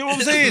heavy. Do you get what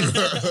I'm saying? You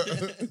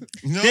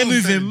know They're what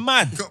I'm saying? moving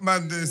mad. Got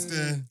man this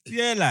there.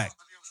 Yeah, like,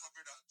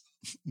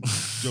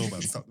 Joe,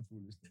 man, stop the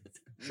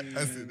foolishness.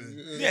 That's it,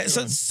 man. yeah.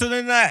 So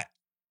then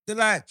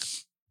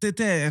they're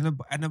there,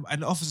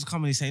 and the officer's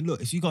coming and saying,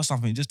 look, if you got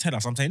something, just tell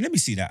us. I'm saying, let me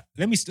see that.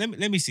 Let me see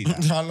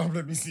that. I love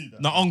let me see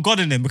that. Not on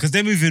God in them because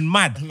they're moving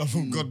mad. I love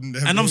them God in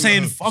them. And I'm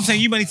saying,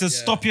 you man need to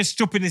stop your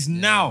stupidness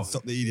now.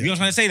 Stop the You idiot. know what I'm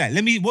trying to say?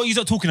 Like, what are you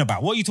not talking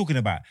about? What are you talking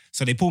about?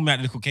 So they pull me out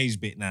the little cage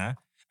bit now,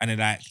 and they're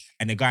like,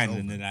 and they're going,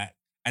 and they're like,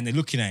 and they're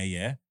looking at it,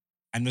 yeah.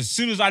 And as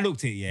soon as I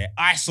looked at it, yeah,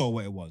 I saw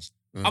what it was.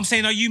 I'm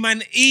saying, are you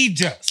man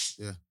idiots?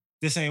 Yeah.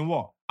 They're saying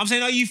what? I'm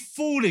saying, are you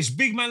foolish,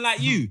 big man like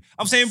you?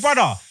 I'm saying,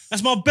 brother,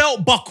 that's my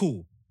belt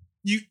buckle.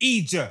 You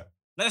idiot.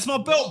 Like, that's my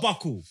belt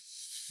buckle.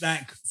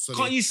 Like, So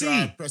can't they you try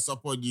see? and press up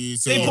on you.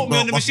 They put me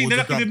on the machine. They're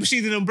They're not the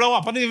machine didn't blow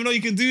up. I didn't even know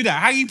you can do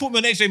that. How you put me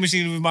on the X-ray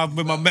machine with my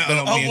metal on me? and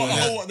all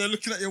that? What? They're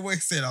looking at your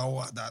waist saying, I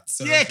want that.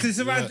 So Yeah, because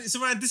it's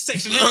around this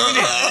section here, isn't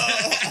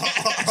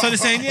it? So they're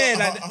saying, yeah,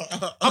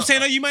 like, I'm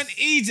saying, are you man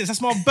idiots?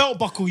 That's my belt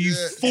buckle, you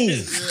fool.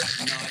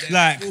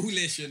 Like-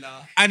 foolish, you know.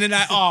 And then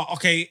like, oh,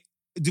 okay.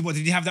 Did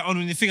you have that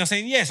on your finger? I'm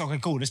saying, yes. Okay,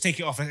 cool. Let's take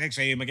it off and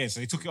X-ray him again. So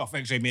they took it off,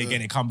 X-ray me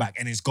again, and come back,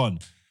 and it's gone.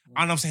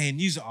 And I'm saying,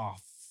 you are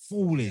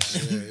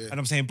foolish. And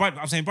I'm saying,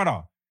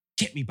 brother,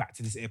 get me back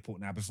to this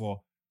airport now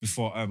before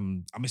I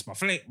miss my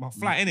flight,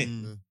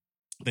 innit?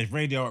 There's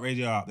radio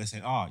up. They're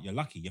saying, you're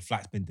lucky. Your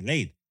flight's been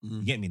delayed.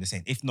 You get me? They're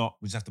saying, if not,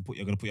 you're going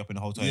to put you up in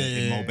a hotel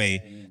in Mo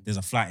Bay. There's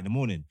a flight in the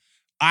morning.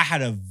 I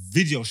had a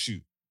video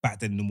shoot back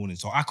then in the morning,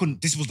 so I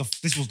couldn't. This was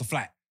the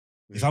flight.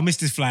 If I miss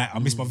this flight, I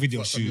miss my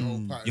video Fucked up shoot. your whole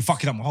patterns. You're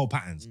fucking up my whole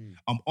patterns.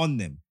 I'm on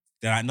them.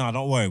 They're like, no,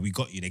 don't worry, we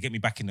got you. They get me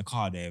back in the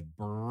car. They're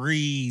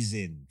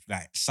breezing,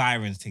 like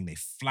sirens thing. They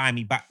fly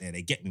me back there.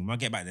 They get me. When I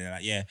get back there, they're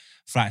like, yeah,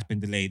 flight's been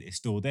delayed. It's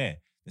still there.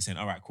 They're saying,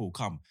 all right, cool,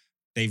 come.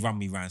 They run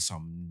me around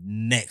some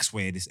next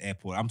way of this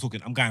airport. I'm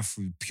going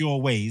through pure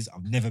ways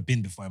I've never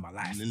been before in my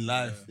life. in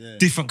life, yeah.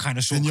 Different kind of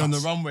And shortcuts. you're on the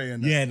runway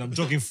and that. Yeah, and I'm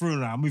jogging through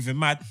and I'm moving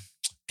mad.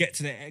 Get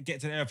to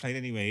the airplane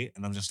anyway,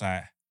 and I'm just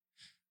like,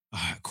 all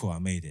right, cool, I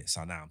made it.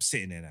 So now I'm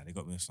sitting there now. They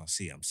got me on my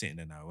seat. I'm sitting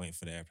there now, waiting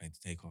for the airplane to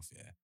take off,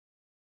 yeah.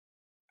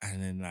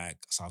 And then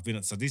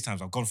so these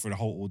times I've gone through the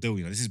whole ordeal,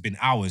 you know. This has been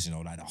hours, you know,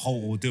 like the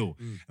whole ordeal.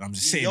 And I'm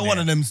just sitting You're there. one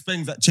of them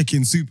spangs that check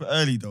in super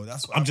early though.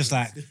 That's what I'm just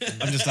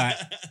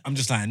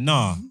like,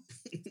 nah,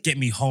 get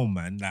me home,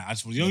 man. Like I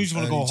just want to go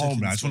Early home,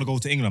 man. I just want to go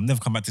to England. I've never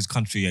come back to this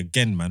country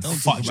again, man.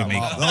 Fuck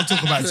Jamaica. Don't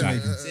talk about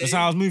Jamaica. That's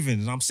how I was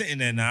moving. And I'm sitting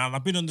there now, and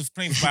I've been on the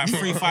plane for about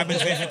 3-5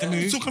 minutes waiting for it to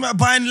move. You're talking about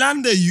buying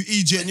land there, you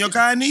idiot, and you're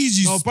Guyanese,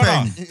 you No,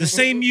 brother, spang. the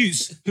same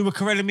youths who were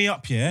corralling me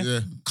up here Yeah.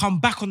 come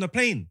back on the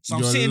plane. So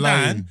I'm You're sitting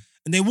lying. down,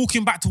 and they're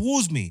walking back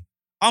towards me.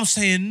 I'm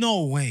saying,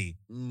 no way.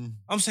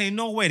 I'm saying,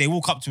 no way. They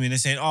walk up to me and they're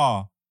saying,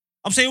 I'm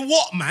saying,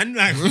 what, man?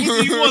 Like, what do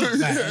you want?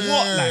 Like,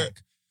 what?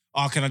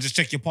 Like, can I just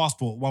check your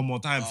passport one more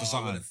time for I would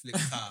something? have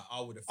flipped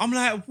out. I'm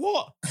like,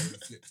 what? I would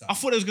have flipped out. I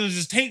thought they was going to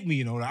just take me,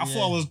 you know? Like, I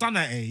thought I was done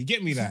at it. You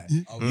get me? Like, I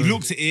he would've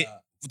looked at flipped it, out.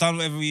 done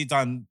whatever he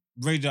done,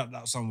 raided up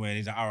that somewhere, and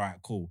he's like, all right,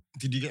 cool.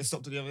 Did you get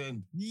stopped at the other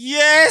end?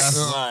 Yes! That's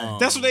right.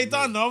 That's what they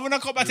done, though. When I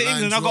got back to Line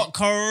England, I to got up.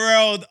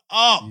 corralled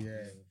up.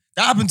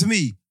 That happened to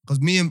me because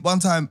me and one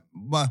time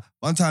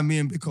me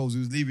and Bickles, we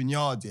was leaving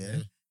yard, yeah,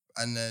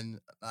 and then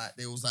like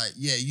they was like,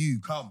 yeah, you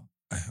come.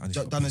 I just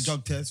got Done a pissed.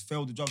 drug test,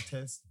 failed the drug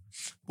test.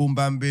 Boom,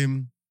 bam,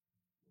 bim.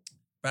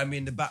 Ran me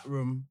in the back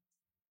room.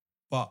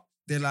 But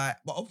they're like,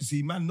 but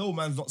obviously, man's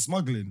not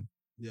smuggling.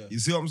 Yeah. You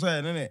see what I'm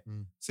saying, innit?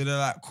 So they're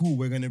like, cool,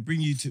 we're gonna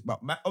bring you to, but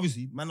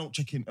obviously, man don't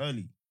check in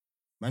early.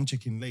 Man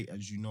check in late,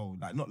 as you know.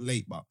 Like, not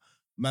late, but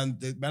man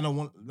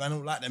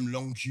don't like them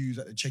long queues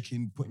at the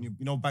check-in, putting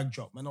your, bag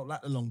drop. Man don't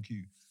like the long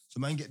queue. So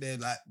man get there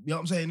like, you know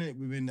what I'm saying, innit?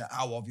 Within the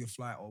hour of your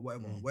flight or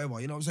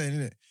whatever, you know what I'm saying,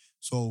 innit?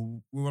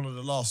 So we're one of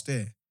the last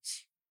there.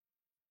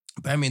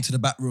 Bang me into the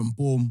back room,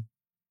 boom,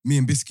 me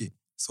and Biscuit.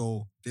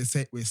 So they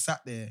say we're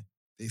sat there.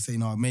 They say,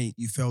 "No, mate,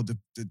 you failed the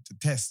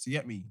test." You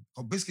get me?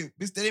 Oh, Biscuit,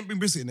 they didn't bring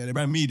Biscuit in there. They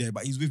brought me there,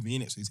 but he's with me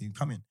in it. So he said,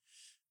 "Come in."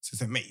 So he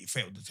said, "Mate, you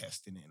failed the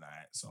test in it,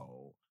 like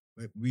so.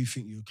 We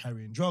think you're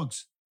carrying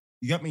drugs.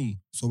 You get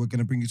me? So we're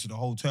gonna bring you to the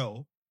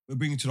hotel. We're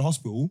bringing you to the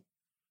hospital,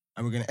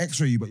 and we're gonna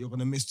X-ray you, but you're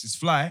gonna miss this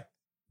flight.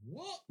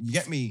 What? You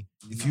get me?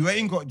 If you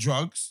ain't got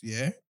drugs,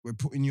 yeah, we're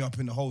putting you up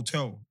in the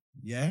hotel.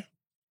 Yeah."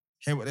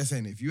 Hear what they're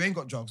saying. If you ain't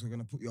got drugs, we're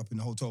gonna put you up in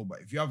the hotel. But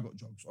if you have got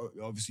drugs,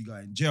 you're obviously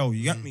going in jail.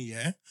 You get me,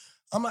 yeah?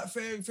 I'm like,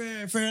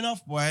 fair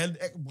enough, boy. I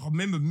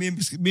remember me and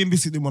Biscuit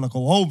didn't want to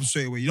go home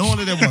straight away. You know one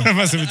of them ones.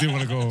 Must have didn't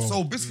want to go home.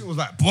 So Biscuit was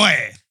like,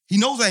 boy, he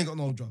knows I ain't got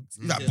no drugs.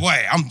 He's like,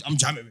 boy, I'm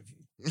jamming with you.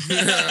 So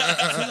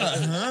I'm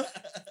like, huh?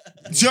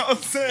 Do you know what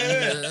I'm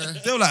saying?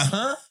 They were like,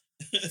 huh?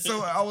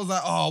 So I was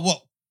like, oh,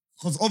 what?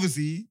 Because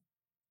obviously,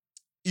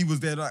 he was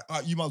there like,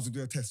 you might as well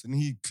do a test. And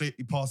he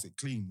passed it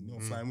clean, you know,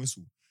 flying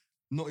whistle.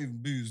 Not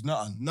even booze,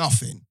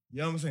 nothing.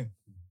 You know what I'm saying?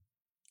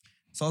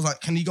 So I was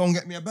like, can you go and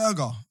get me a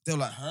burger? They were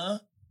like, huh?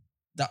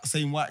 That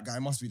same white guy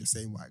must be the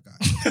same white guy.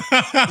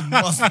 It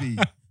must be.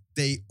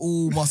 They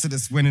all must have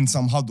just went in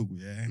some huddle,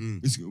 yeah?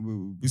 Biscuit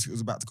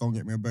was about to go and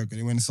get me a burger.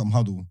 They went in some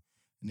huddle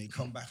and they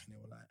come back and they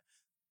were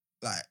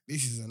like,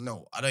 this is a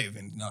no. I don't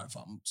even know if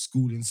I'm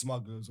schooling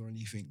smugglers or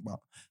anything,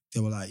 but they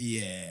were like,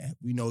 yeah,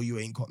 we know you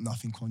ain't got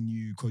nothing on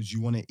you because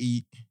you want to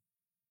eat.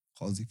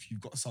 Because if you've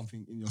got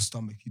something in your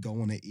stomach, you don't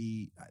want to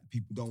eat. Like,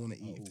 people don't want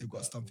to eat if they've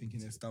got something in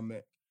their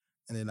stomach.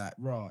 And they're like,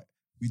 right,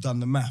 we've done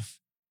the math.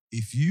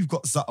 If you've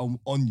got something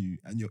on you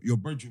and your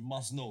brethren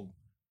must know,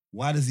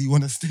 why does he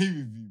want to stay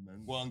with you,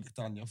 man? Go and get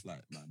on your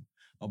flight, man.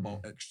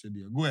 About extra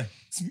deal. Go ahead.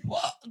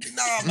 What?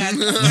 Nah, man.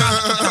 Take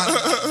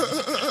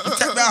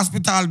me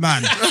hospital,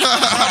 man.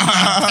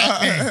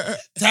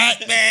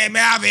 Take me,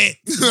 have it.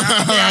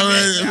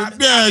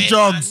 Me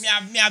drugs. Me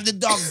have the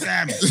dogs,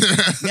 them.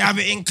 Me have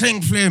it in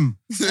cling film.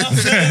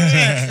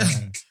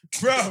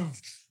 Bro.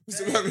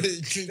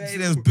 They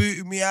just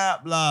booted me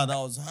out, blood. I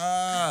was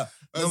hurt.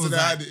 I was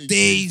like,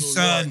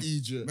 decent.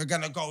 We're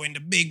gonna go in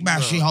the big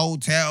Mashy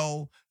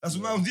hotel. That's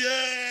what man was,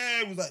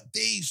 it was like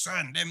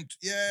decent. Man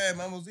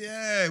was,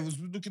 it was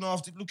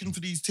looking for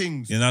these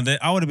things. You know,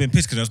 I would have been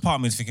pissed because there was part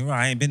of me was thinking,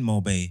 right, I ain't been Mo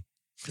Bay.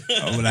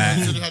 I was like,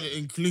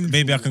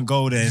 maybe I can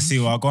go there and see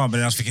where I go on. But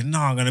then I was thinking,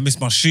 I'm gonna miss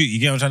my shoot. You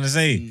get what I'm trying to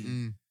say?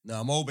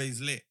 Nah, Mo Bay's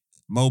lit.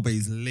 Mo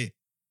Bay's lit.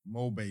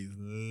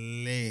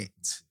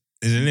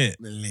 Is it lit?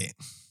 Lit.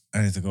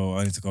 I need to go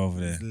over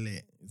there.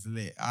 It's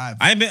lit.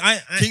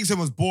 Kingston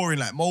was boring.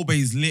 Like Mo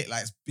Bay's lit.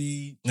 Like it's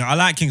beach. No, I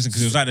like Kingston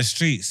because it was like the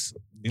streets.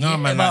 You know,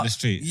 man, like the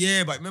streets.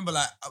 Yeah, but remember,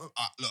 like,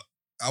 look,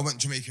 I went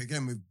to Jamaica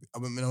again I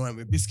went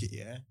with Biscuit.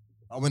 Yeah,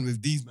 I went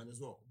with these men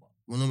as well. But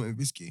when I went with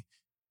Biscuit,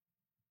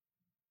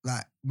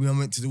 like when I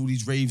went to all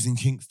these raves in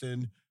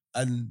Kingston,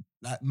 and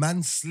like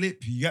man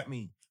slip. You get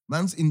me?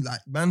 Man's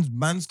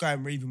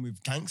going raving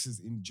with gangsters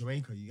in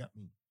Jamaica. You get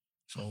me?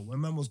 So when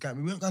man was going,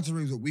 we weren't going to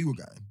raves, but we were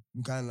going.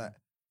 We kind of like,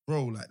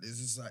 bro, like there's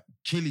this like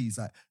killies,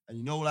 like, and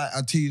you know, like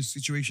I'll tell you a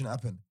situation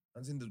happened. I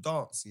was in the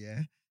dance,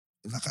 yeah.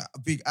 It's like a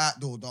big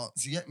outdoor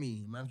dance, you get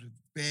me? Man's with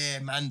bare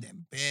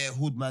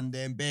hood man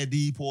them, bare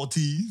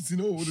deportees, you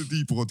know, all the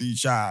deportees,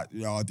 shout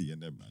Yardy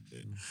and them man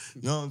them.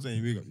 You know what I'm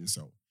saying? Big up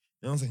yourself.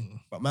 You know what I'm saying?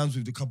 But man's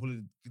with a couple of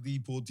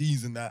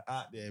deportees and that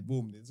out there,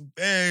 boom, there's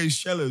bare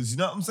shellers, you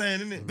know what I'm saying,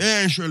 innit?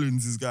 Bare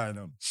shellings is going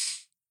on.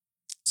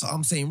 So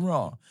I'm saying,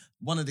 raw,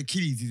 one of the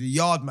killies, he's a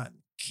yard man,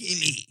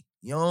 killy.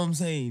 You know what I'm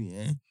saying,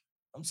 yeah?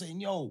 I'm saying,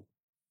 yo,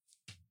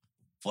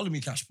 follow me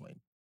Cash Point.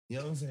 You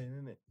know what I'm saying,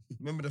 innit?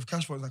 Remember the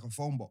Cash Point's like a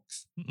phone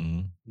box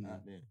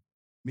out there.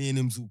 Me and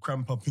him will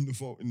cramp up in the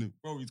phone.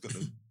 Bro, he's got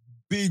the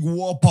big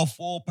Whopper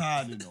 4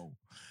 pound, you know.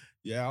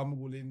 Yeah, I'm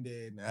all in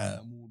there now.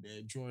 I'm all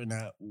there drawing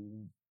out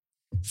all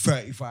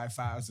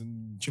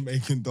 35,000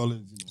 Jamaican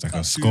dollars. You know. It's like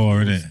a score,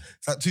 innit?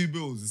 It's like 2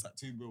 bills. It's like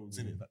 2 bills,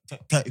 innit? Like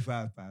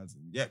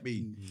 35,000. You get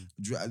me?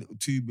 Draw a little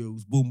 2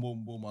 bills. Boom,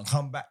 boom, boom. I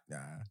come back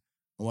now.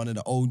 And one of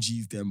the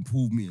OGs then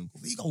pulled me and go,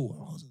 where you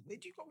go? I was like,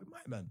 where'd you go with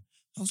my man?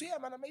 I was like, yeah,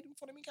 man, I made him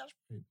follow me Cash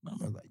Point. Man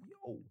was like,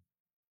 yo.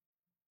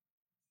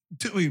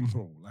 To him,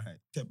 bro.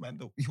 Like, that man,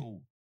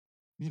 yo.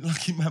 You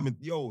lucky man,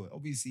 yo,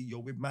 obviously you're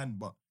with man,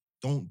 but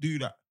don't do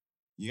that.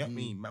 You get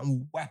me? Man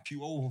will whap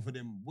you over for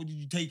them. What did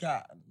you take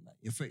out? And I'm like,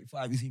 you're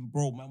 35, you see,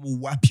 bro, man will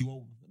whap you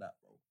over for that,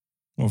 bro.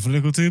 What, for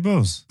little 2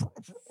 bills? Bro.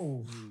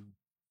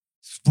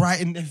 It's right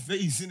in their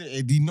face, innit?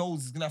 And he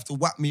knows he's gonna have to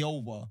whap me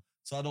over.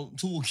 So I don't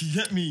talk, you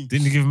get me?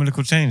 Didn't you give him a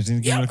little change? Didn't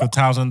you give him a little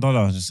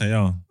 $1,000? Just say,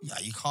 yo. Nah,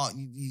 you can't.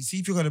 You see,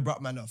 if you're gonna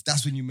bruck man off,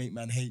 that's when you make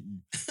man hate you.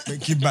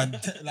 Make him man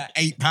like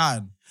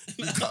 £8.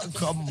 You can't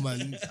come on,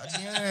 man.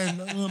 Yeah,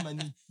 no,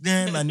 man.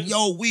 Yeah, man.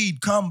 Yo,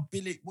 weed, come,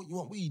 bill it. What you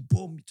want, weed?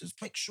 Boom.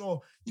 Just make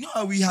sure. You know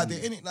how we had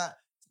it, innit? Like,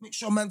 make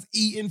sure man's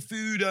eating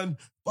food and.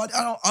 But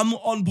I'm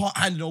not on part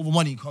handing over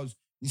money because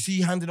you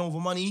see, handing over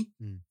money.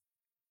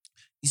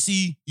 You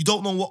see, you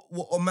don't know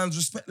what a man's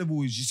respect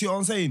level is. You see what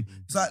I'm saying?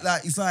 It's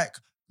like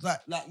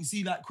you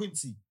see, like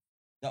Quincy.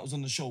 that was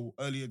on the show,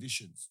 early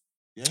editions.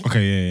 Yeah?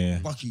 Okay, yeah.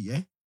 Bucky,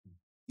 yeah?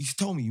 He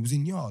told me he was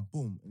in yard,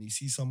 boom, and he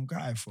sees some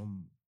guy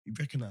he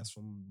recognised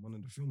from one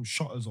of the film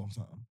Shutters or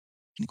something. And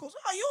he goes,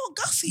 you're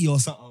Gussie or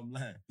something,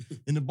 like,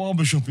 in the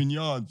barbershop in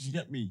yard, you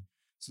get me?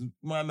 So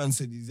my man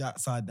said he's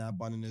outside now,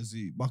 bunning a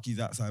zoot. Bucky's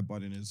outside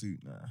bunning a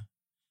zoot now.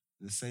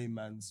 The same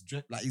man's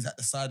drip, like he's at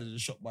the side of the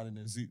shop bunning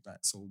a zoot,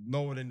 like, so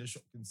no one in the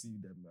shop can see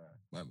them now.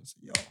 My man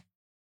said, yo.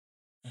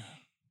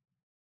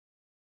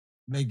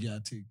 Meg, yeah,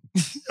 too.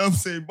 I'm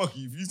saying,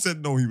 Bucky, if you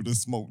said no, he would have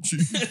smoked you.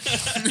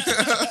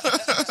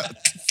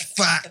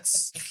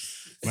 Facts.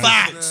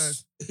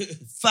 Facts.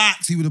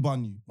 Facts, he would have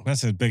bun you.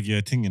 That's a big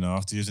year thing, you know,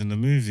 after he was in the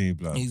movie,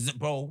 blood. He's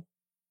bro.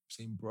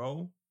 Saying,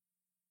 bro,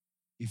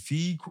 if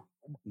he...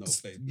 No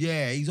fake.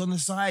 Yeah, he's on the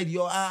side,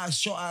 you're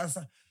shot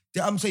outside.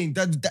 I'm saying,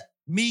 that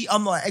me,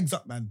 I'm not an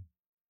exec man.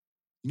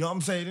 You know what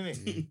I'm saying,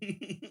 innit?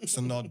 It's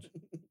a nod.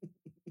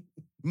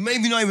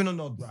 Maybe not even a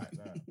nod right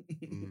now.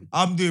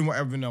 I'm doing what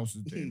everyone else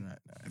is doing right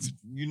now. If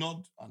you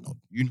nod, I nod.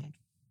 You nod.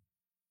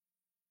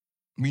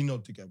 We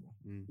nod together.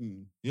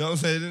 You know what I'm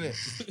saying, innit?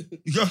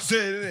 You know what I'm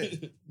saying,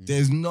 innit?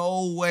 There's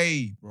no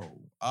way, bro.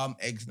 I'm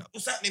ex now.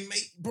 What's happening,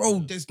 mate? Bro,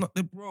 there's not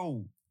the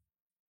bro.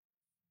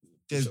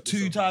 There's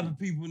two types of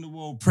people in the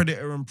world,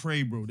 predator and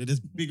prey, bro. There's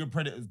bigger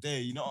predators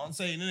there. You know what I'm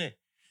saying, innit?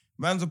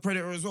 Man's a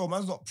predator as well.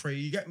 Man's not prey,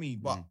 you get me?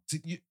 But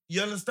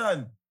you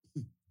understand?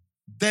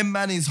 Them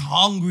man is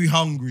hungry.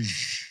 Hungry.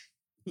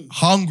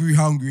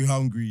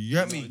 You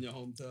get me? In your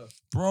home turf.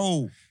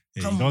 Bro.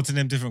 Yeah, you go to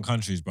them different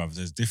countries, bruv.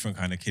 There's different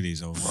kind of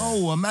kiddies over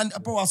there.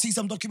 Bro, I see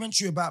some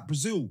documentary about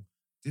Brazil.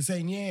 They're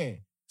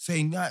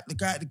saying that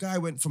the guy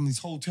went from his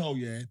hotel,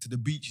 to the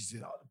beach. He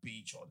said, the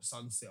beach or the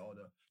sunset or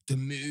the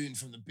moon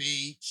from the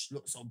beach.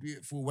 Looked so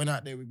beautiful. Went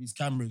out there with his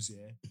cameras,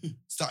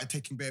 Started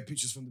taking bare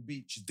pictures from the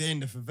beach. They're in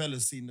the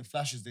favelas, seeing the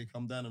flashes. They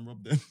come down and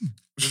rob them.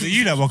 Was it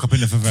you that woke up in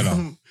the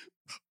favela?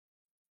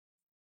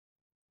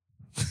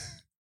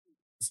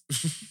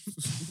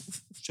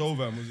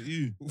 Jovan, was it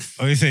you?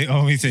 We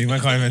say,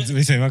 man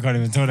can't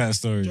even tell that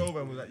story.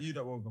 Jovan, was that you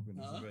that woke up in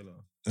the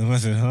favela? And I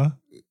said, huh?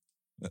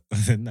 I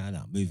said, nah,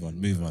 move on.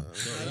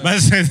 Man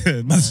said,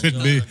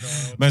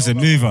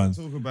 move on.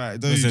 Talk about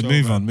it. Man said,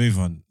 move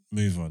on.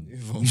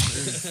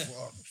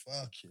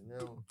 Fucking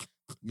hell.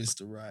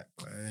 Mr. Right,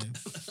 man.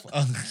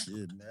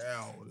 Fucking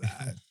hell,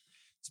 lad.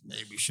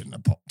 Maybe shouldn't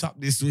have popped up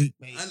this week,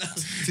 mate.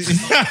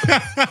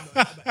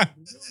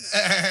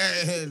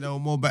 No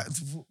more back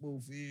to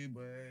football for you,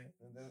 boy.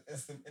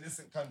 There's some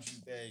innocent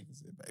countries there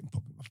because they're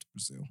popping off to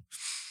Brazil.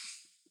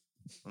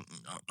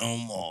 No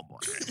more, boy.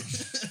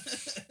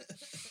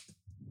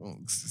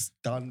 It's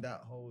done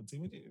that whole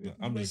thing.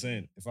 I'm just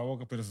saying, if I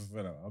woke up in a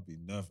favela, I'll be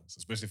nervous,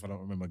 especially if I don't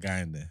remember a guy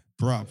in there.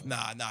 Bruv.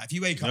 Nah. If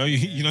you wake up,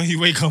 you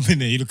wake up in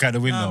there, you look out the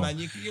window. Nah, man,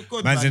 you're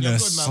good, Man's man. in You're the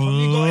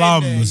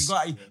good, man.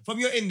 slums. From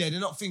you're in there, they're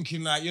not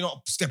thinking like you're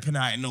not stepping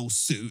out in no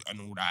suit and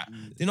all that.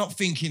 They're not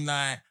thinking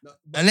like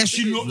unless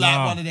you look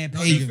like one of their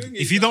pagans.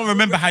 If you don't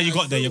remember how you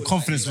got there, your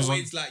confidence was on.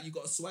 It's like you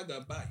got a swagger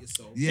about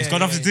yourself. It's got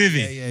nothing to do with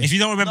it. If you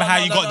don't remember how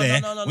you got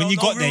there, when you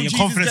got there, your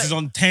confidence is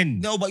on 10.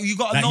 No, but you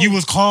got to like know. you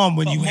was calm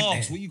when you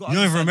went there. You don't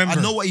even remember.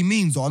 I know what he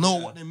means though. I know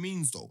what that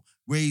means though.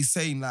 Where he's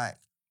saying like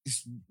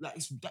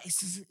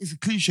it's a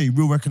cliche,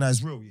 real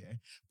recognize real,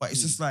 but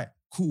it's just like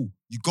cool.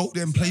 You go to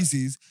them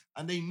places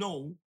and they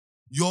know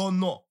you're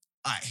not.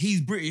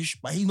 He's British,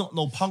 but he's not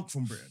no punk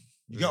from Britain.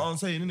 You get what I'm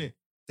saying, innit?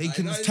 They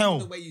can tell.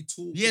 The way you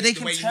talk. Yeah, they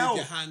can tell.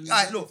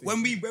 Like, look,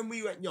 when we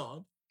went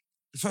yard,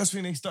 the first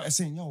thing they started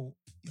saying, yo,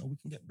 we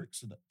can get bricks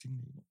for that thing.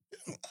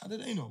 How do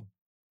they know?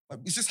 Like,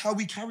 it's just how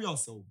we carry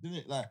ourselves, isn't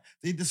it? Like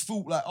they just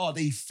felt like,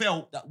 they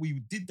felt that we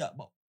did that,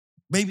 but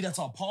maybe that's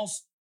our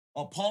past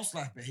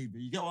life behavior.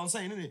 You get what I'm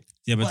saying, innit?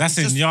 Yeah, but that's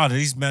in yard.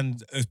 These men,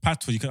 it's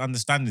patois, you can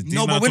understand it.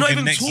 No, but we're not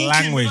even next talking.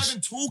 language. We're not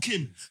even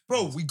talking.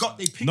 Bro,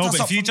 they picked us up. No,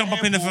 but if you jump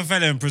up in the airport.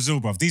 favela in Brazil,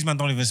 bruv, these men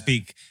don't even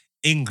speak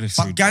English.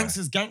 But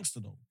gangster's gangster,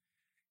 though.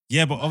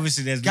 Yeah, but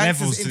obviously there's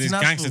Gangster's levels to this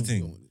gangster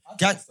international.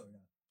 thing.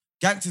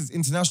 Gangster's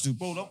international.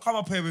 Bro, don't come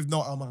up here with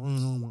none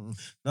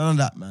of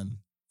that, man.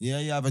 Yeah,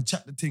 either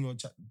chat the thing or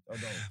chat.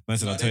 Man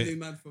said, I'll tell They you.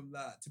 knew man from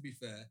like, to be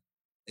fair,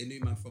 they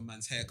knew man from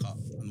man's haircut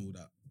and all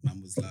that.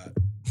 Man was like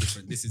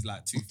different. This is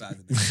like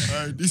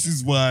 2007. This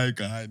is why,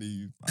 guy, I'm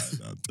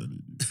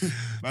telling you.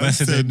 Man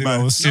said they knew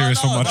I was serious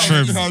from my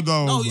trim.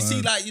 No, you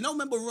see, like,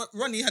 remember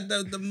Ronnie had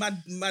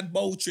the mad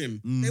bowl trim.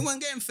 They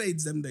weren't getting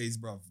fades them days,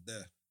 bruv.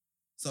 There.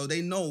 So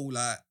they know,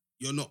 like,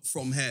 you're not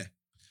from here.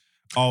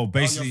 Oh,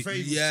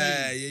 basically.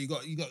 You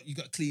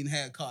got clean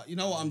haircut. You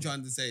know what I'm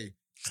trying to say?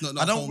 It's not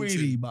I don't home really,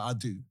 trim. but I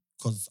do.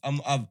 Because I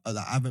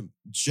haven't,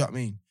 do you know what I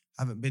mean?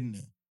 I haven't been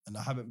there. And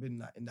I haven't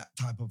been in that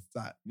type of,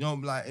 like, you know,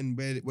 like in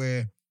where do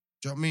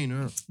you know what I mean?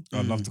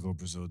 I'd love to go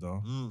Brazil,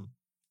 though.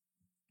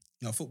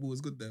 No, football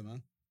was good there,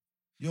 man.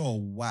 You're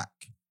whack.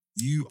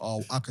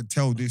 I could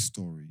tell this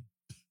story.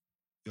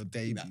 Your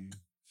debut.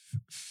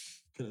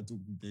 Can I talk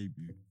your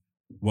debut?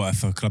 What,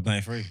 for Club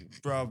 93?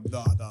 Bro,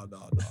 no.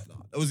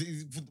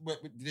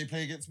 Did they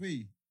play against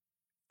me?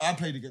 I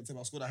played against him.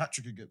 I scored a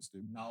hat-trick against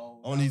him.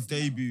 No. On his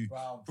debut.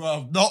 Bro.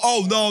 Bro, no,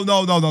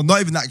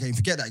 not even that game.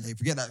 Forget that game.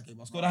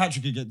 I scored a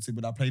hat-trick against him,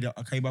 but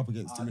I came up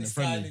against him in a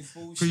friendly.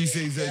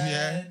 Pre-season,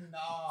 yeah.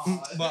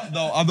 No. But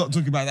no, I'm not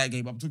talking about that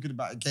game. I'm talking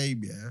about a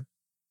game, yeah.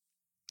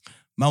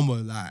 Man were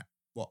like,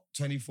 what,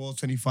 24s,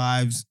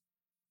 25s?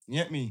 You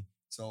get me?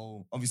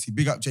 So, obviously,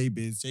 big up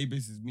J-Biz.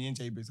 Me and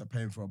J-Biz are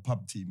playing for a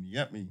pub team. You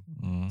get me?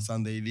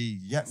 Sunday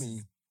League. You get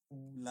me?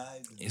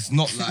 It's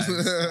not like...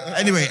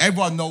 Anyway,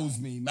 everyone knows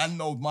me. Man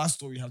knows my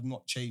story has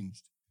not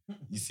changed.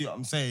 You see what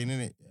I'm saying,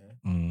 innit?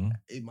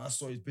 Yeah. My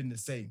story's been the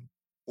same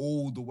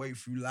all the way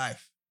through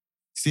life.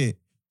 See it?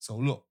 So,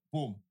 look,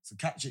 boom. So,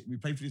 catch it. We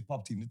play for this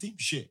pub team. The team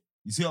shit.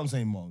 You see what I'm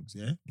saying, Mongs?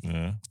 Yeah?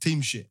 Yeah.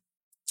 Team shit.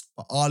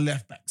 But our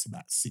left back's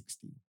about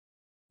 60.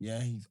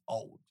 Yeah, he's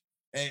old.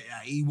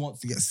 He wants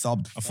to get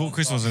subbed. I thought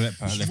Chris was a left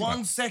back.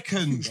 1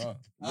 second.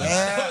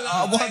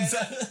 Yeah, 1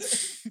 second.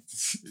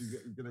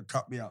 He's going to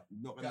cut me out.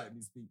 He's not going to let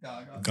me speak. Go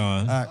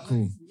on. All right,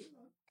 cool.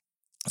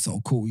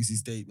 So cool. He's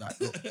his day. Like,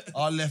 look,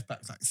 our left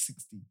back's like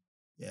 60.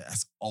 Yeah,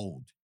 that's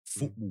old.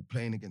 Football,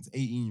 playing against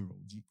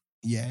 18-year-olds.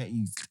 Yeah,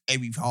 he's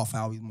every half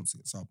hour he wants to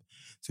get subbed.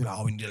 So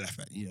like, we need a left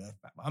back. Yeah,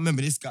 left back. But I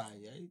remember this guy,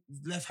 yeah,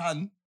 his left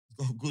hand,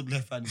 he's got a good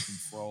left hand, he can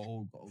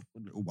throw, got a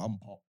good little one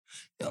pop.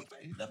 You know what I'm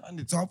saying? He's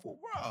left-handed. So I thought,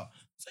 bro,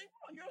 say,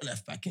 bro, you're a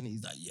left back, innit?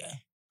 He's like, yeah.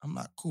 I'm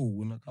like, cool.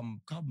 When I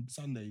come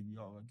Sunday, you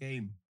got a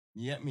game.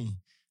 You get me?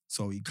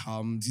 So he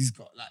comes, he's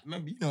got like,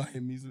 remember, you know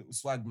him, he's a little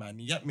swag man,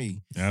 you get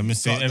me? Yeah, I'm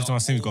saying every time I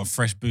see him, he's got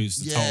fresh boots,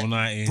 the total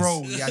 90s.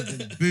 Bro, he had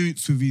the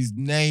boots with his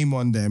name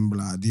on them,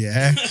 blood,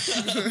 yeah?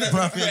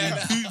 Bro, he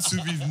had the boots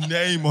with his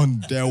name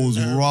on them, was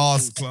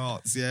Ras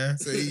Clarks, yeah?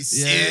 So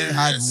he's yeah,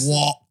 had serious.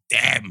 what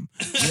them,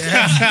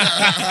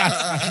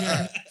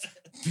 yeah?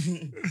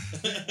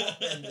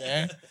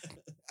 Yeah.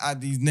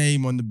 Had his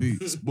name on the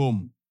boots,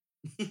 boom.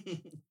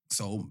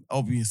 So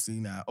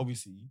obviously,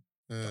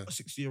 a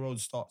 60-year-old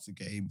starts the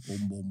game,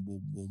 boom, boom,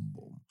 boom, boom,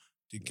 boom.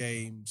 The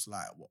game's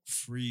like, what,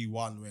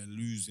 3-1, we're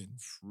losing,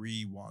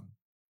 3-1.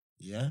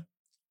 Yeah?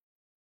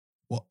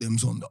 What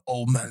them's on, the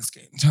old man's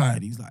getting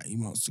tired. He's like, he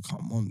wants to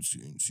come on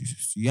soon.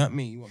 You get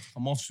me? He wants to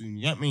come off soon,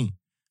 you get me?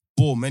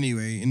 Boom,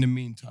 anyway, in the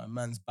meantime,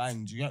 man's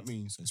banged, you get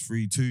me? So it's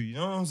 3-2, you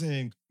know what I'm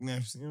saying?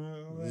 Nefs, you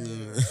know what I'm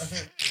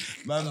saying?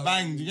 Man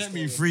banged, you get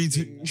me?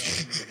 3-2.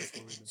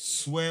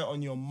 Swear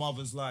on your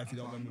mother's life you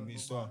don't remember me,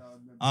 swear.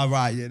 All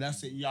right, yeah,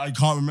 that's it. Yeah, I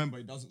can't remember.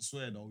 He doesn't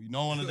swear though. You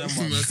know one of them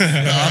ones.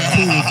 Yeah, I'm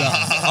cool with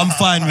that. I'm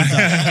fine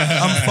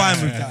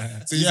with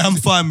that. So I'm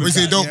fine with we that.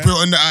 say don't yeah? put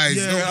it on the eyes.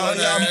 Yeah, Don't put it on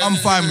the eyes. I'm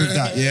fine with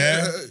that,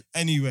 yeah?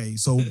 Anyway,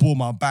 so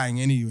boom, I bang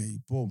anyway,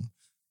 boom.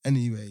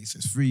 Anyway, so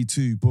it's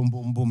 3-2, boom,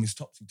 boom, boom. It's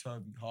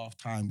topsy-turvy, half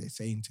time. They're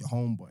saying to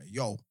homeboy,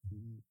 yo,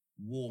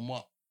 warm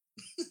up.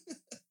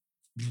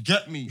 You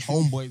get me?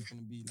 Homeboy's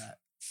gonna be like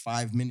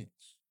 5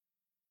 minutes.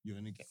 You're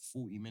gonna get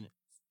 40 minutes.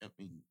 Get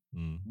me?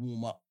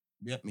 Warm up.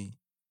 You get me?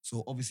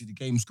 So obviously the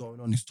game's going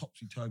on. It's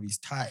topsy-turvy. It's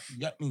tight. You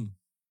get me?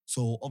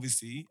 So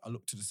obviously I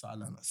look to the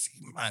sideline. I see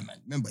my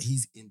man. Remember,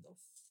 he's in the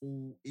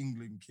full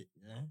England kit,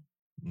 yeah?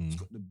 He's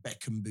got the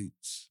Beckham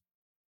boots.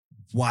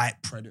 White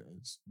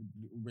Predators with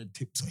little red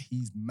tips, so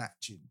he's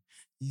matching.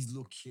 He's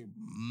looking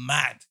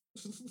mad.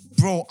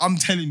 Bro, I'm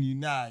telling you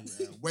now,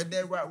 yeah, when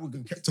they're right, we're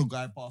gonna catch a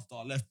guy past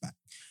our left back.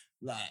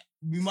 Like,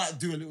 we might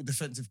do a little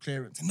defensive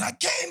clearance. And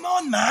like, get him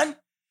on, man.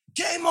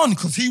 Get him on,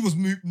 because he was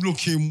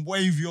looking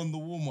wavy on the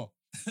warm-up.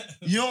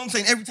 You know what I'm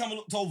saying? Every time I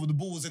looked over, the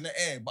ball was in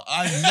the air, but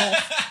I know.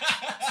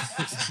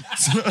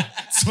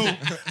 so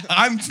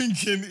I'm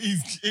thinking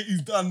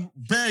he's done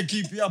bare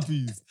keepy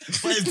uppies,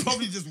 but it's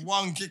probably just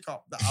one kick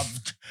up that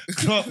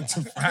I've got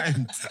to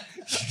find.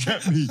 You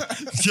get me?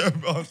 Yeah,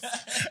 bro.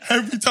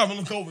 Every time I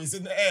look over, it's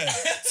in the air.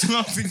 So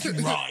I'm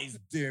thinking, right, he's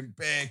doing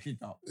bare kick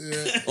up.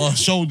 Or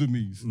shoulder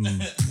moves.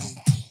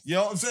 You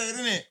know what I'm saying,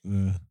 innit?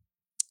 Yeah.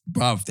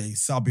 Bruv, they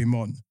sub him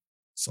on.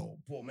 So,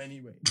 boom,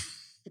 anyway,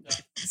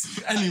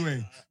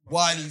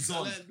 while he's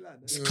on,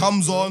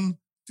 comes on,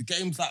 the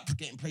game's like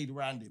getting played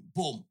around him.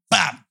 Boom,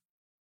 bam.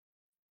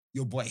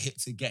 Your boy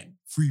hits again.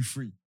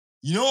 3-3.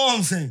 You know what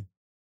I'm saying?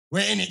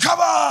 We're in it. Come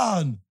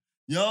on!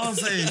 You know what I'm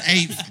saying?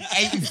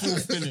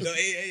 84th minute. No,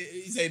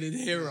 he's saying the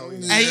hero.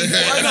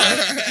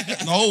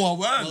 No, I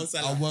weren't.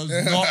 I was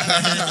not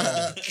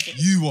a hero.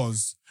 You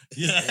was.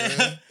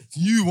 Yeah.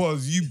 You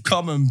was. You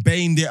come and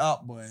baned it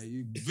up, boy.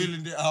 You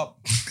villained it up.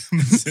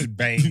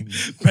 Bane.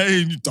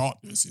 Bane,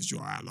 darkness is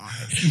your ally.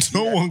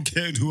 No one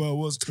cared who I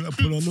was till I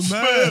put on the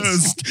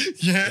mask.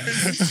 Yeah.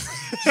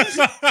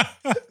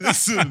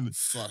 Listen.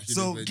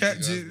 So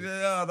catch it.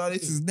 Yeah, no,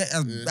 this is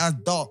that's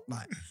dark,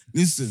 like.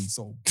 Listen,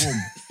 so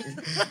boom.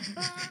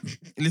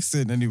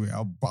 Listen, anyway,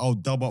 I'll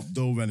dub up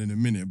Dovan in a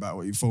minute about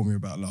what you told me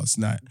about last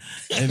night.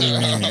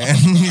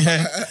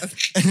 Anyway,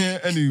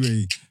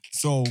 anyway,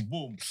 so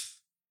boom.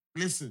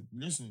 Listen.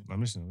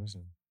 I'm listening.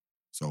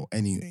 So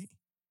anyway,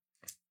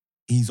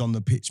 he's on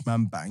the pitch,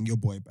 man, bang, your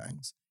boy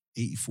bangs.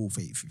 84th,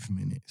 85th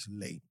minute, it's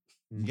late.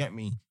 You get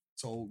me?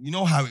 So you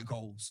know how it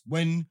goes.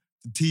 When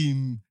the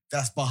team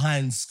that's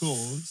behind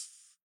scores,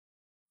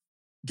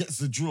 gets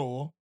the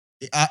draw,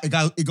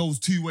 it goes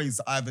two ways.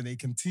 Either they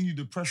continue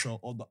the pressure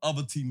or the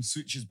other team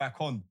switches back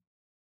on.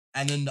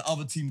 And then the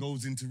other team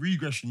goes into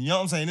regression. You know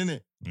what I'm saying,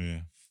 innit? Yeah.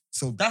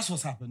 So that's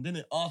what's happened,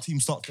 innit? Our team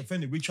starts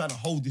defending. We're trying to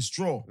hold this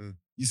draw. Mm.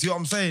 You see what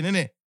I'm saying,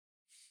 innit?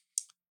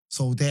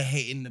 So they're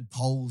hitting the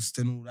post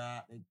and all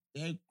that.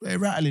 They're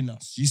rattling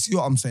us. You see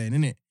what I'm saying,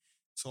 innit?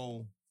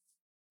 So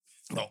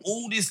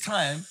all this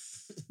time,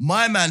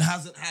 my man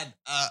hasn't had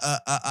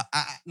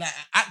like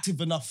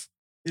active enough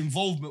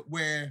involvement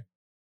where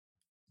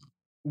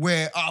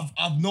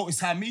I've noticed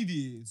how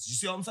media is. You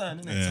see what I'm saying,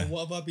 innit? Yeah. So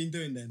what have I been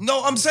doing then?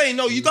 No, I'm saying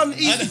no. You done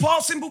easy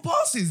simple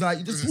passes. Like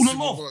you just pull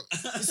them off.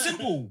 It's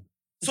simple.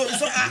 So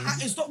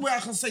it's not where I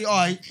can say, all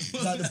right,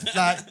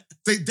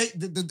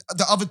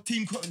 the other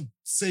team couldn't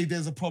say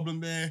there's a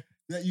problem there.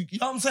 You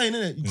know what I'm saying,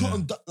 innit? You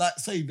couldn't like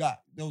say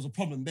that there was a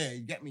problem there.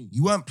 You get me?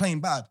 You weren't playing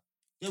bad.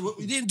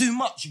 We didn't do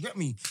much. You get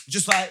me?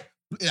 Just like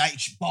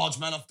barge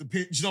man off the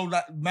pitch. You know,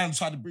 like man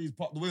tried to breeze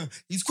past the winger.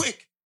 He's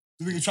quick.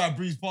 The winger tried to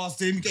breeze past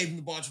him. Gave him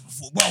the barge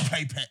before. Well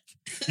played, Peck.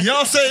 You know what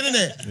I'm saying,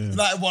 innit? Yeah.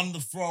 Like won the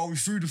throw. He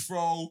threw the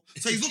throw.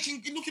 So he's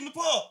looking the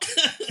part.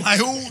 Like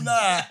all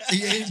night,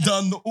 he ain't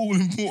done the all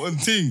important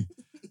thing.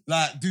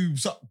 Like, dude,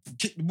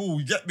 kick the ball.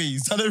 You get me?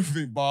 He's done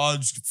everything.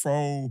 Barge,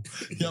 throw.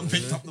 He haven't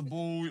picked up the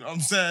ball. You know what I'm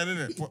saying,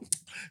 innit?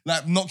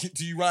 Like knock it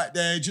to you right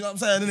there. Do you know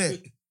what I'm saying,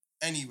 innit?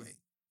 Anyway.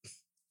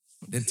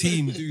 The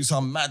team do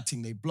some mad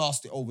thing. They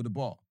blast it over the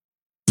bar.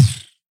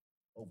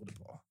 Over the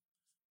bar.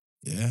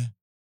 Yeah.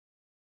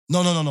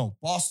 No.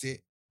 Blast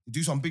it. You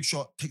do some big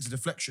shot, takes a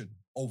deflection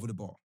over the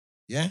bar.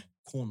 Yeah?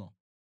 Corner.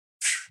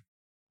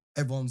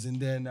 Everyone's in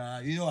there now.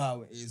 You know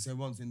how it is.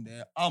 Everyone's in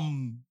there.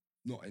 I'm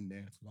not in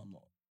there because I'm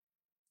not.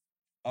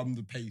 I'm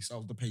the pace. I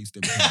was the pace.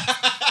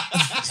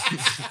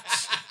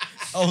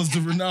 I was the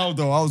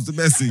Ronaldo. I was the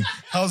Messi.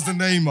 I was the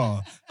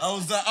Neymar. I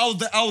was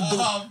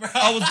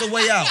the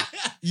way out.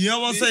 You know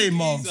what I'm saying,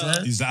 Mom?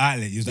 Yeah? Use the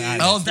outlet. Use the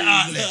outlet.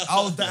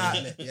 I was the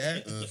outlet. Yeah.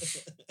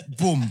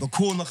 Boom. The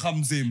corner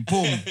comes in.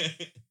 Boom.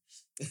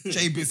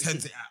 J-Biz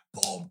heads it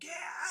out. Boom. Get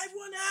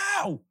everyone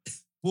out.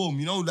 Boom.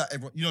 You know that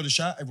everyone. You know the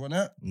shot. Everyone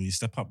out. You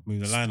step up,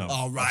 move the line up.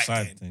 Oh, right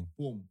Offside then. thing.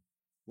 Boom.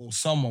 Well,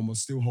 someone was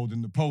still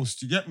holding the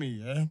post. You get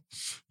me? Yeah.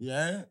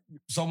 Yeah.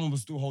 Someone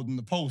was still holding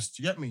the post.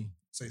 You get me?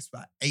 So it's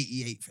about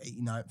 88th,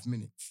 89th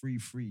minute,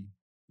 3-3.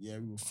 Yeah,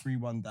 we were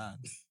 3-1 down.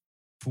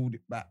 Pulled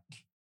it back.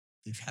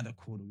 They've had a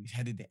corner. We've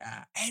headed it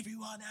out.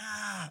 Everyone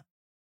out.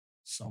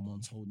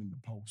 Someone's holding the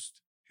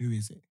post. Who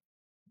is it?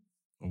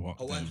 What?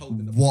 I wasn't then?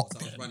 holding the What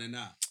post, I was then? running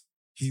out.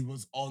 He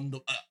was on the...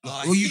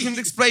 well, you can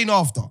explain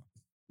after.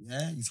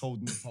 Yeah, he's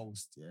holding the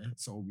post. Yeah,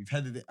 so we've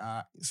headed it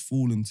out. It's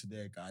fallen to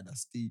their guy.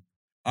 That's deep.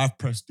 I've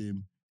pressed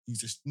him. He's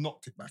just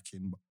knocked it back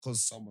in. But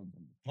because someone's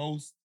on the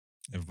post,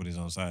 Everybody's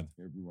on side.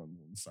 everyone's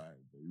on side.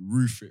 They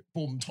roof it.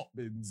 Boom, top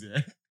bins,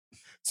 yeah.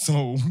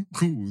 So,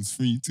 cool. It's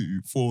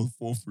 3-2,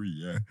 4-3,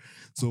 yeah.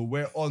 So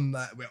we're on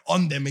that. We're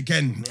on them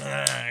again.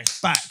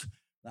 Back.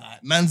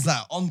 Like, man's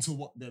like, onto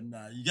what them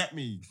now. You get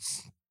me?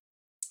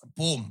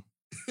 Boom.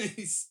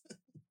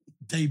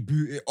 They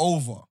boot it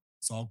over.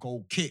 So I'll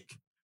go kick.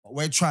 But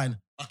we're trying.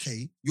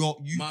 Okay, you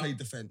play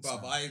defense.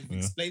 Bro, now. I've Yeah.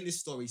 explained this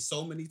story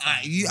so many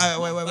Alright, times.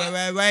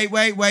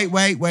 wait.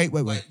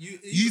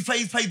 You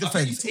play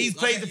defense. He's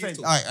played defense.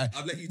 Alright.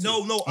 I've let you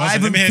talk. No, Listen, I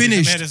haven't let me hear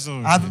finished. the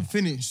story. I haven't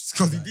finished.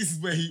 Because this is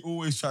where he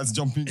always tries to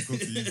jump in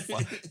because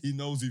he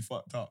knows he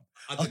fucked up.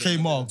 I didn't, Okay,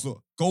 I Mark,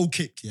 look. Goal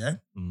kick, yeah?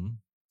 Mhm.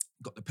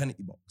 Got the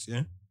penalty box,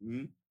 yeah?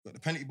 didn't. Got the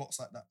penalty box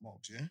like that, Mark,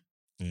 yeah?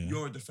 Yeah.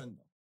 You're a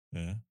defender.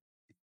 Yeah.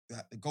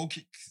 Like, the goal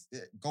kick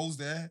goes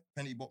there,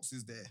 penalty box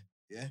is there,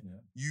 yeah? Yeah.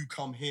 You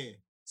come here.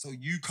 So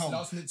you come.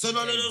 Last minute So of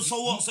no, the game.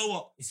 so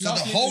what? It's So the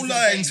last minute whole of the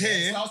line's game, yeah.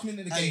 here It's last minute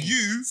of the and game.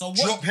 you So what-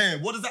 drop here.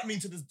 What does that mean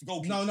to the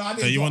goalkeeper? No, I didn't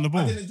So you drop. won the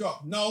ball? I didn't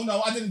drop.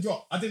 No, I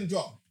didn't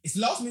drop. It's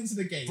last minute of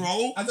the game.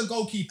 Bro. As a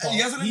goalkeeper, He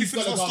hasn't let me he's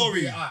finish gotta my go and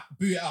story.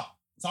 Boot it up.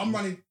 So I'm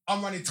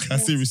running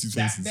towards seriously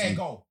that, saying their this.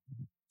 goal.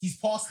 He's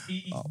passed,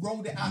 he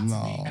rolled it out to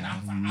me, and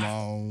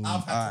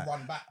I've had to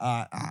run back.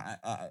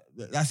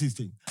 That's his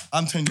thing.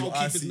 I'm telling you what I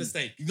Goalkeeper's see.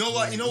 mistake. You know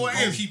what? You know what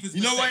it is. Goalkeeper's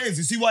You know what it mistake. is.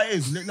 You see what it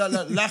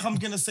is. Like I'm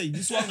gonna say.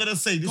 This is what I'm gonna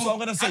say. This is what I'm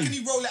gonna How say. can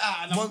you roll it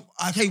out? And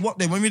Okay, what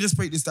then? Let me just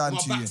break this down my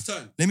to you. back's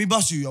turned. Let me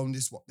bust you on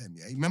this what then,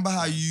 yeah? Remember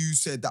how you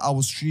said that I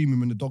was streaming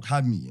when the dog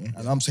had me, yeah?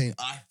 And I'm saying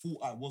I thought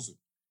I wasn't.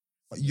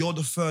 But you're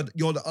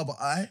the other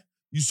eye.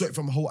 You saw it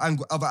from a whole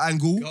other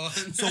angle. Go on.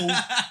 So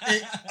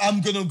I'm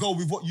gonna go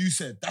with what you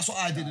said. That's what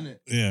I did, innit?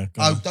 Yeah.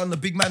 Go on. I've done the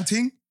big man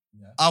thing.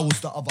 Yeah. I was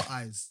the other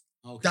eyes.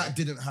 Okay. That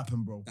didn't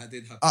happen, bro. That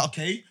did happen.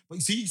 Okay, but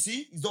you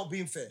see, he's not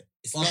being fair.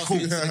 It's Alright, last cool.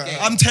 minute of the game.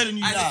 I'm telling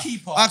you As a now.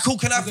 keeper, Cool.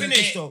 Can I you're gonna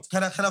finish get though?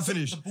 Can I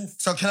finish? the ball.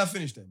 So can I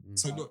finish then?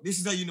 So look, this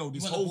is how you know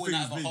this You want the whole ball thing's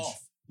out of a ledge.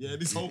 half. Yeah,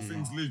 this whole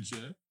thing's ledge.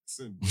 Yeah,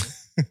 listen,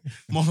 yeah.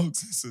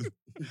 Marks,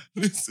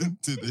 listen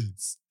to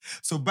this.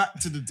 So back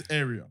to the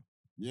area.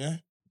 Yeah,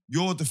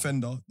 you're a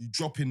defender. You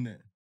drop in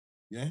there.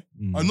 Yeah,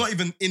 Mm. I'm not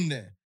even in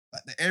there.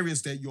 Like the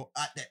areas there, you're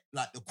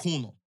at the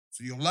corner.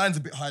 So your line's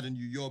a bit higher than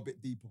you. You're a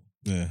bit deeper.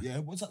 Yeah. Yeah,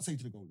 what does that say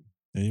to the goalie?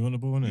 Yeah. You want the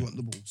ball, You innit? want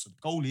the ball. So the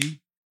goalie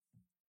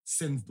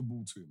sends the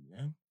ball to him,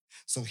 yeah?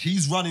 So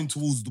he's running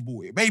towards the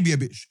ball. It may be a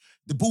bit...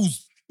 The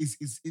ball's...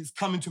 it's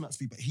coming to him at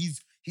speed,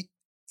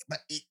 but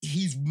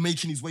he's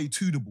making his way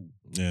to the ball.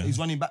 Yeah. He's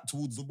running back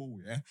towards the ball,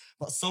 yeah?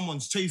 But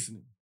someone's chasing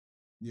him,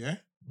 yeah?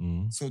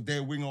 Mm. So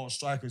their winger or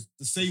strikers,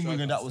 the same Striker,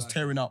 winger that was striker.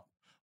 tearing up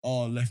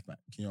our left back,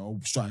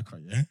 striker,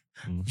 yeah?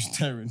 Mm. Was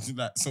tearing to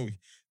that. So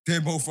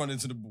they're both running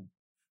to the ball.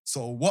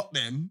 So what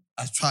them,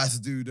 I tried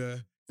to do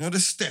the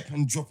step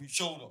and drop his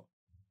shoulder.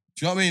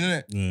 Do you know what I mean,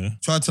 innit? Yeah.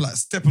 Tried to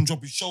step and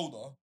drop his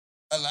shoulder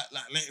and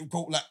let him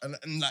go and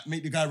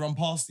make the guy run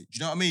past it. Do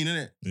you know what I mean,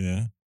 innit?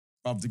 Yeah.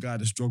 Bruv, the guy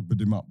just drugged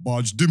him up,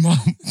 barged him up.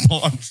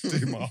 But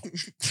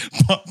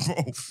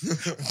bro,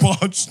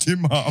 barged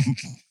him up.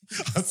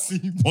 I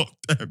see what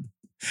them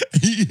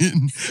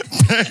eating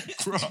pear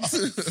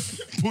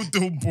crust. Put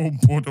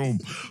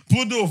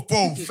off,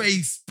 bro,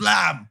 face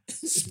splam,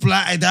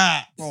 splattered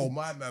out. Bro,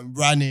 my man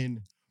ran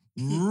in,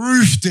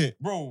 roofed it,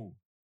 bro.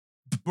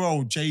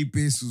 Bro, Jay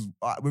Biss was,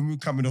 when we were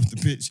coming off the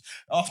pitch,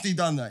 after he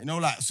done that,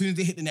 as soon as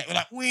they hit the net, we're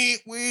like,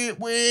 wait.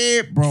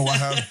 Bro, I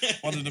heard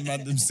one of the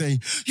man them say,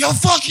 "You're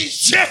fucking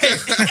shit."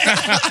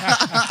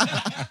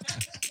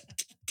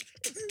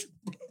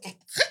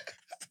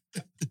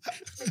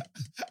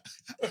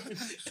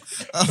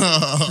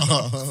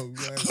 Oh,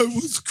 man. I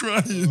was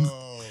crying.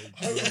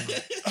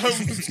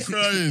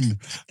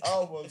 Oh,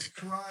 I was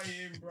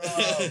crying, bro.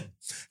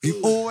 He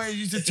always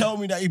used to tell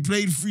me that he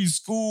played free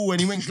school when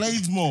he went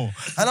Gladesmore.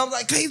 And I'm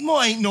like,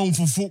 Gladesmore ain't known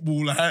for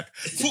football.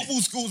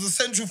 Football schools are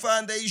Central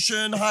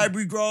Foundation,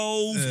 Highbury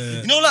Grove.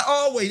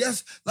 Our way.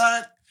 That's.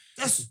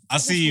 I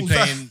see you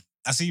football playing.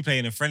 I see you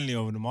playing a friendly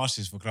over the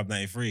Marshes for Club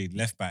 93,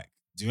 left back.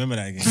 Do you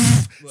remember that game?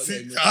 What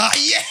game was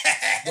Yeah.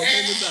 What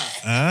game was that?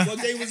 Huh? What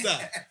game was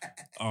that?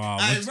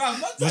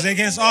 Was it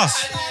against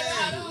us?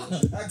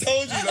 I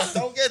told you,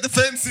 don't get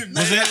defensive.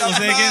 Was it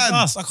against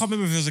us? I can't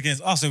remember if it was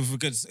against us, if it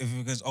was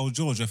against Old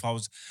George, or if I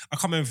can't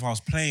remember if I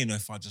was playing or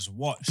if I just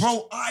watched.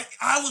 Bro, I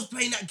was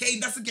playing that game.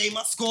 That's the game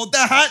I scored the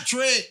hat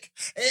trick.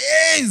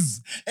 It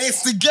is.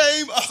 It's the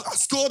game I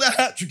scored a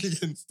hat trick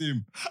against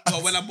him.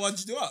 Well, when I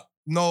barged you up.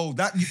 No,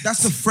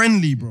 that's a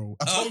friendly, bro.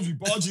 I told you,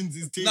 Bargins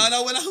is team.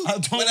 No, when I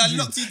locked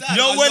you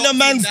down. When a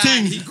man's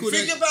team. He couldn't.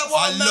 Think about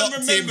what a man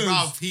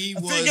remembers.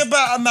 Think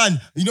about a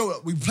man.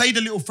 We played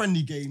a little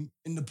friendly game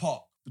in the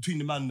park between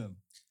the man them.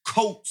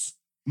 Coats.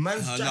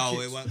 Man's jackets.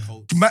 No, it weren't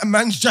Colts.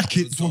 Man's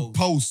jackets It was were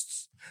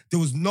posts. There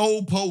was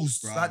no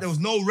posts. Bruh. There was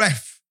no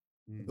ref.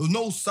 There was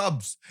no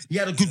subs. He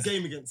had a good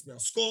game against me. I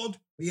scored,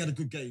 but he had a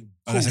good game.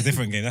 Oh, that's a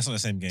different game. That's not the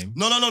same game.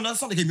 No,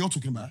 that's not the game you're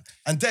talking about.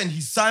 And then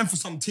he signed for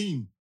some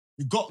team.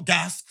 He got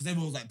gas because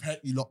everyone was like,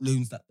 "Pet, you locked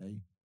loons that day."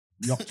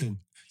 You locked him.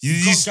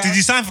 Did you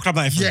sign for Club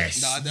 93?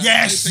 Yes. Nah,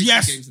 Yes.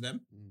 Games to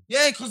them.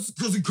 Yeah, because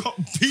he got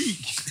peak.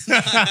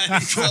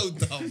 So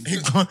dumb.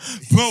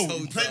 Bro, So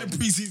he played a dumb.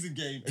 preseason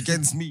game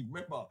against me.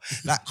 Remember,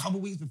 a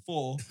couple weeks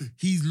before,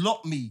 he's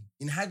locked me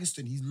in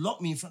Haggerston. He's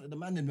locked me in front of the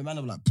man, and the man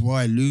was like,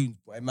 "Boy, loons,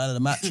 boy, man of the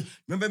match."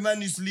 Remember,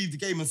 man used to leave the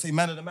game and say,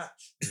 "Man of the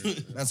match."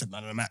 Man said,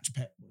 "Man of the match,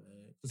 Pet,"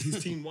 because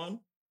his team won.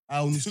 I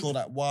only scored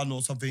like one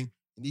or something,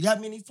 and he had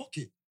me in his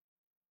pocket.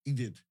 He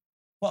did.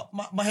 But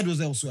my head was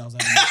elsewhere. I was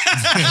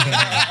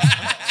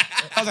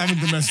having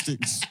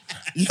domestics.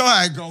 You know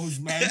how it goes,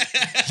 man.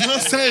 You know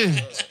what I'm saying?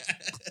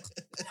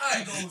 How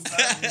it goes,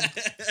 man.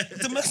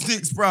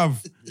 Domestics, bruv.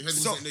 Your head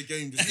So- wasn't in the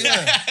game. Just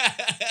Yeah.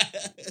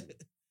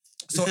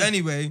 So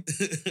anyway,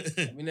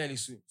 we nearly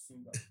swim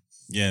back.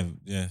 Yeah.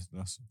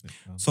 That's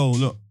So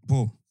look,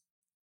 boom.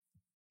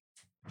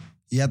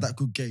 He had that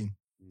good game.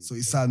 So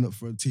he signed up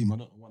for a team. I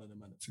don't know one of them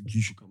man that said,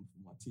 "You should come for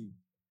my team."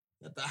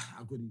 That's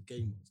how good his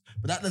game was.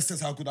 But that just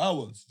says how good I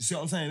was. You see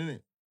what I'm saying,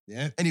 innit?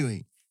 Yeah.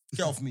 Anyway,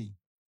 get off me.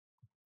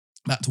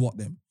 Back to what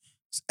them.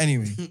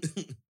 Anyway,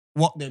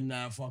 what them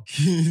now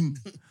fucking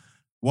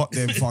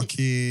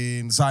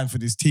signed for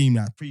this team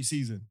now,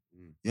 pre-season.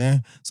 Yeah.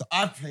 So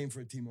I'm playing for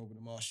a team over the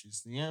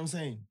Marshes. You know what I'm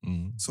saying?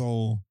 Mm.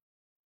 So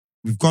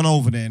we've gone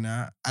over there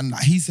now. And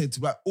like, he said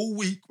to all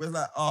week, we're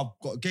like, "Oh, I've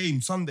got a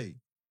game Sunday."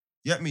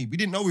 You get me? We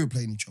didn't know we were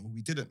playing each other.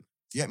 We didn't.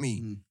 You get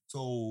me? Mm.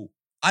 So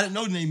I didn't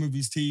know the name of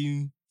his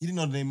team. He didn't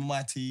know the name of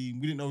my team.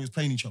 We didn't know we was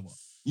playing each other.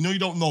 You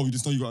don't know. You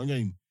just know you got a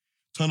game.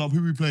 Turn up,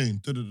 who we playing?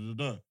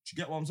 Da-da-da-da-da. Do you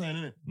get what I'm saying,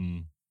 innit?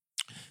 Mm.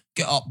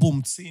 Get up,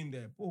 boom, see him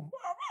there. Boom.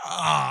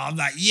 I'm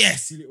like,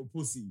 yes, you little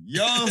pussy. You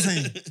know what I'm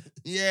saying?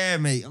 Yeah,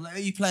 mate. I'm like,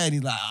 "Where you playing?"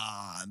 He's like,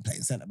 "I'm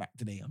playing centre back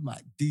today." I'm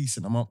like,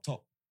 "Decent, I'm up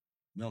top."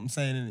 You know what I'm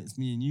saying, innit? It's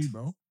me and you,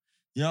 bro.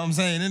 You know what I'm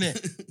saying,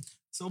 innit?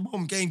 So,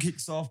 boom, game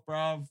kicks off,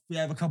 bruv. We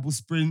have a couple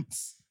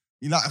sprints.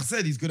 Like I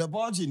said, he's good at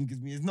barging.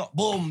 Gives me his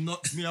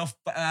knocks me off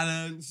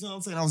balance. You know what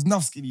I'm saying? I was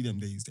enough skinny them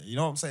days there. You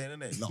know what I'm saying,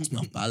 innit? Knocks me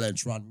off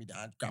balance, run me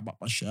down, grab up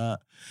my shirt.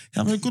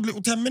 Having a good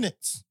little 10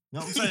 minutes. You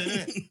know what I'm saying,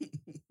 innit?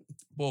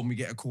 Boom, we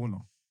get a corner.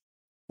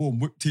 Boom,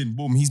 whipped in.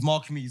 Boom, he's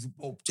marking me.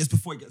 Just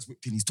before he gets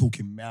whipped in, he's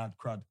talking mad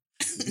crud.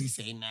 You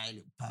say, nah, you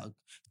little pug.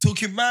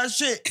 Talking mad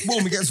shit.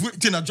 Boom, he gets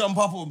whipped in. I jump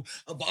up on him.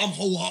 But I'm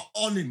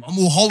on him. I'm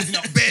all holding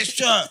up bare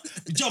shirt.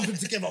 We're jumping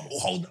together. I'm all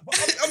holding up.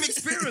 But I'm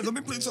experienced. I've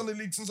been playing Sunday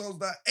League since I was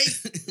like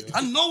 8.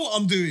 I know what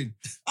I'm doing.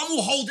 I'm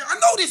all holding. I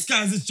know this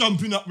guy's just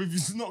jumping up with you.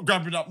 Not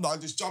grabbing up. No,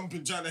 just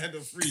jumping, trying to head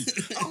a free.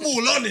 I'm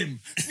all on him.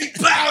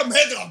 Bam,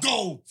 header,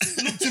 goal.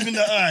 Looked him in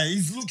the eye.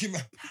 He's looking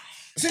at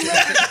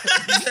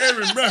he's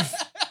hearing ref.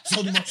 He's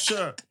holding my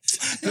shirt.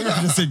 The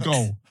ref just said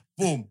goal.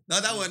 Boom. No,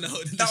 that wasn't the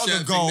That was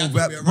shirt a goal, thing.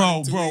 That's when we were bro.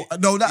 running to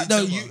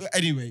No, each other.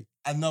 anyway,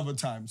 another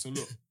time. So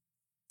look,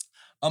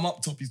 I'm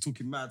up top, he's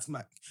talking mad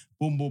smack.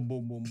 Boom, boom,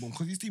 boom, boom, boom.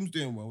 Because his team's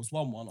doing well. It's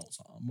 1-1 or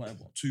something,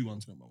 whatever. 2-1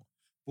 to them.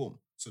 Boom.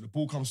 So the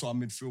ball comes to our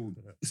midfield.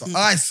 So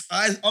I'm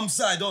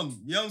side on.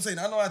 You know what I'm saying?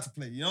 I know how to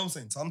play. You know what I'm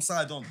saying? So I'm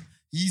side on.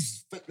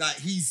 He's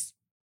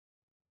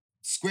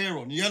square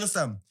on. You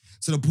understand?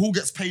 So the ball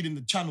gets paid in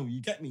the channel.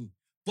 You get me?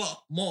 But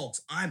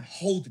Marks, I'm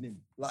holding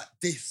him like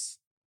this.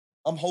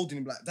 I'm holding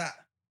him like that.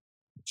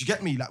 Do you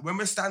get me? Like when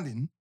we're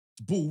standing,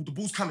 the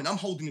ball's coming. I'm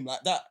holding him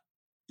like that.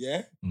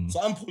 Yeah? So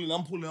I'm pulling.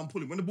 When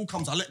the ball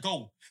comes, I let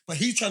go. But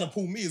he's trying to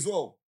pull me as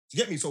well. Do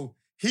you get me? So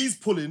he's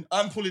pulling,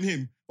 I'm pulling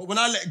him. But when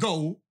I let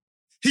go,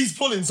 he's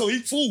pulling, so he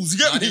falls. You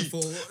get I me? didn't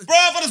fall. Bro,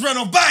 I just ran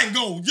off, bang,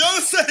 goal. You know what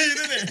I'm saying,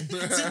 innit?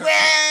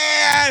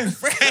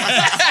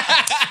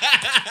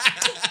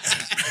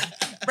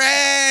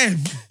 Ref!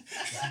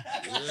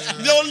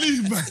 You don't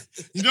leave, man.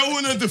 You know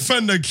when a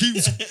defender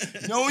keeps...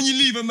 You know when you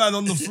leave a man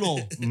on the floor?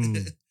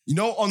 You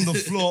know, on the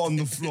floor,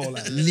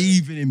 like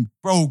leaving him,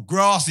 bro,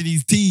 grass in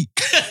his teeth.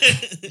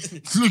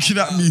 Looking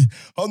at me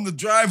on the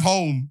drive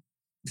home.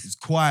 It's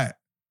quiet.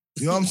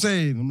 You know what I'm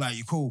saying? I'm like,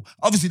 you cool.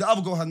 Obviously, the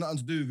other goal had nothing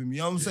to do with him. You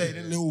know what I'm saying?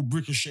 That little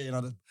ricochet and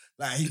I just,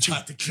 like, he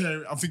tried to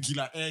clear it. I think he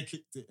like air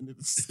kicked it and it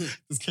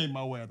just came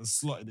my way. I just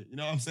slotted it. You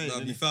know what I'm saying? No,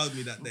 you fouled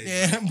me that day.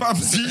 Yeah, but I'm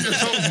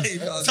serious. He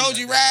fouled Told me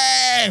you,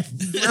 that ref.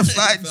 Ref's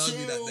like, He fouled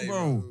me that chill, day,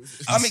 bro.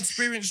 I'm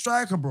experienced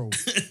striker, bro.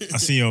 I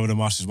see you over the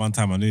Masters one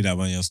time. I knew that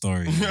wasn't your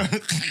story.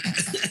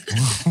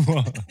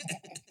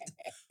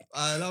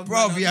 I love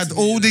Bro, man, he I'm had to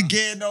all you, the know.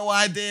 gear, no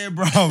idea,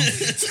 bro. All again,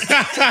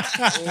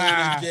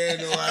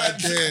 no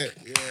idea.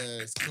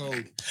 Yeah, it's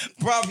cold.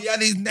 Bro, he had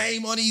his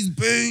name on his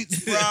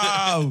boots,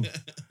 bro.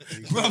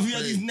 Bro, he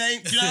had his name.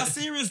 You know how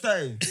serious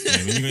that is? Yeah,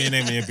 when you got your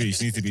name on your beach,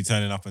 you need to be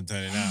turning up and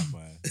turning out, boy.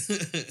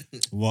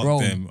 What Bro.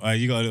 them?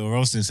 You got a little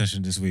roasting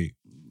session this week.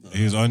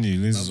 He was on you.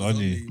 Liz was on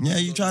you. Yeah,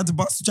 you tried to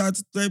bust, I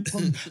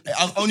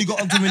only got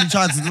onto him when he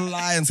tried to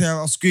lie and say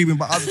I was screaming,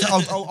 but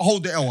I'll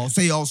hold the L. I'll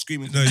say I was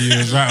screaming. No, you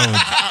was rattled.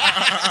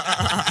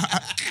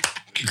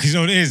 Because you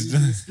know what it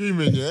is?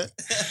 Screaming, yeah?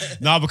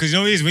 No, because you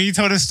know what it is? When you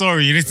tell the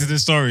story, you listen to the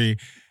story,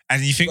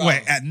 and you think,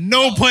 wait, at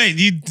no point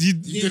you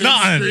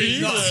nothing.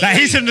 scream. Like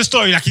he's telling the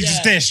story, like he's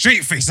just there,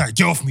 straight face, like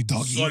get off me,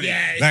 doggy.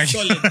 Yeah, Like,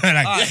 get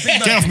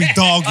off me,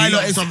 doggy. I know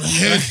it's some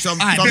Some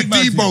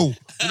Debo.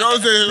 You know what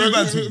I'm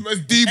saying? That's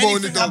Debo in the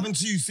Anything dog. happened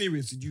to you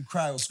serious? Did you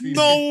cry or scream?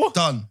 No.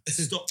 Done.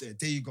 Stop there.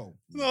 There you go.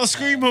 I'm not a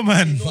screamer,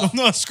 man. I'm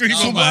not a screamer,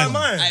 No, why man. am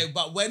I? Hey,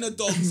 but when a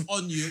dog's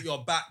on you,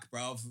 your back,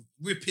 bruv,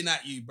 ripping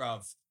at you,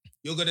 bruv,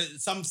 you're gonna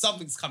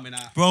something's coming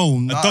out. Bro,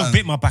 A dog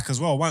bit my back as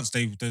well. Once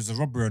there's a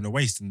robbery on the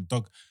waist, and the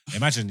dog.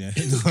 Imagine, yeah,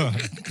 you know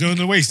on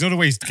the waist,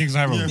 Kings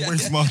High Road. Yeah,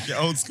 West Market,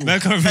 old school.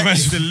 Man coming from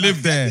used to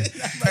live there.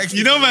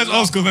 You know, man's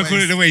old school. Man call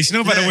it the waist. You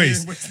know about Yeah, the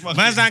waist. yeah, West Market.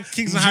 Man's like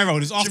Kings and High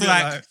Road. It's after Give me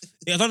like a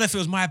I don't know if it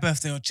was my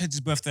birthday or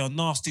Ched's birthday or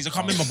Nasty's. I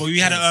can't remember, but we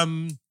had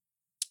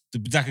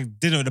like a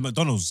dinner at the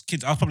McDonald's.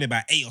 Kids, I was probably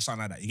about 8 or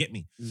something like that. You get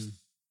me?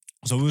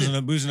 So we was in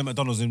the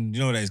McDonald's, and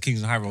you know that is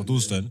Kings and High Road,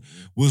 Dalston.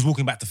 We was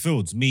walking back to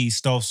Fields. Me,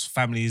 Stealth's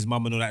family, his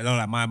mum and all that. You know,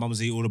 like my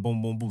mum's eat all the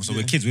boom, boom, boom. So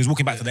we're kids. We was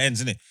walking back to the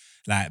ends, innit?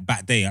 Like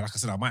back day. Like I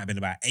said, I might have been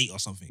about 8 or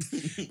something.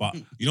 But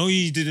you know,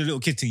 you do the little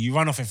kid thing. You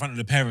run off in front of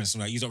the parents.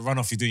 And like you don't run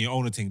off. You're doing your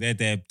own thing. They're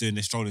there doing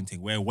the strolling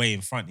thing. We're way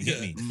in front. You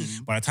get me?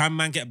 By the time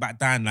man get back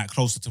down, like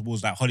closer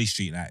towards like Holly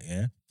Street, like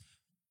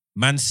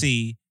man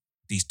see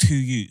these 2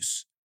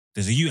 youths.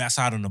 There's a youth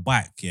outside on the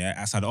bike,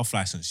 outside the off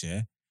license,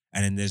 and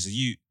then there's a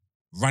youth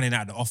running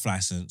out the off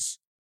license.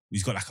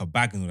 He's got like a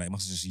bag and all that. He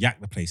must have just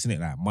yacked the place, innit?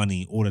 Like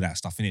money, all of that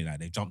stuff, innit? Like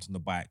they jumped on the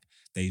bike,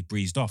 they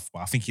breezed off. But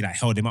I think he like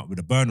held him up with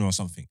a burner or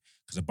something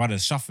because the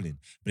brother's shuffling.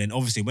 But then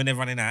obviously when they're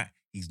running out,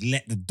 he's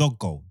let the dog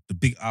go, the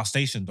big our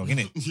station dog,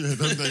 innit? Yeah,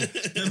 them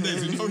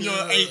days. You know,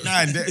 you're 8,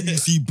 9, you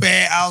see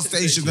bare out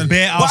stations. And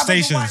Bare out what happened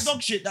to stations. white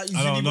dog shit that you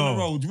I see don't on know. the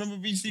road? Do you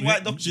remember you see Yeah.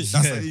 white dog shit?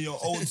 That's Yeah. like your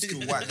old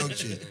school white dog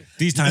shit.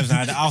 These times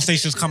now, the our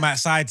stations come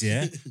outside,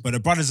 but the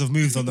brothers have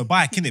moved on the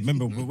bike, innit?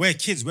 Remember, we're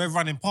kids, we're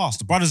running past.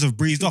 The brothers have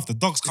breezed off. The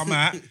dogs come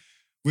out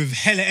with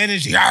hella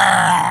energy. You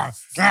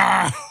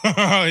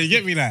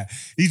get me? Like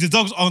the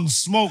dog's on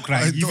smoke.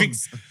 Like you think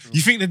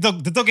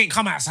the dog ain't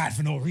come outside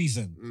for no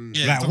reason.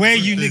 Yeah, Like where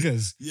dogs- you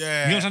niggas?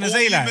 Yeah. You know what I'm trying to All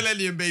say? you Like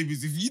millennium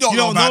babies, if you don't you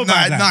know don't know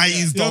about about that. 90s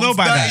dogs, You don't know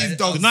about 90s that.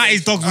 dogs. The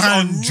 90s dogs was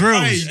on Right.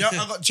 drills. Yeah, I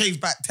got chased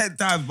back 10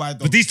 times by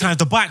dogs. But these times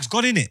the bike's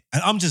got in it,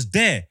 and I'm just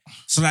there.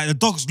 So like the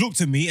dog's looked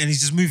at me and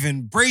he's just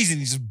moving brazen.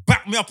 He just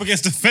backed me up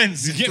against the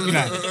fence. You get me?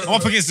 Like I'm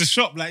up against the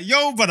shop. Like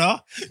yo,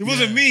 brother, it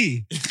wasn't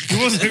me. It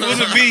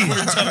wasn't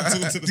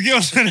me. Do you get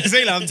what I'm trying to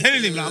say? Like, I'm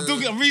telling him, like,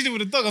 I'm reasoning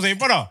with the dog. I was saying,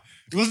 brother,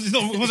 it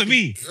wasn't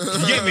me.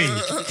 You get me?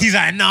 He's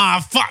like, nah,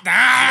 fuck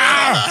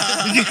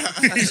that.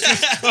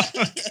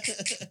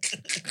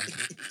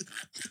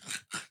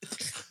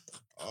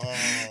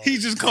 He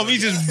just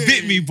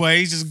bit me, boy.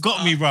 He just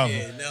got me, bro.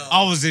 Yeah, no.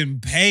 I was in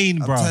pain,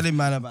 bro. I'm telling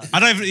man about it. I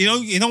don't even,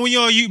 you know when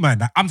you're a youth man,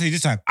 like, I'm telling you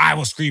this time, I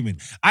was screaming.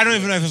 I don't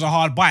even know if it was a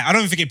hard bite. I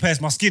don't even think it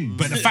pierced my skin,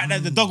 but the fact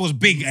that the dog was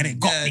big and it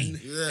got me.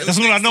 Yeah. That's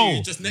all I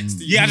know. Just next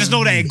to you. Yeah, I just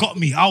know that it got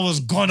me. I was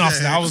gone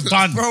after that. I was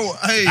done. Bro,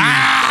 hey.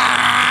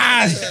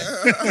 Ah!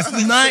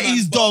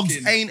 90s dogs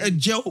Fucking- ain't a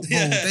joke, bro.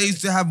 Yeah. They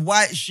used to have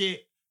white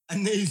shit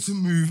and they used to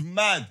move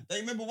mad. They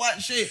remember white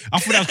shit? I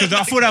thought that was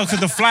because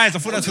the flies. I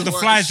thought that was because the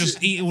flies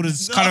just eat all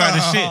the colour out of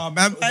the shit. Nah,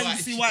 man. I don't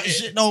see white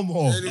shit no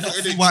more. And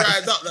it White-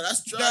 dried up. Like,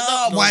 that's dried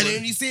Nah, up. why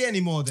don't you see it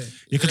anymore then?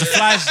 Yeah, because the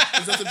flies. You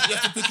have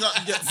to pick it up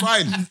and get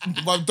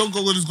fined. My dog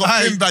has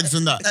got bin bags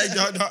and that.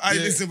 Hey,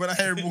 listen, when I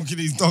hear him walking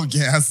his dog,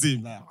 I see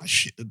him like, oh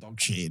shit, the dog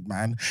shit,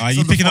 man. Are you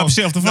So the picking up phone-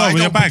 shit off the No, floor he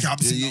with your don't pick bag? up.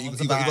 See, Yeah, no you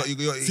one's got- about. you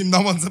got- See,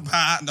 no one's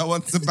about. No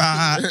one's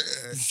about.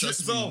 Trust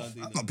Slips me, off.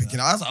 I'm not picking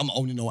up. I'm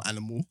only no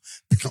animal.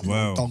 Pick up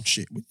Wow. dog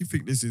shit. What do you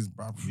think this is,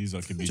 bro? These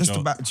are can be Just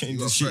jokes. about to change You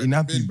the got shitty threatened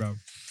nappy, bin. bro.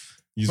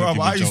 These are Bro,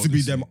 can I used to be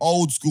jokes. them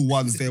old school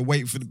ones. They're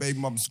waiting for the baby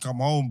mums to come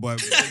home, but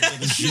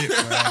the shit,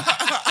 man.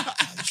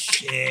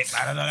 Shit,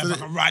 man, I don't know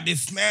if I can ride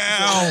this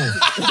smell.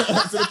 to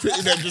the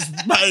pity them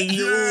just bang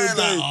you all Like,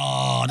 day.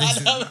 oh, this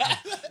is,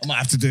 I might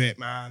have to do it,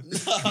 man. Can't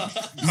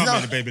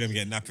make the baby them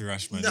get nappy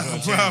rash, man. No, You know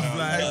what I'm bruv,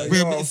 saying? like,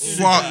 Yo, we're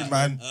fucked,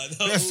 man.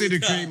 Let's see the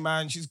cream,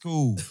 man. She's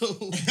cool.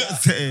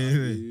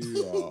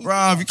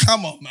 Bruv,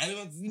 come on, man.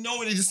 You know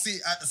when they just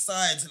sit at the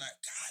sides and like,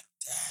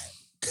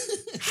 God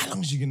damn. How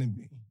long is she gonna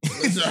be?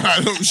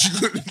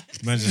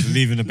 Man, just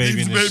leaving the baby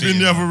Leave in the the baby in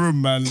the shit. other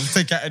room, man.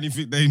 Take out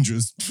anything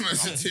dangerous.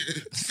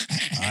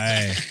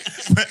 Aye.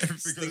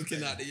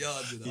 Stinking out the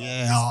yard, you know.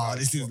 Yeah, oh,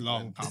 this is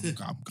long.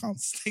 Come.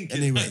 Stinking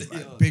Anyway, out the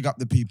man, yard. big up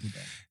the people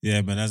then.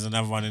 Yeah, man, there's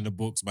another one in the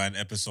books, man.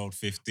 Episode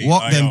 15.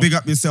 What Oh, then? yo, Big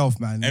up yourself,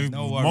 man.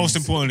 No worries. most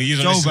importantly, you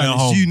don't Joe, listen at man,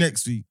 it's home. you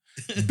next week.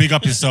 Big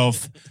up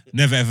yourself.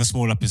 Never ever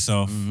small up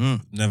yourself. Mm-hmm.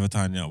 Never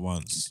tiny up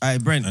once. Hey,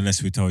 Brent,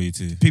 Unless we tell you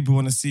to. people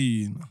want to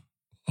see you.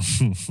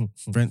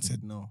 Brent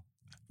said no.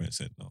 Brent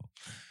said no.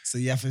 So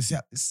you have to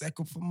set the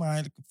second for my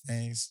little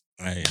face.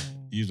 Hey,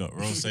 you lot,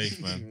 roll safe,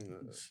 man.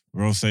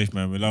 Roll safe,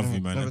 man. We love you,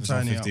 man. Never Episode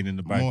tiny 15 up. in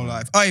the bag. More man.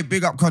 life. Hey,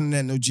 big up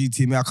Continental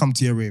GT, man. I'll come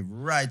to your rave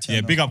right here.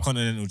 Yeah, now. big up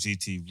Continental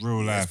GT. Real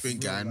It's life. been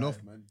getting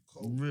off, man.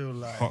 Real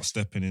life. Hot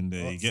stepping in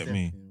there. You get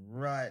me? Stepping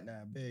Right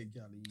now, big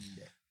galley.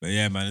 But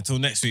yeah, man. Until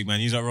next week,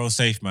 man. You lot roll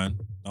safe, man.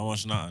 Don't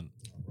watch nothing.